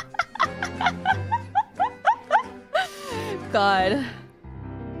 God.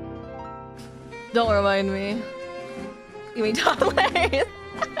 Don't remind me. You mean toddlers?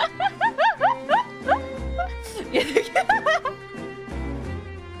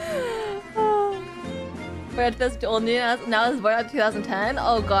 We're at this old new now is born after 2010.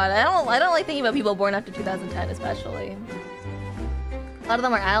 Oh god, I don't like thinking about people born after 2010 especially. A lot of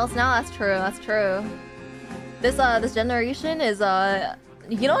them are adults now. That's true. This generation is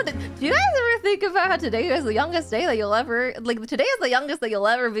you know, do you guys ever think about how today is the youngest day that you'll ever today is the youngest that you'll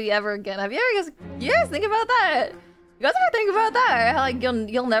ever be ever again? Have you guys think about that? You guys ever think about that? How like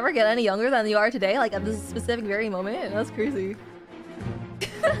you'll never get any younger than you are today, like at this specific very moment? That's crazy.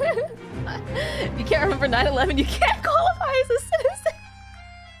 If you can't remember 9/11, you can't qualify as a citizen.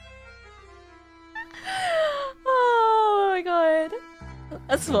 Oh my god.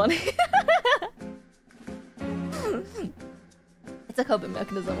 That's funny. It's a coping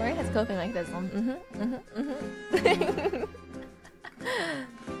mechanism, right? It's a coping mechanism.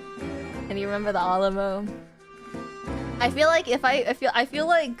 Can you remember the Alamo? I feel like if I feel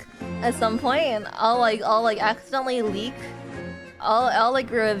like at some point I'll accidentally leak. I'll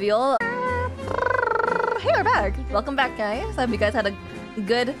like reveal. Hey, we're back. Welcome back, guys. I hope you guys had a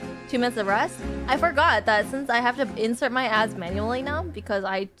good 2 minutes of rest. I forgot that since I have to insert my ads manually now because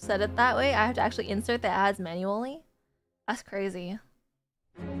I said it that way, I have to actually insert the ads manually. That's crazy.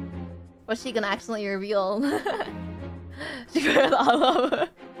 What's she gonna accidentally reveal? She got all over.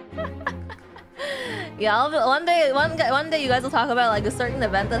 Yeah, one day you guys will talk about like a certain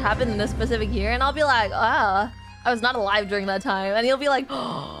event that happened in a specific year, and I'll be like, ah, I was not alive during that time, and you'll be like,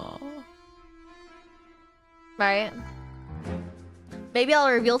 oh, right? Maybe I'll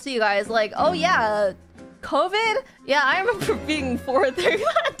reveal to you guys like, oh yeah, COVID? Yeah, I remember being 4 during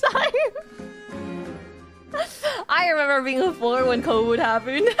that time. I remember being 4 when COVID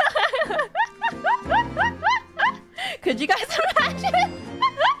happened. Could you guys imagine?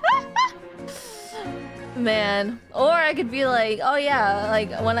 Man. Or I could be like, oh yeah,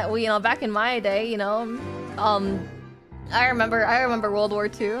 like when you know, back in my day, you know, I remember World War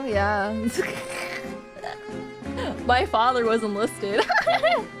II. Yeah. My father was enlisted.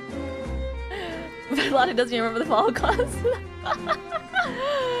 But Lottie doesn't remember the Holocaust.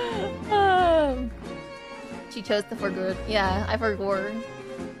 She chose to for good. Yeah, I for war.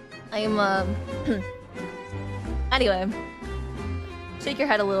 I'm Anyway. Shake your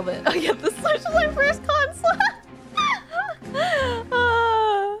head a little bit. Oh yeah, this was my first console.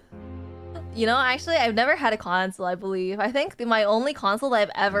 You know, actually, I've never had a console, I believe. I think my only console that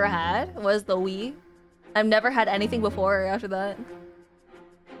I've ever had was the Wii. I've never had anything before or after that.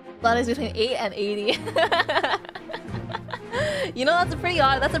 That is between 8 and 80. You know, that's a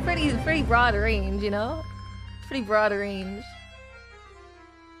pretty broad range, you know? Pretty broad range.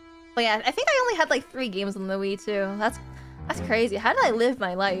 But yeah, I think I only had like 3 games on the Wii too. That's crazy. How did I live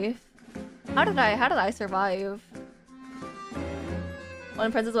my life? How did I survive?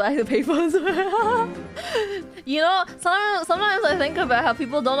 One princess will actually pay phones. You know, sometimes I think about how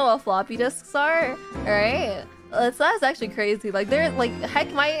people don't know what floppy disks are, right? That's actually crazy. Like they're like,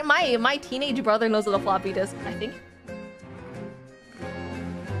 heck, my teenage brother knows what a floppy disk. I think.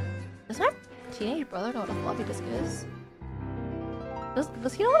 Does my teenage brother know what a floppy disk is?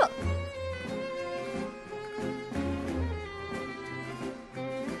 Does he know what?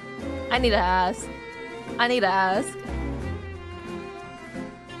 I need to ask.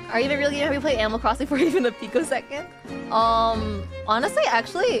 Are you even really gonna have you play Animal Crossing for even a picosecond? Honestly,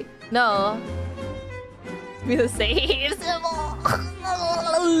 actually, no. Be the save symbol.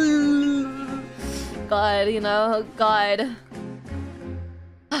 God, you know, God.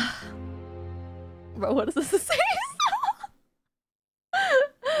 Bro, what is this to say?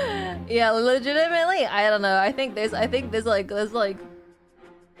 Yeah, legitimately, I don't know. I think there's a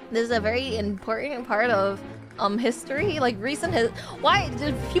very important part of history, like recent why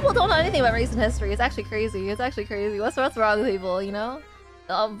people don't know anything about recent history. It's actually crazy. What's wrong with people, you know?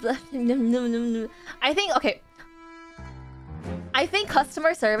 I think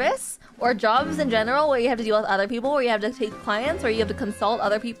customer service or jobs in general where you have to deal with other people, where you have to take clients, where you have to consult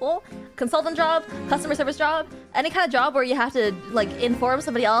other people, consultant job, customer service job, any kind of job where you have to like inform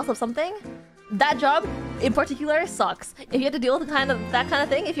somebody else of something, that job in particular sucks. If you have to deal with that kind of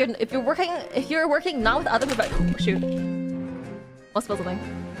thing, if you're working not with other people, oh, shoot, must spill something.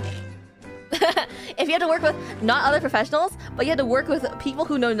 If you have to work with not other professionals, but you have to work with people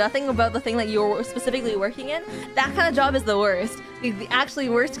who know nothing about the thing that you're specifically working in, that kind of job is the worst. The actually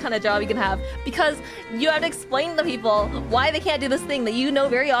worst kind of job you can have, because you have to explain to people why they can't do this thing that you know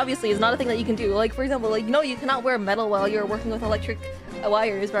very obviously is not a thing that you can do. Like, for example, like, no, you cannot wear metal while you're working with electric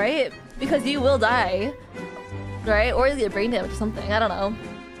wires, right? Because you will die, right? Or you get brain damage or something, I don't know.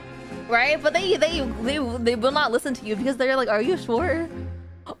 Right? But they will not listen to you because they're like, are you sure?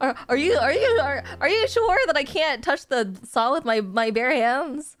 Are you sure that I can't touch the saw with my bare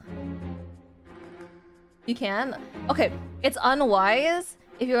hands? You can? Okay, it's unwise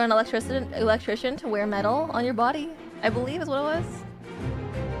if you're an electrician to wear metal on your body, I believe is what it was.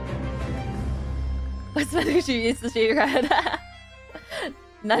 What's better she is to shave your head?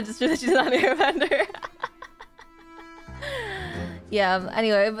 Not just true that she's not an airbender. Yeah,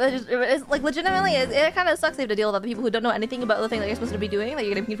 anyway, but it's like legitimately, it kind of sucks you have to deal with other people who don't know anything about the thing that you're supposed to be doing, that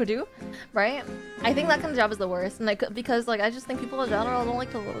you're getting paid for do, right? I think that kind of job is the worst, and like, because like, I just think people in general don't like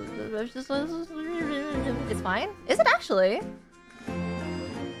to, it's fine. Is it actually?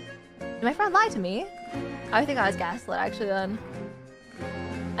 Did my friend lie to me? I think I was gaslit actually then.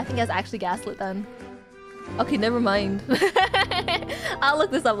 I think I was actually gaslit then. Okay, never mind. I'll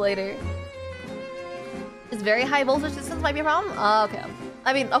look this up later. Is very high voltage systems might be a problem? Okay.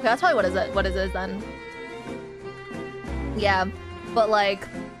 I mean, okay, that's probably what it is then. Yeah, but like,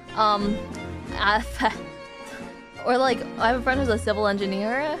 or like, I have a friend who's a civil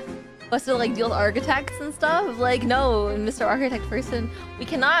engineer, wants to like deal with architects and stuff. Like, no, Mr. Architect person, we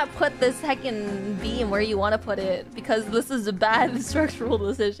cannot put this heckin' beam where you want to put it because this is a bad structural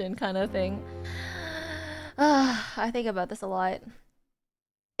decision kind of thing. I think about this a lot.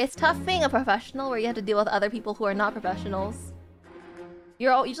 It's tough being a professional where you have to deal with other people who are not professionals.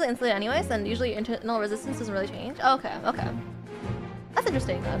 You're all usually insulated anyways, and usually your internal resistance doesn't really change. Okay, okay. That's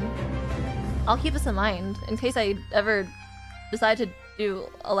interesting then. I'll keep this in mind in case I ever decide to do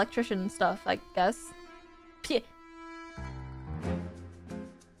electrician stuff, I guess. Phew.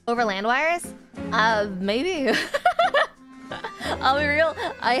 Over land wires? Maybe. I'll be real.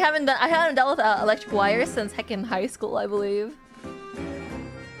 I haven't dealt with electric wires since heck in high school, I believe.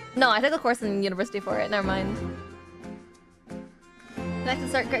 No, I took a course in university for it. Never mind. Connect the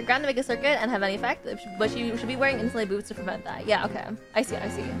circuit, ground to make a circuit and have any effect, but you should be wearing insulated boots to prevent that. Yeah, okay. I see. I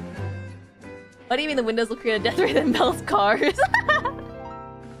see. What do you mean the windows will create a death rate in Bell's cars?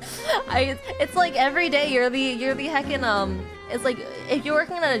 It's like every day you're the heckin' it's like if you're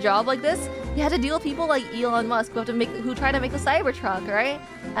working on a job like this, you have to deal with people like Elon Musk who try to make the Cybertruck, right?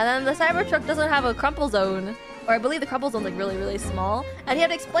 And then the Cybertruck doesn't have a crumple zone, or I believe the crumple zone's like really small, and you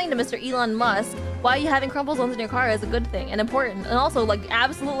have to explain to Mr. Elon Musk why you having crumple zones in your car is a good thing and important, and also like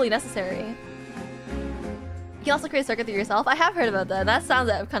absolutely necessary. You can also create a circuit through yourself. I have heard about that. That sounds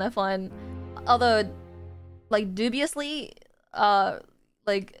kind of fun, although like dubiously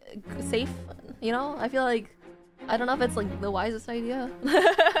like safe, you know? I feel like I don't know if it's like the wisest idea.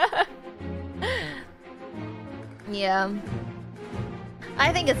 Yeah.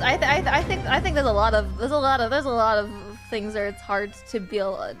 I think there's a lot of things where it's hard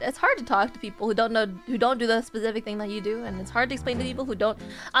to talk to people who don't do the specific thing that you do, and it's hard to explain to people who don't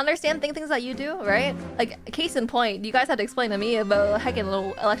understand things that you do, right? Like case in point, you guys had to explain to me about heckin'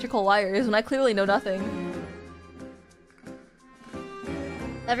 little electrical wires when I clearly know nothing.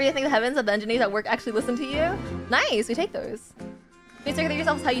 Everything that happens that the engineers at work actually listen to you. Nice, we take those. You circuit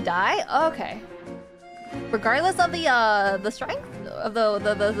yourself is how you die? Oh, okay. Regardless of the strength of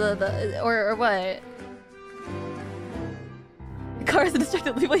the or what? Cars are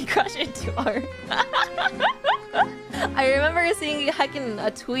destructive people you crash into are. I remember seeing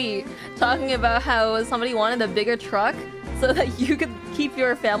a tweet talking about how somebody wanted a bigger truck so that you could keep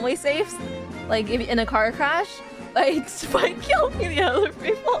your family safe, like in a car crash. By killing the other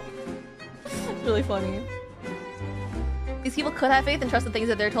people. It's really funny. These people could have faith and trust the things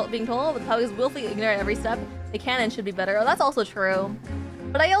that they're being told, but probably willfully ignore every step they can and should be better. Oh, that's also true.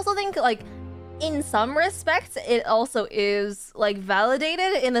 But I also think, like, in some respects, it also is, like,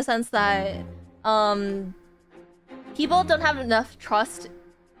 validated in the sense that, people don't have enough trust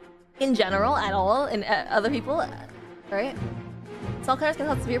in general at all in other people, right? Self-kindness can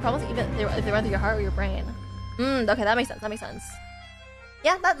cause severe problems even if they run through your heart or your brain. Okay, that makes sense. That makes sense.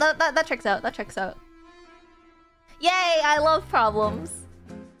 Yeah, that checks out. That checks out. Yay! I love problems.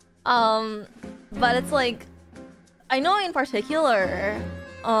 But it's like, I know in particular,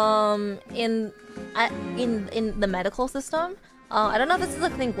 in the medical system, I don't know if this is a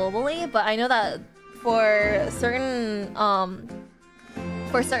thing globally, but I know that for certain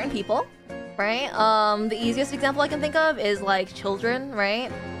people, right? The easiest example I can think of is like children,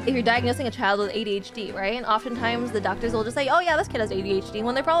 right? If you're diagnosing a child with ADHD, right? And oftentimes the doctors will just say, oh yeah, this kid has ADHD,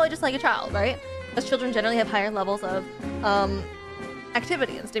 when they're probably just like a child, right? Because children generally have higher levels of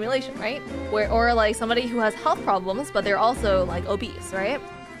activity and stimulation, right? Or like somebody who has health problems, but they're also like obese, right?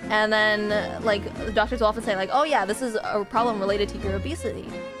 And then like the doctors will often say like, oh yeah, this is a problem related to your obesity,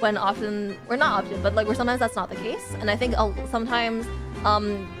 when often, or not often, but like where sometimes that's not the case. And I think sometimes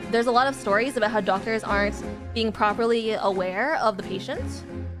there's a lot of stories about how doctors aren't being properly aware of the patient.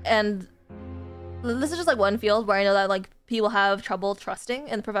 And this is just like one field where I know that like people have trouble trusting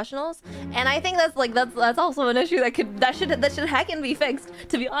in professionals, and I think that's also an issue that should heckin' be fixed,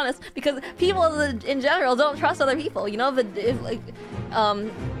 to be honest, because people in general don't trust other people, you know. In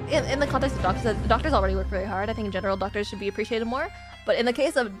the context of doctors already work very hard. I think in general doctors should be appreciated more. But in the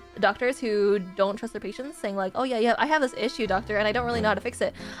case of doctors who don't trust their patients, saying like, "Oh yeah, I have this issue, doctor, and I don't really know how to fix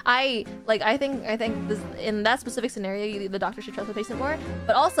it," I think this, in that specific scenario, the doctor should trust the patient more.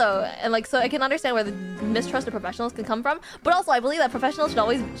 But also, and like, so I can understand where the mistrust of professionals can come from. But also, I believe that professionals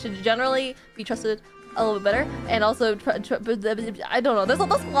should generally be trusted a little bit better. And also, I don't know. There's a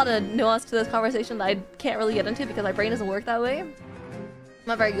lot of nuance to this conversation that I can't really get into because my brain doesn't work that way. I'm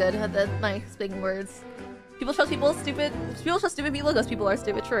not very good at my speaking words. People trust people stupid. People trust stupid people because people are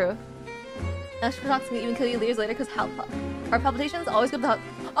stupid. True. Astronauts can even kill you years later because heart palpitations always go to the heart.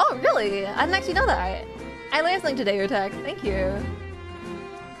 Oh, really? I didn't actually know that. I learned something today, Urtek. Thank you.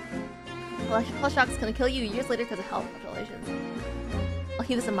 Electrical shocks can kill you years later because of health palpitations. I'll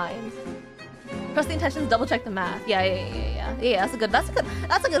keep this in mind. Trust the intentions. Double check the math. Yeah. That's a good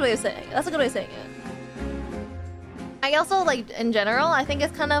way of saying it. That's a good way of saying it. I also like in general. I think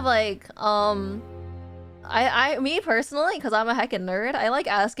it's kind of like Me personally, because I'm a heckin' nerd, I like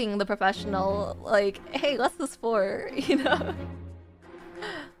asking the professional, like, hey, what's this for? You know?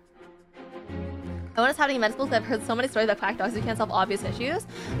 I want to happening in med school because I've heard so many stories about quack dogs who can't solve obvious issues.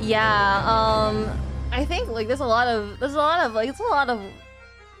 Yeah, I think like there's a lot of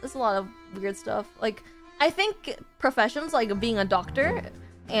weird stuff. Like, I think professions like being a doctor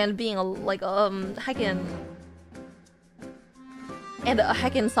and being a heckin'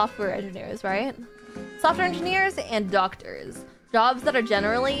 software engineers, right? Software engineers and doctors, jobs that are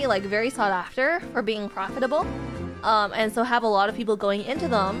generally like very sought after for being profitable, and so have a lot of people going into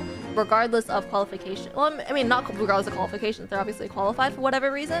them regardless of qualification. Well, I mean, not regardless of qualifications. They're obviously qualified for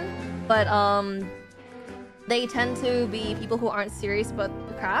whatever reason, but they tend to be people who aren't serious about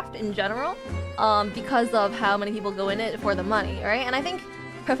the craft in general, because of how many people go in it for the money, right? And I think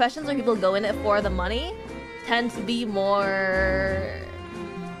professions where people go in it for the money tend to be more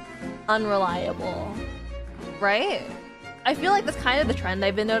unreliable, right? I feel like that's kind of the trend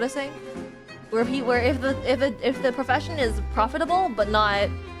I've been noticing, where if the profession is profitable but not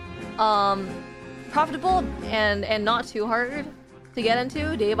profitable and not too hard to get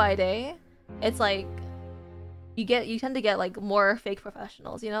into day by day, it's like you tend to get like more fake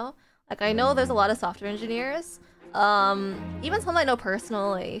professionals, you know? Like, I know there's a lot of software engineers, even some I know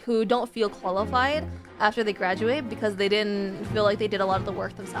personally, who don't feel qualified after they graduate because they didn't feel like they did a lot of the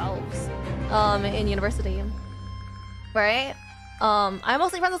work themselves in university, right? I'm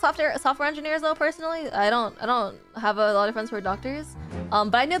mostly friends with software engineers though, personally. I don't have a lot of friends who are doctors,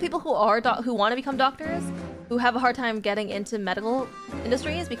 but I know people who want to become doctors who have a hard time getting into medical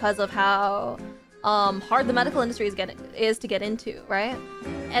industries because of how hard the medical industry is to get into, right?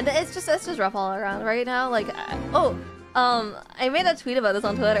 And it's just rough all around right now. Like, I made a tweet about this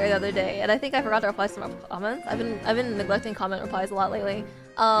on Twitter the other day, and I think I forgot to reply to some comments. I've been neglecting comment replies a lot lately.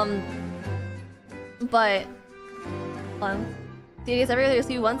 But DDS every other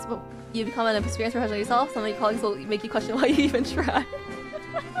see you once, but you become an experienced professional yourself. Some of your colleagues will make you question why you even try.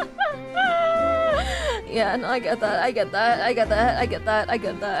 Yeah, no, I get that.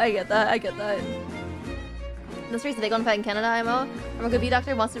 The streets they go and fight in Canada, IMO. I'm a good bee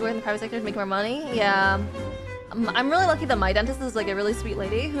doctor, wants to work in the private sector to make more money. Yeah. I'm really lucky that my dentist is like a really sweet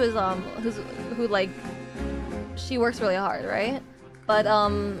lady who like, she works really hard, right? But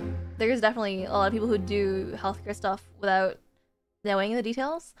there's definitely a lot of people who do healthcare stuff without knowing the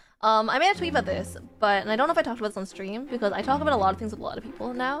details. I made a tweet about this, and I don't know if I talked about this on stream because I talk about a lot of things with a lot of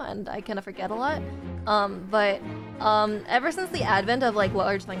people now, and I kind of forget a lot. Ever since the advent of like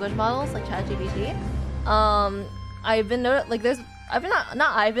large language models like ChatGPT, I've been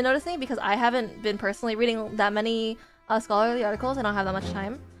noticing because I haven't been personally reading that many scholarly articles. I don't have that much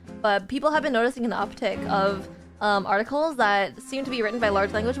time, but people have been noticing an uptick of articles that seem to be written by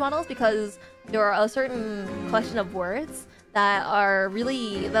large language models because there are a certain collection of words that are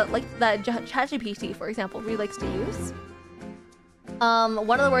really that ChatGPT, for example, really likes to use.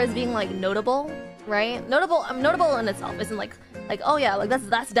 One of the words being like notable, right? Notable in itself isn't like oh yeah, like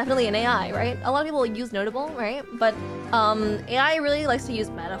that's definitely an AI, right? A lot of people use notable, right? But AI really likes to use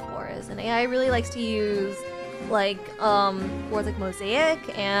metaphors, and AI really likes to use like words like mosaic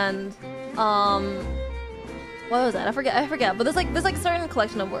and what was that? I forget. But there's like certain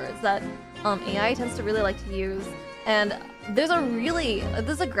collection of words that AI tends to really like to use, and there's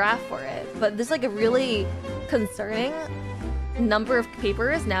a graph for it, but there's like a really concerning number of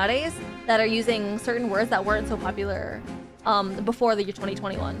papers nowadays that are using certain words that weren't so popular before the year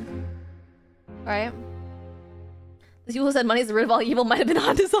 2021, right? The people who said money is the root of all evil might have been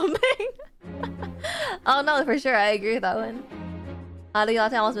onto something. Oh no, for sure, I agree with that one. How do you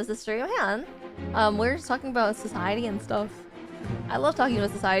almost miss the stream? Man, we're just talking about society and stuff. I love talking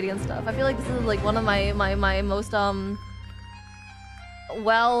about society and stuff. I feel like this is like one of my most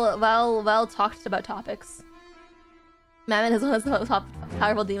well talked about topics. Mammon is one of the most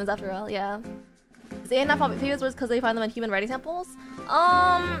powerful demons after all, yeah. Is AI not famous words because they find them in human writing samples?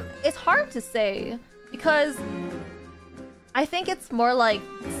 It's hard to say because I think it's more like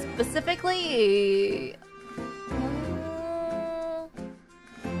specifically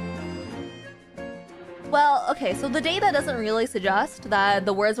well, okay, so the data doesn't really suggest that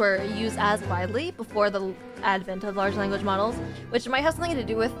the words were used as widely before the advent of large language models, which might have something to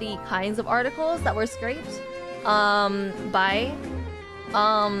do with the kinds of articles that were scraped by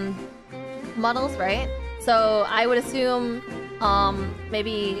models, right? So I would assume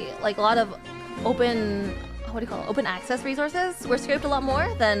maybe like a lot of open access resources were scraped a lot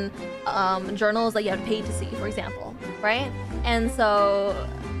more than journals that you have to pay to see, for example, right? And so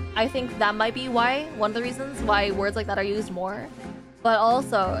I think that might be one of the reasons why words like that are used more. But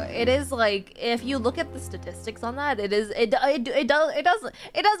also, it is like, if you look at the statistics on that, it does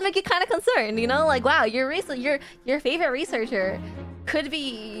make you kind of concerned, you know? Like, wow, your favorite researcher could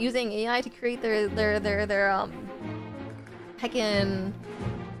be using AI to create their heckin'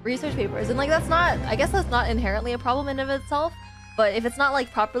 research papers, and like I guess that's not inherently a problem in of itself, but if it's not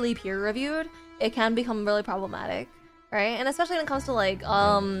like properly peer reviewed, it can become really problematic, right? And especially when it comes to like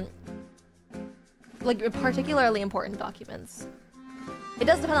particularly important documents. It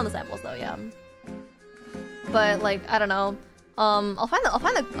does depend on the samples though, yeah. But like, I don't know. I'll find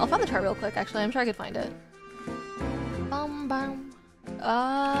the chart real quick actually. I'm sure I could find it. Bum bum.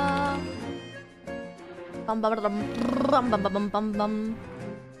 Bum bum bum bum bum bum bum.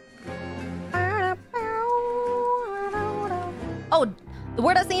 Oh, the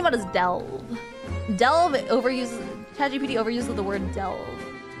word I was thinking about is delve. Delve overuses, ChatGPT overuses the word delve.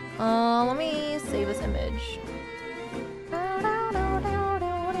 Let me save this image.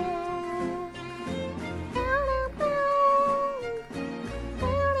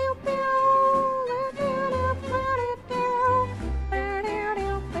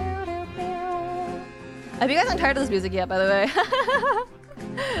 Have you guys gotten tired of this music yet, by the way?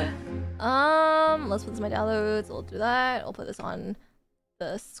 Let's put this in my downloads. We'll do that. I'll put this on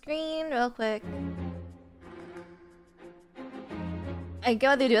the screen real quick. I get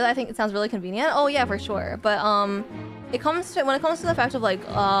why they do that. I think it sounds really convenient. Oh yeah, for sure. But when it comes to the fact of like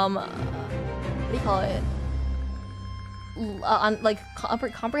what do you call it? On like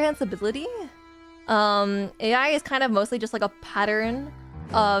comprehensibility. AI is kind of mostly just like a pattern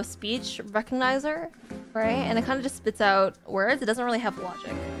of speech recognizer, right? And it kind of just spits out words. It doesn't really have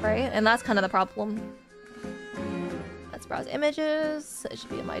logic, right? And that's kind of the problem. Let's browse images. It should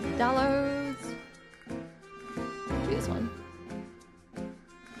be in my downloads. Do this one.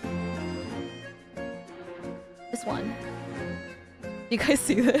 This one. You guys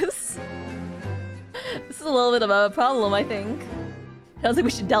see this? This is a little bit of a problem, I think. I don't think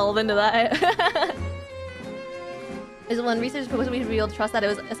we should delve into that. Is it when research proposed we should be able to trust that it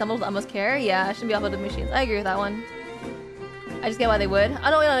was assembled with utmost care? Yeah, it shouldn't be uploaded to machines. I agree with that one. I just get why they would.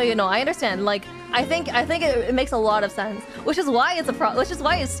 No, I understand. Like, I think it makes a lot of sense, which is why it's which is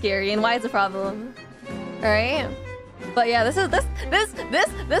why it's scary and why it's a problem. All right. But yeah, this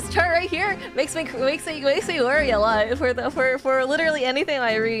chart right here makes me worry a lot for literally anything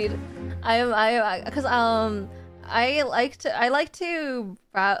I read. I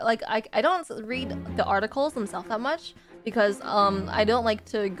don't read the articles themselves that much because I don't like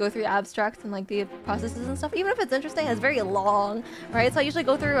to go through abstracts and like the processes and stuff. Even if it's interesting, it's very long, right? So I usually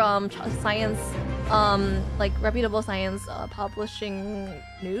go through science, like reputable science publishing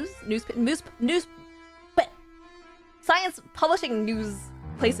science publishing news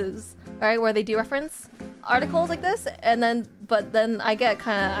places, right, where they do reference articles like this, and then I get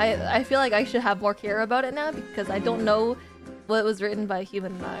I feel like I should have more care about it now because I don't know what was written by a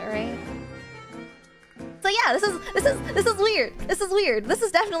human, right? So yeah, this is weird. This is weird. This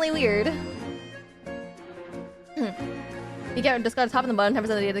is definitely weird. You just got to top and the bottom 10% of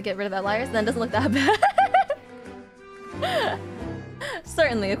the data to get rid of outliers, and then it doesn't look that bad.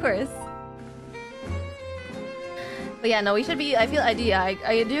 Certainly, of course. But yeah, no, we should be. I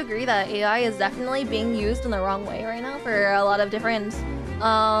do agree that AI is definitely being used in the wrong way right now for a lot of different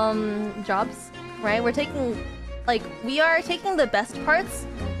jobs, right? We are taking the best parts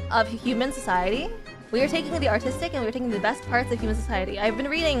of human society. We are taking the artistic and we're taking the best parts of human society. I've been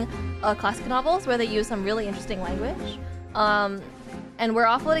reading classic novels where they use some really interesting language, and we're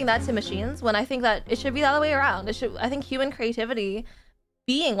offloading that to machines when I think that it should be the other way around. I think human creativity,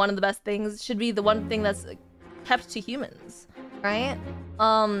 being one of the best things, should be the one thing that's kept to humans, right?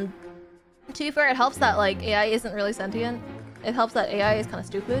 To be fair, it helps that like AI isn't really sentient. It helps that AI is kind of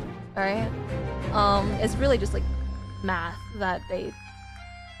stupid, alright? It's really just like math that they,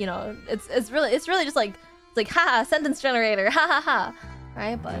 you know, it's really just like haha, sentence generator, ha ha ha,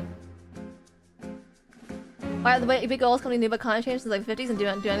 right? But why are the big goals coming new but climate change since like the 50s and do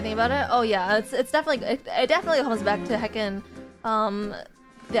anything about it? Oh yeah, it definitely comes back to heckin'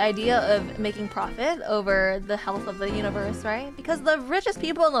 the idea of making profit over the health of the universe, right? Because the richest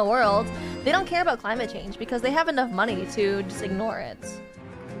people in the world, they don't care about climate change because they have enough money to just ignore it.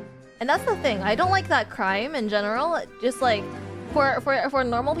 And that's the thing. I don't like that crime in general. Just like for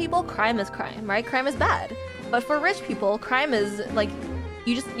normal people, crime is crime, right? Crime is bad. But for rich people, crime is like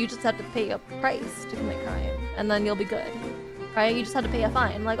you just have to pay a price to commit crime, and then you'll be good, right? You just have to pay a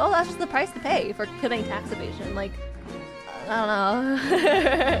fine. Like, oh, that's just the price to pay for committing tax evasion. Like, I don't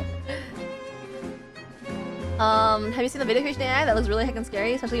know. Have you seen the video creation AI? That looks really heckin'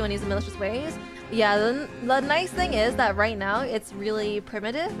 scary, especially when used in malicious ways. Yeah, the nice thing is that right now it's really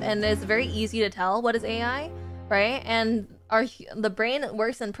primitive and it's very easy to tell what is AI, right? And the brain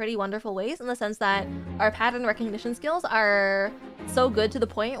works in pretty wonderful ways in the sense that our pattern recognition skills are so good to the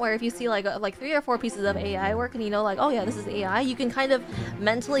point where if you see like 3 or 4 pieces of AI work and you know like, oh yeah, this is AI, you can kind of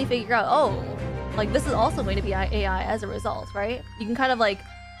mentally figure out, oh, like this is also going to be AI as a result, right? You can kind of like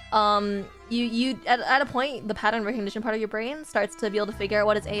at a point the pattern recognition part of your brain starts to be able to figure out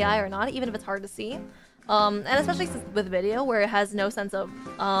what is AI or not, even if it's hard to see. And especially with video where it has no sense of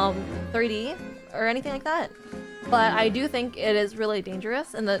 3D or anything like that. But I do think it is really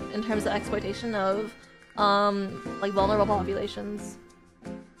dangerous in terms of exploitation of like vulnerable populations.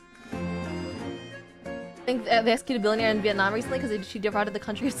 I think they executed a billionaire in Vietnam recently because she defrauded the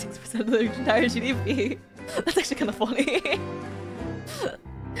country of 6% of their entire GDP. That's actually kind of funny.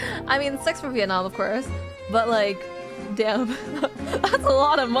 I mean, sex for Vietnam, of course, but like, damn, that's a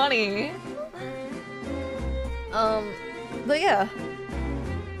lot of money. But yeah.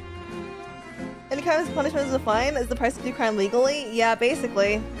 Any kind of punishment is a fine? Is the price to do crime legally? Yeah,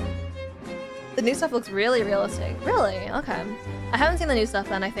 basically. The new stuff looks really realistic. Really? Okay. I haven't seen the new stuff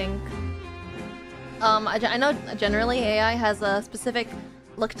then, I think. I know generally AI has a specific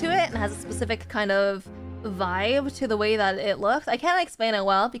look to it and has a specific kind of vibe to the way that it looks. I can't explain it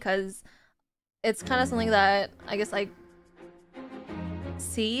well because it's kind of something that I guess I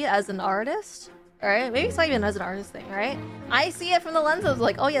see as an artist, right? Maybe it's not even as an artist thing, right? I see it from the lens of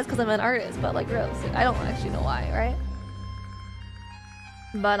like, oh yes, because I'm an artist, but like realistic, I don't actually know why, right?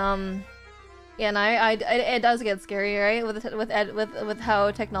 But yeah, and it does get scary, right? With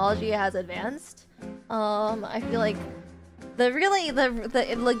how technology has advanced. I feel like the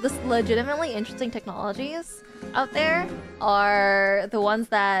legitimately interesting technologies out there are the ones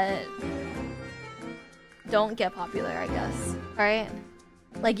that don't get popular, I guess, right?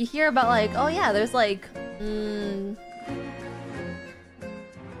 Like you hear about like, oh yeah, there's like,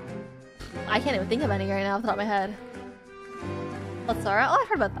 I can't even think of any right now off the top of my head. What's Sora? Oh, I've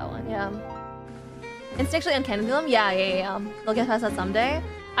heard about that one, yeah. Instinctually uncanny to them? Yeah. They'll get past that someday.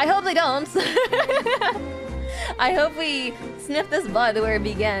 I hope they don't. I hope we snip this bud where it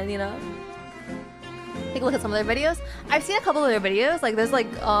began, you know? Take a look at some of their videos. I've seen a couple of their videos. Like there's like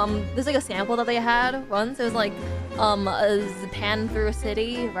a sample that they had once. It was like a pan through a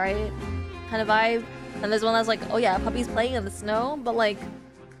city, right? Kind of vibe. And there's one that's like, oh yeah, puppies playing in the snow, but like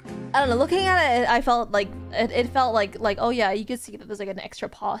I don't know, looking at it, I felt like it felt like oh yeah, you could see that there's like an extra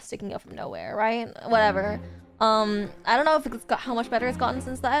paw sticking out from nowhere, right? Whatever. I don't know if it's got how much better it's gotten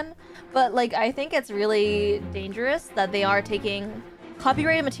since then, but like I think it's really dangerous that they are taking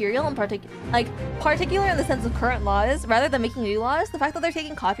copyrighted material and particular in the sense of current laws rather than making new laws. The fact that they're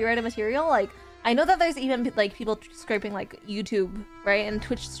taking copyrighted material, like I know that there's even like people scraping like YouTube, right, and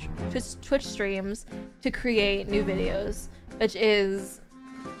Twitch streams to create new videos, which is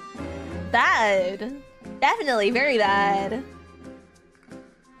bad. Definitely very bad.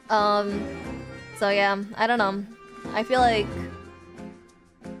 So yeah, I don't know. I feel like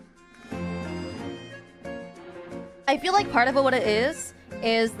part of it, what it is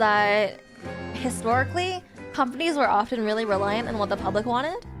that historically companies were often really reliant on what the public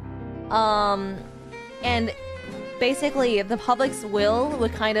wanted. And basically the public's will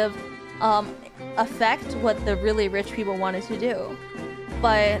would kind of affect what the really rich people wanted to do.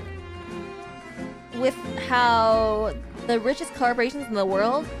 But with how the richest corporations in the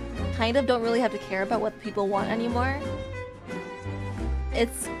world kind of don't really have to care about what people want anymore,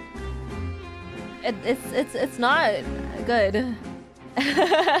 it's not good.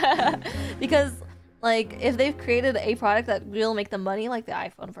 Because like if they've created a product that will make them money, like the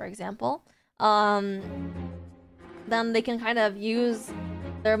iPhone for example, then they can kind of use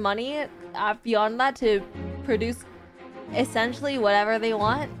their money beyond that to produce essentially whatever they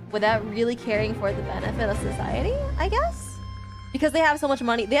want without really caring for the benefit of society, I guess? Because they have so much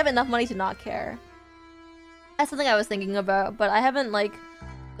money, they have enough money to not care. That's something I was thinking about, but I haven't like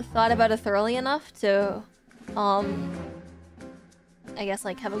thought about it thoroughly enough to I guess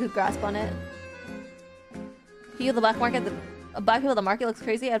like have a good grasp on it. People the black market, black people the market looks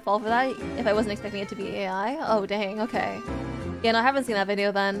crazy. I'd fall for that if I wasn't expecting it to be AI. Oh dang, okay. Yeah, no, I haven't seen that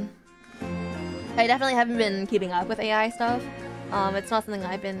video then. I definitely haven't been keeping up with AI stuff. It's not something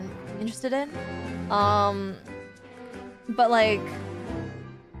I've been interested in. But like,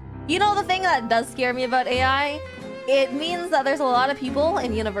 you know, the thing that does scare me about AI, it means that there's a lot of people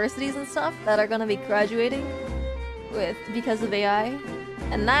in universities and stuff that are gonna be graduating because of AI,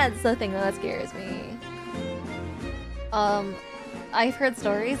 and that's the thing that scares me. I've heard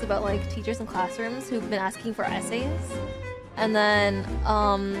stories about like teachers in classrooms who've been asking for essays, and then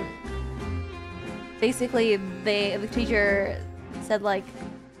basically the teacher said like,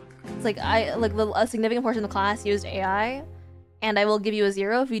 it's like a significant portion of the class used AI, and I will give you a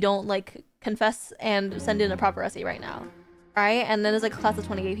 0 if you don't like confess and send in a proper essay right now, right? And then there's like a class of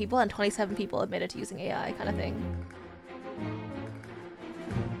 28 people and 27 people admitted to using AI, kind of thing.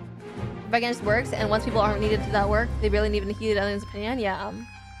 If against works, and once people aren't needed to that work, they barely even heed anyone's opinion. Yeah,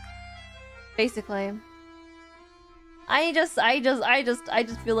 basically. I just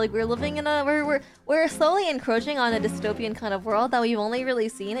feel like we're living in a we're slowly encroaching on a dystopian kind of world that we've only really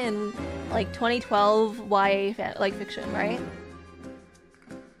seen in like 2012 YA like fiction, right?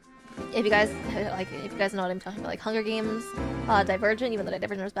 If you guys know what I'm talking about, like Hunger Games, Divergent, even though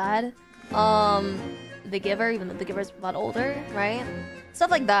Divergent was bad, The Giver, even though The Giver's a lot older, right?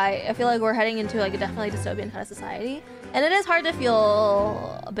 Stuff like that. I feel like we're heading into like a definitely dystopian kind of society, and it is hard to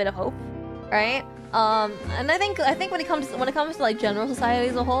feel a bit of hope, right? And I think when it comes to like general society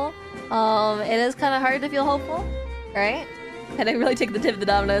as a whole, it is kind of hard to feel hopeful, right? I didn't really take the tip of the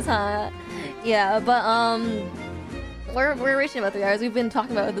dominoes, huh? Yeah, but we're reaching about 3 hours. We've been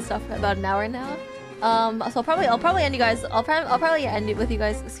talking about this stuff for about an hour now. So I'll probably end you guys. I'll probably end it with you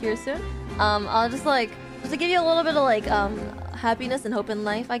guys here soon. I'll just to give you a little bit of like happiness and hope in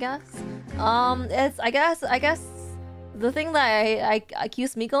life, I guess. It's I guess the thing that I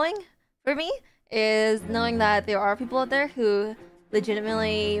keeps me going for me is knowing that there are people out there who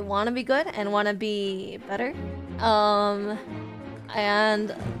legitimately want to be good and want to be better.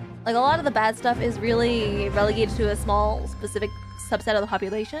 And like a lot of the bad stuff is really relegated to a small specific subset of the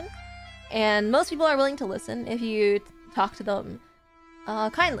population, and most people are willing to listen if you talk to them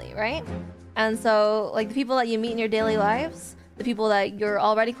kindly, right? And so like the people that you meet in your daily lives, the people that you're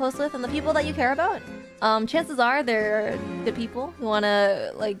already close with, and the people that you care about, chances are they're good people who want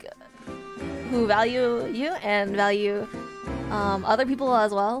to like who value you and value other people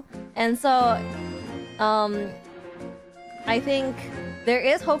as well. And so I think there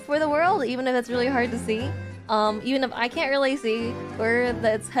is hope for the world, even if it's really hard to see. Even if I can't really see where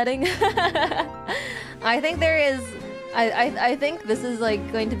that's heading. I think there is I think this is like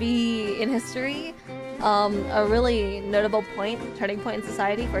going to be in history a really notable turning point in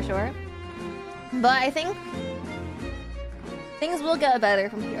society for sure. But I think things will get better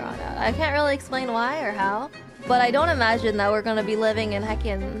from here on out. I can't really explain why or how, but I don't imagine that we're gonna be living in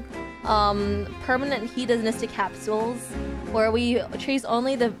heckin' permanent hedonistic capsules where we chase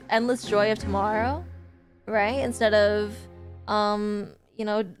only the endless joy of tomorrow, right? Instead of, you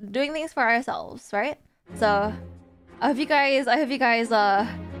know, doing things for ourselves, right? So I hope you guys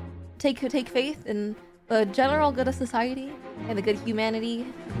take faith in the general good of society and the good humanity,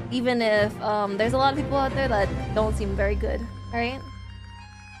 even if there's a lot of people out there that don't seem very good. Right?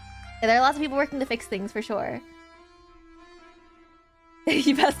 Yeah, there are lots of people working to fix things for sure.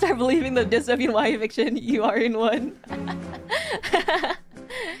 You best start believing the dystopian YA fiction. You are in one.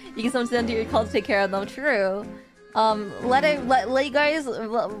 You can send to your call to take care of them. True. Let you guys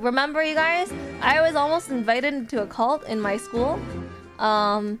remember, you guys. I was almost invited into a cult in my school,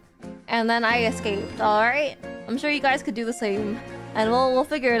 and then I escaped. All right. I'm sure you guys could do the same, and we'll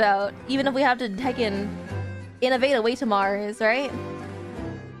figure it out. Even if we have to innovate a way to Mars, right?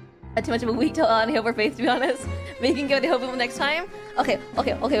 Had too much of a weak on hope or faith, to be honest. Making good hope next time. Okay,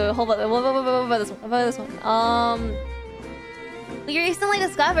 hold on. What about this one? We recently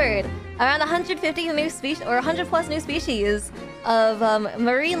discovered around 150 new species, or 100 plus new species of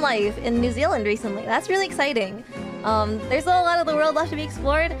marine life in New Zealand recently. That's really exciting. There's a lot of the world left to be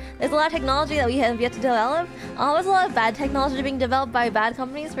explored. There's a lot of technology that we have yet to develop. There's a lot of bad technology being developed by bad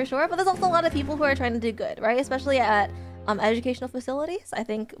companies for sure, but there's also a lot of people who are trying to do good, right? Especially at educational facilities. I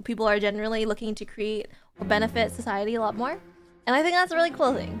think people are generally looking to create or benefit society a lot more, and I think that's a really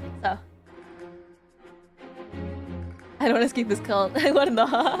cool thing. So I don't want to escape this cult. I want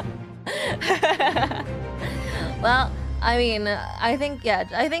to. Well, I mean, I think, yeah,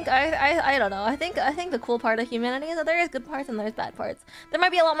 I don't know. I think the cool part of humanity is that there is good parts and there's bad parts. There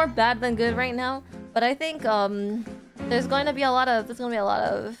might be a lot more bad than good right now, but I think there's going to be a lot of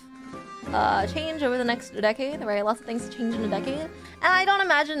change over the next decade, right? Lots of things change in a decade, and I don't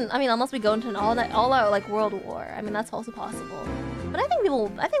imagine. I mean, unless we go into an all-out like world war. I mean, that's also possible. But I think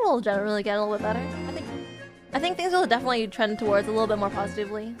we'll generally get a little bit better. I think things will definitely trend towards a little bit more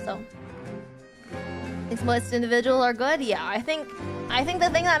positively. So. Most individuals are good. Yeah, I think the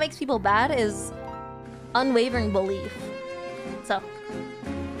thing that makes people bad is unwavering belief. So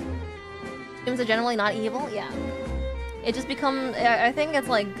humans are generally not evil. Yeah, it just becomes. I think it's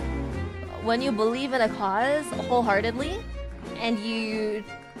like when you believe in a cause wholeheartedly, and you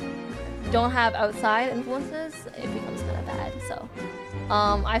don't have outside influences, it becomes kind of bad. So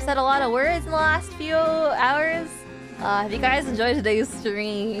I've said a lot of words in the last few hours. Have you guys enjoyed today's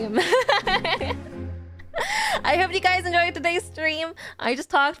stream? I hope you guys enjoyed today's stream. I just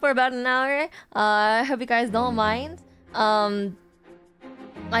talked for about an hour. I hope you guys don't mind. My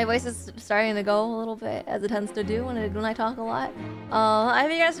voice is starting to go a little bit, as it tends to do when I talk a lot. I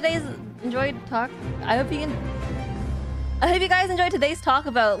hope you guys enjoyed talk. I hope you guys enjoyed today's talk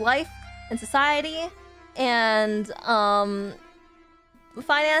about life and society and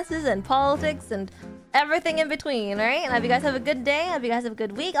finances and politics and everything in between, right? And I hope you guys have a good day. I hope you guys have a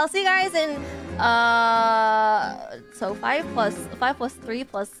good week. I'll see you guys in so 5 plus 3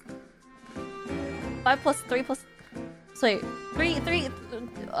 plus 5 plus 3 plus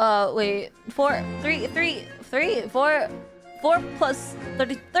wait 4 plus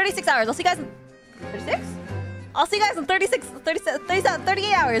 36 hours. I'll see you guys in 36? I'll see you guys in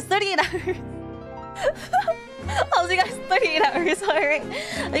 38 hours. 38 hours. I'll see you guys in 38 hours, alright?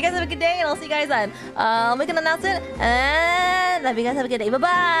 Hope you guys have a good day, and I'll see you guys then. I'll make an announcement, and hope you guys have a good day.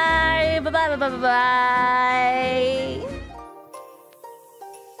 Bye-bye! Bye-bye, bye-bye, bye-bye!